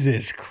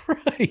 Jesus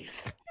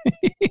Christ.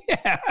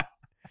 Yeah.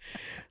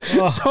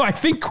 Oh. So I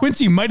think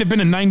Quincy might have been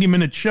a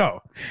 90-minute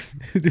show.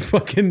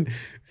 fucking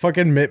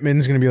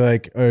Mittman's going to be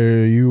like,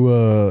 are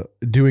you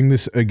doing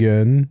this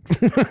again?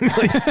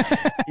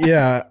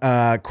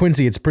 Yeah,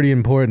 Quincy, it's pretty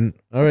important.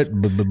 All right.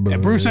 Yeah,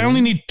 Bruce, I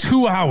only need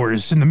 2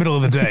 hours in the middle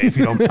of the day, if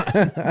you don't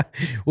mind.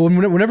 Well,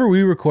 whenever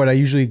we record, I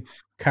usually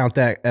count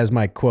that as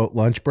my, quote,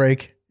 lunch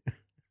break.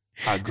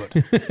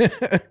 Good.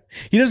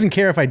 He doesn't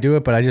care if I do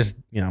it, but I just,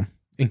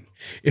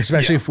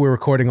 especially if we're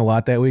recording a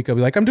lot that week, I'll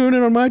be like, I'm doing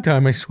it on my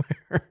time, I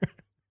swear.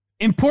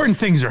 Important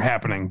things are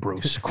happening,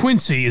 Bruce.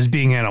 Quincy is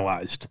being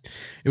analyzed.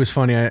 It was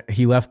funny.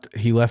 He left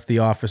the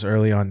office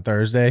early on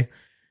Thursday,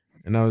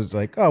 and I was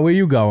like, "Oh, where are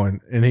you going?"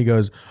 And he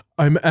goes,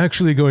 "I'm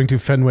actually going to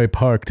Fenway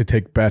Park to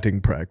take batting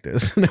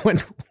practice." And I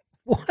went,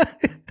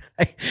 "What?"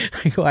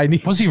 I go, "I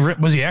need." Was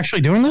he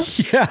actually doing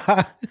that?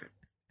 Yeah.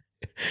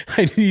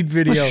 I need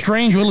video. A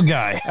strange little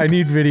guy. I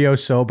need video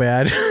so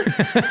bad.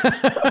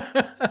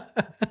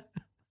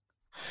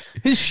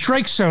 His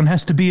strike zone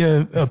has to be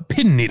a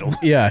pin needle.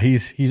 Yeah,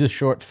 he's a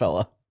short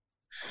fella.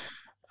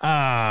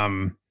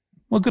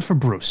 Well, good for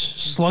Bruce.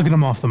 Slugging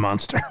him off the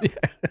monster.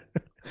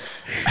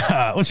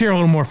 Let's hear a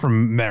little more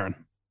from Marin.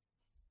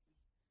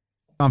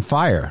 On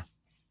fire.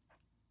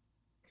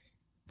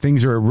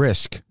 Things are at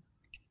risk.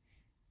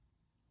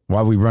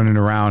 Why are we running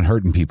around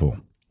hurting people?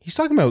 He's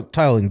talking about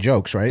telling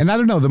jokes, right? And I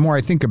don't know, the more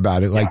I think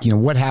about it, like,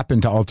 what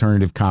happened to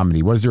alternative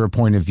comedy? Was there a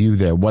point of view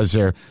there? Was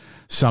there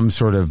some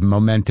sort of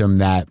momentum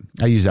that,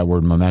 I use that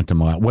word momentum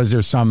a lot. Was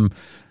there some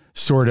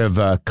sort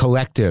of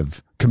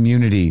collective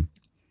community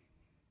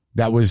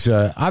that was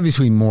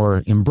obviously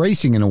more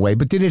embracing in a way,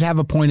 but did it have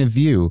a point of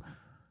view?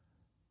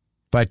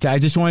 But I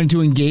just wanted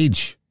to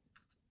engage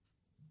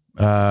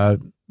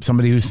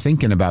somebody who's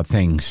thinking about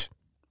things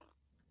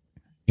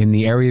in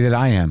the area that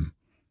I am.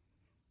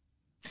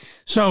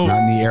 So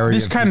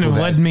this kind of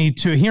led me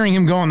to hearing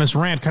him go on this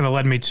rant, kind of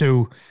led me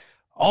to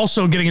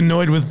also getting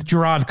annoyed with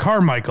Gerard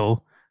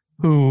Carmichael,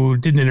 who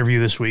did an interview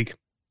this week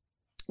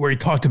where he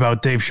talked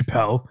about Dave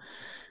Chappelle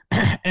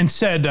and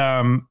said,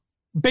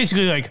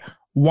 basically, like,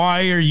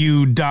 why are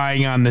you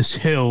dying on this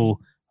hill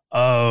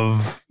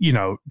of,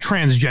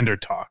 transgender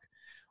talk?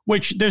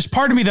 Which there's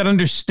part of me that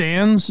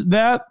understands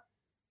that,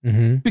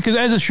 because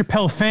as a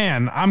Chappelle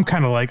fan, I'm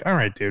kind of like, all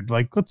right, dude,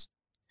 like, let's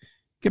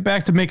get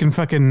back to making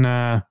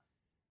fucking,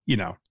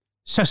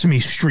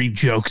 Sesame Street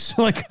jokes.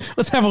 Like,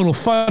 let's have a little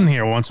fun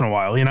here once in a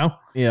while,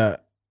 Yeah.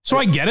 So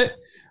I get it.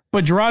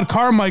 But Gerard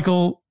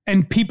Carmichael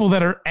and people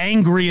that are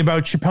angry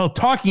about Chappelle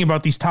talking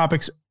about these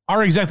topics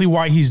are exactly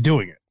why he's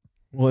doing it.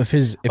 Well, if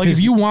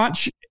you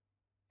watch,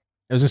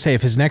 I was gonna say,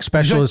 if his next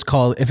special is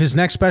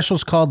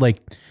called like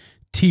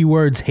T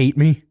Words Hate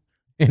Me,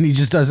 and he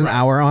just does an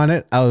hour on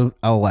it, I'll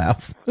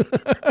laugh.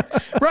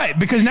 Right,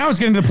 because now it's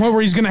getting to the point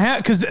where he's gonna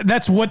have, because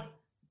that's what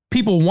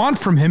people want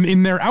from him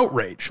in their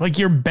outrage. Like,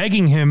 you're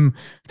begging him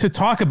to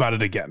talk about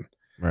it again.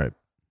 Right.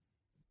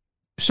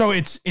 So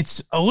it's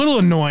a little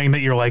annoying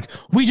that you're like,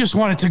 we just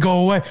want it to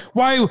go away.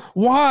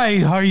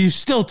 Why are you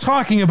still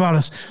talking about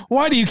us?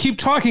 Why do you keep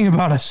talking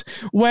about us?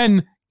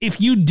 When if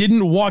you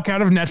didn't walk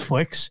out of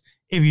Netflix,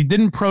 if you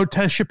didn't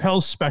protest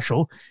Chappelle's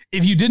special,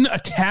 if you didn't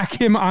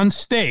attack him on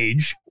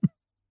stage,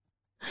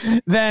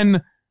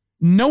 then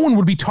no one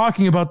would be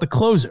talking about The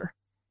Closer.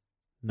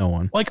 No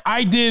one. Like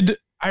I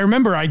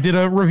remember I did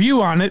a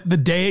review on it the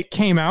day it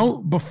came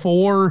out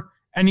before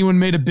anyone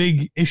made a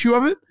big issue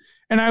of it.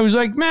 And I was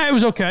like, man, it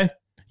was okay.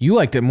 You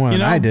liked it more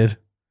than I did.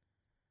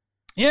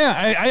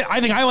 Yeah,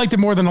 I think I liked it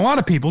more than a lot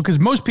of people, because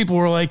most people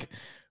were like,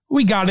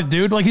 we got it,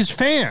 dude. Like, his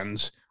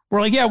fans were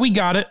like, yeah, we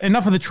got it.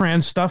 Enough of the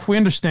trans stuff. We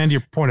understand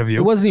your point of view.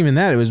 It wasn't even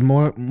that. It was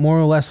more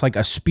or less like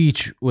a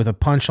speech with a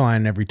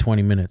punchline every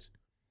 20 minutes.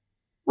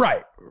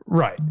 Right.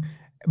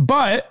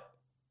 But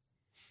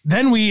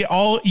then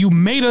you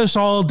made us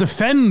all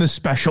defend the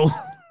special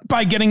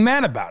by getting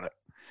mad about it.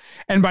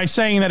 And by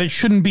saying that it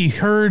shouldn't be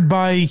heard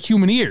by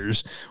human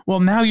ears. Well,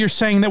 now you're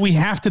saying that we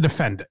have to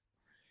defend it.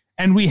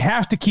 And we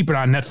have to keep it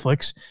on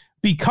Netflix,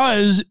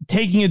 because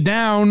taking it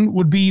down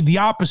would be the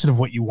opposite of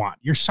what you want.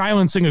 You're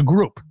silencing a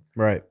group.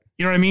 Right.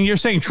 You know what I mean? You're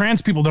saying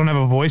trans people don't have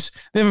a voice.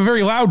 They have a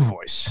very loud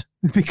voice,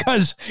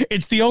 because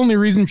it's the only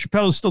reason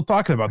Chappelle is still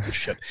talking about this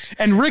shit.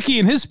 And Ricky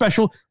in his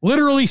special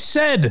literally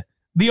said,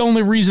 the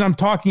only reason I'm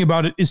talking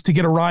about it is to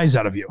get a rise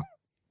out of you.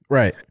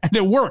 Right. And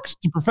it works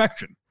to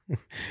perfection.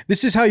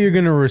 This is how you're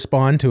going to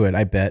respond to it,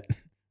 I bet.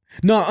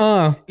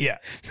 Nuh-uh. Yeah.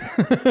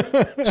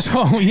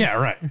 So, yeah,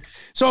 right.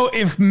 So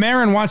if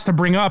Marin wants to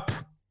bring up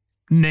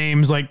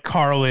names like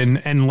Carlin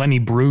and Lenny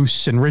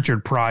Bruce and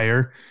Richard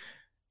Pryor,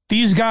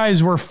 these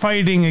guys were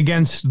fighting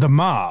against the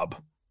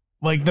mob,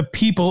 like the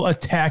people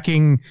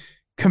attacking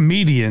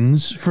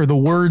comedians for the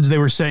words they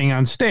were saying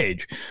on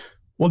stage.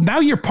 Well, now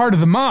you're part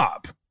of the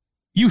mob.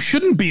 You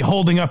shouldn't be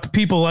holding up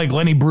people like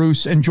Lenny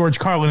Bruce and George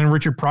Carlin and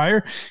Richard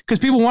Pryor, because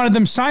people wanted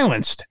them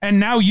silenced.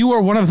 And now you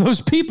are one of those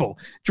people,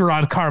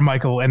 Gerard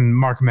Carmichael and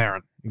Marc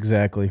Maron.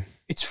 Exactly.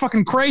 It's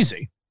fucking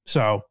crazy.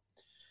 So,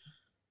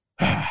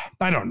 I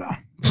don't know.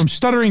 From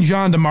Stuttering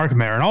John to Marc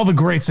Maron, all the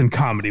greats in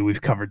comedy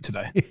we've covered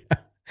today. Yeah.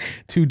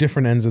 Two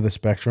different ends of the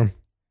spectrum.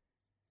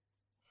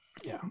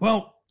 Yeah.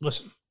 Well,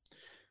 listen.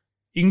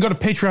 You can go to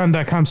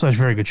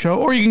patreon.com/verygoodshow,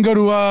 or you can go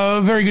to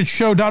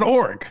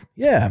verygoodshow.org.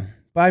 Yeah.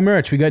 Buy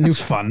merch. We got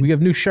fun. We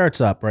have new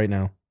shirts up right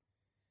now.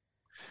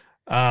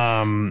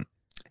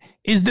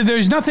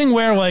 There's nothing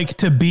where like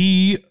to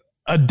be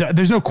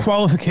there's no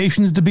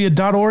qualifications to be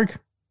a .org?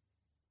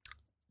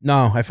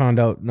 No, I found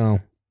out. No,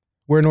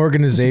 we're an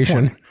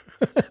organization.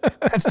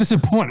 That's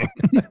disappointing.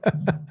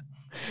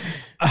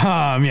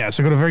 Yeah,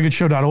 so go to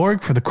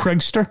verygoodshow.org for the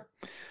Craigster.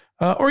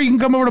 Or you can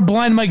come over to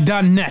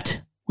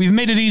blindmike.net We've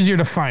made it easier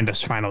to find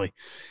us, finally.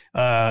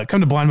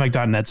 Come to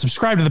blindmike.net.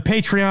 Subscribe to the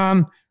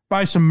Patreon.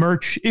 Buy some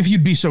merch if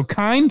you'd be so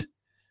kind.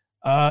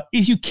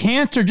 If you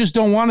can't or just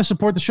don't want to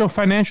support the show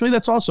financially,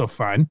 that's also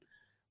fine.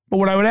 But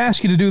what I would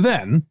ask you to do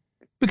then,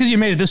 because you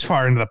made it this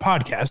far into the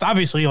podcast,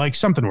 obviously you like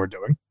something we're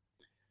doing,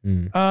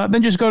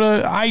 then just go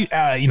to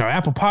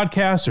Apple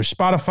Podcasts or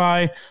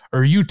Spotify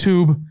or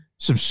YouTube,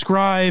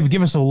 subscribe,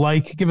 give us a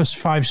like, give us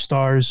 5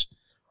 stars.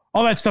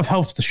 All that stuff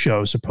helps the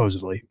show,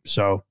 supposedly.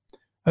 So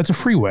that's a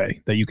free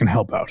way that you can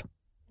help out.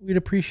 We'd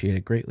appreciate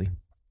it greatly.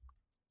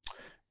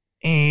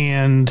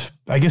 And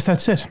I guess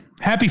that's it.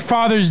 Happy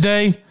Father's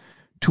Day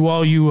to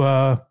all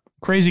you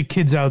crazy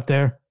kids out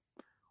there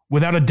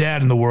without a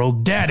dad in the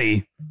world.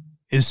 Daddy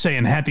is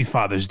saying Happy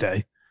Father's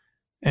Day.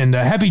 And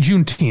happy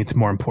Juneteenth,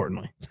 more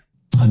importantly.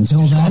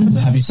 Until then,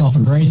 have yourself a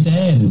great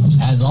day. And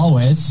as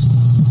always,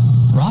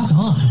 rock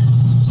on.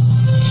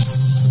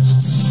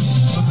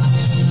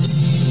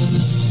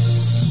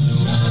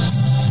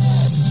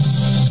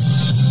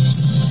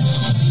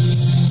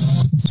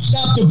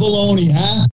 Stop the baloney, huh?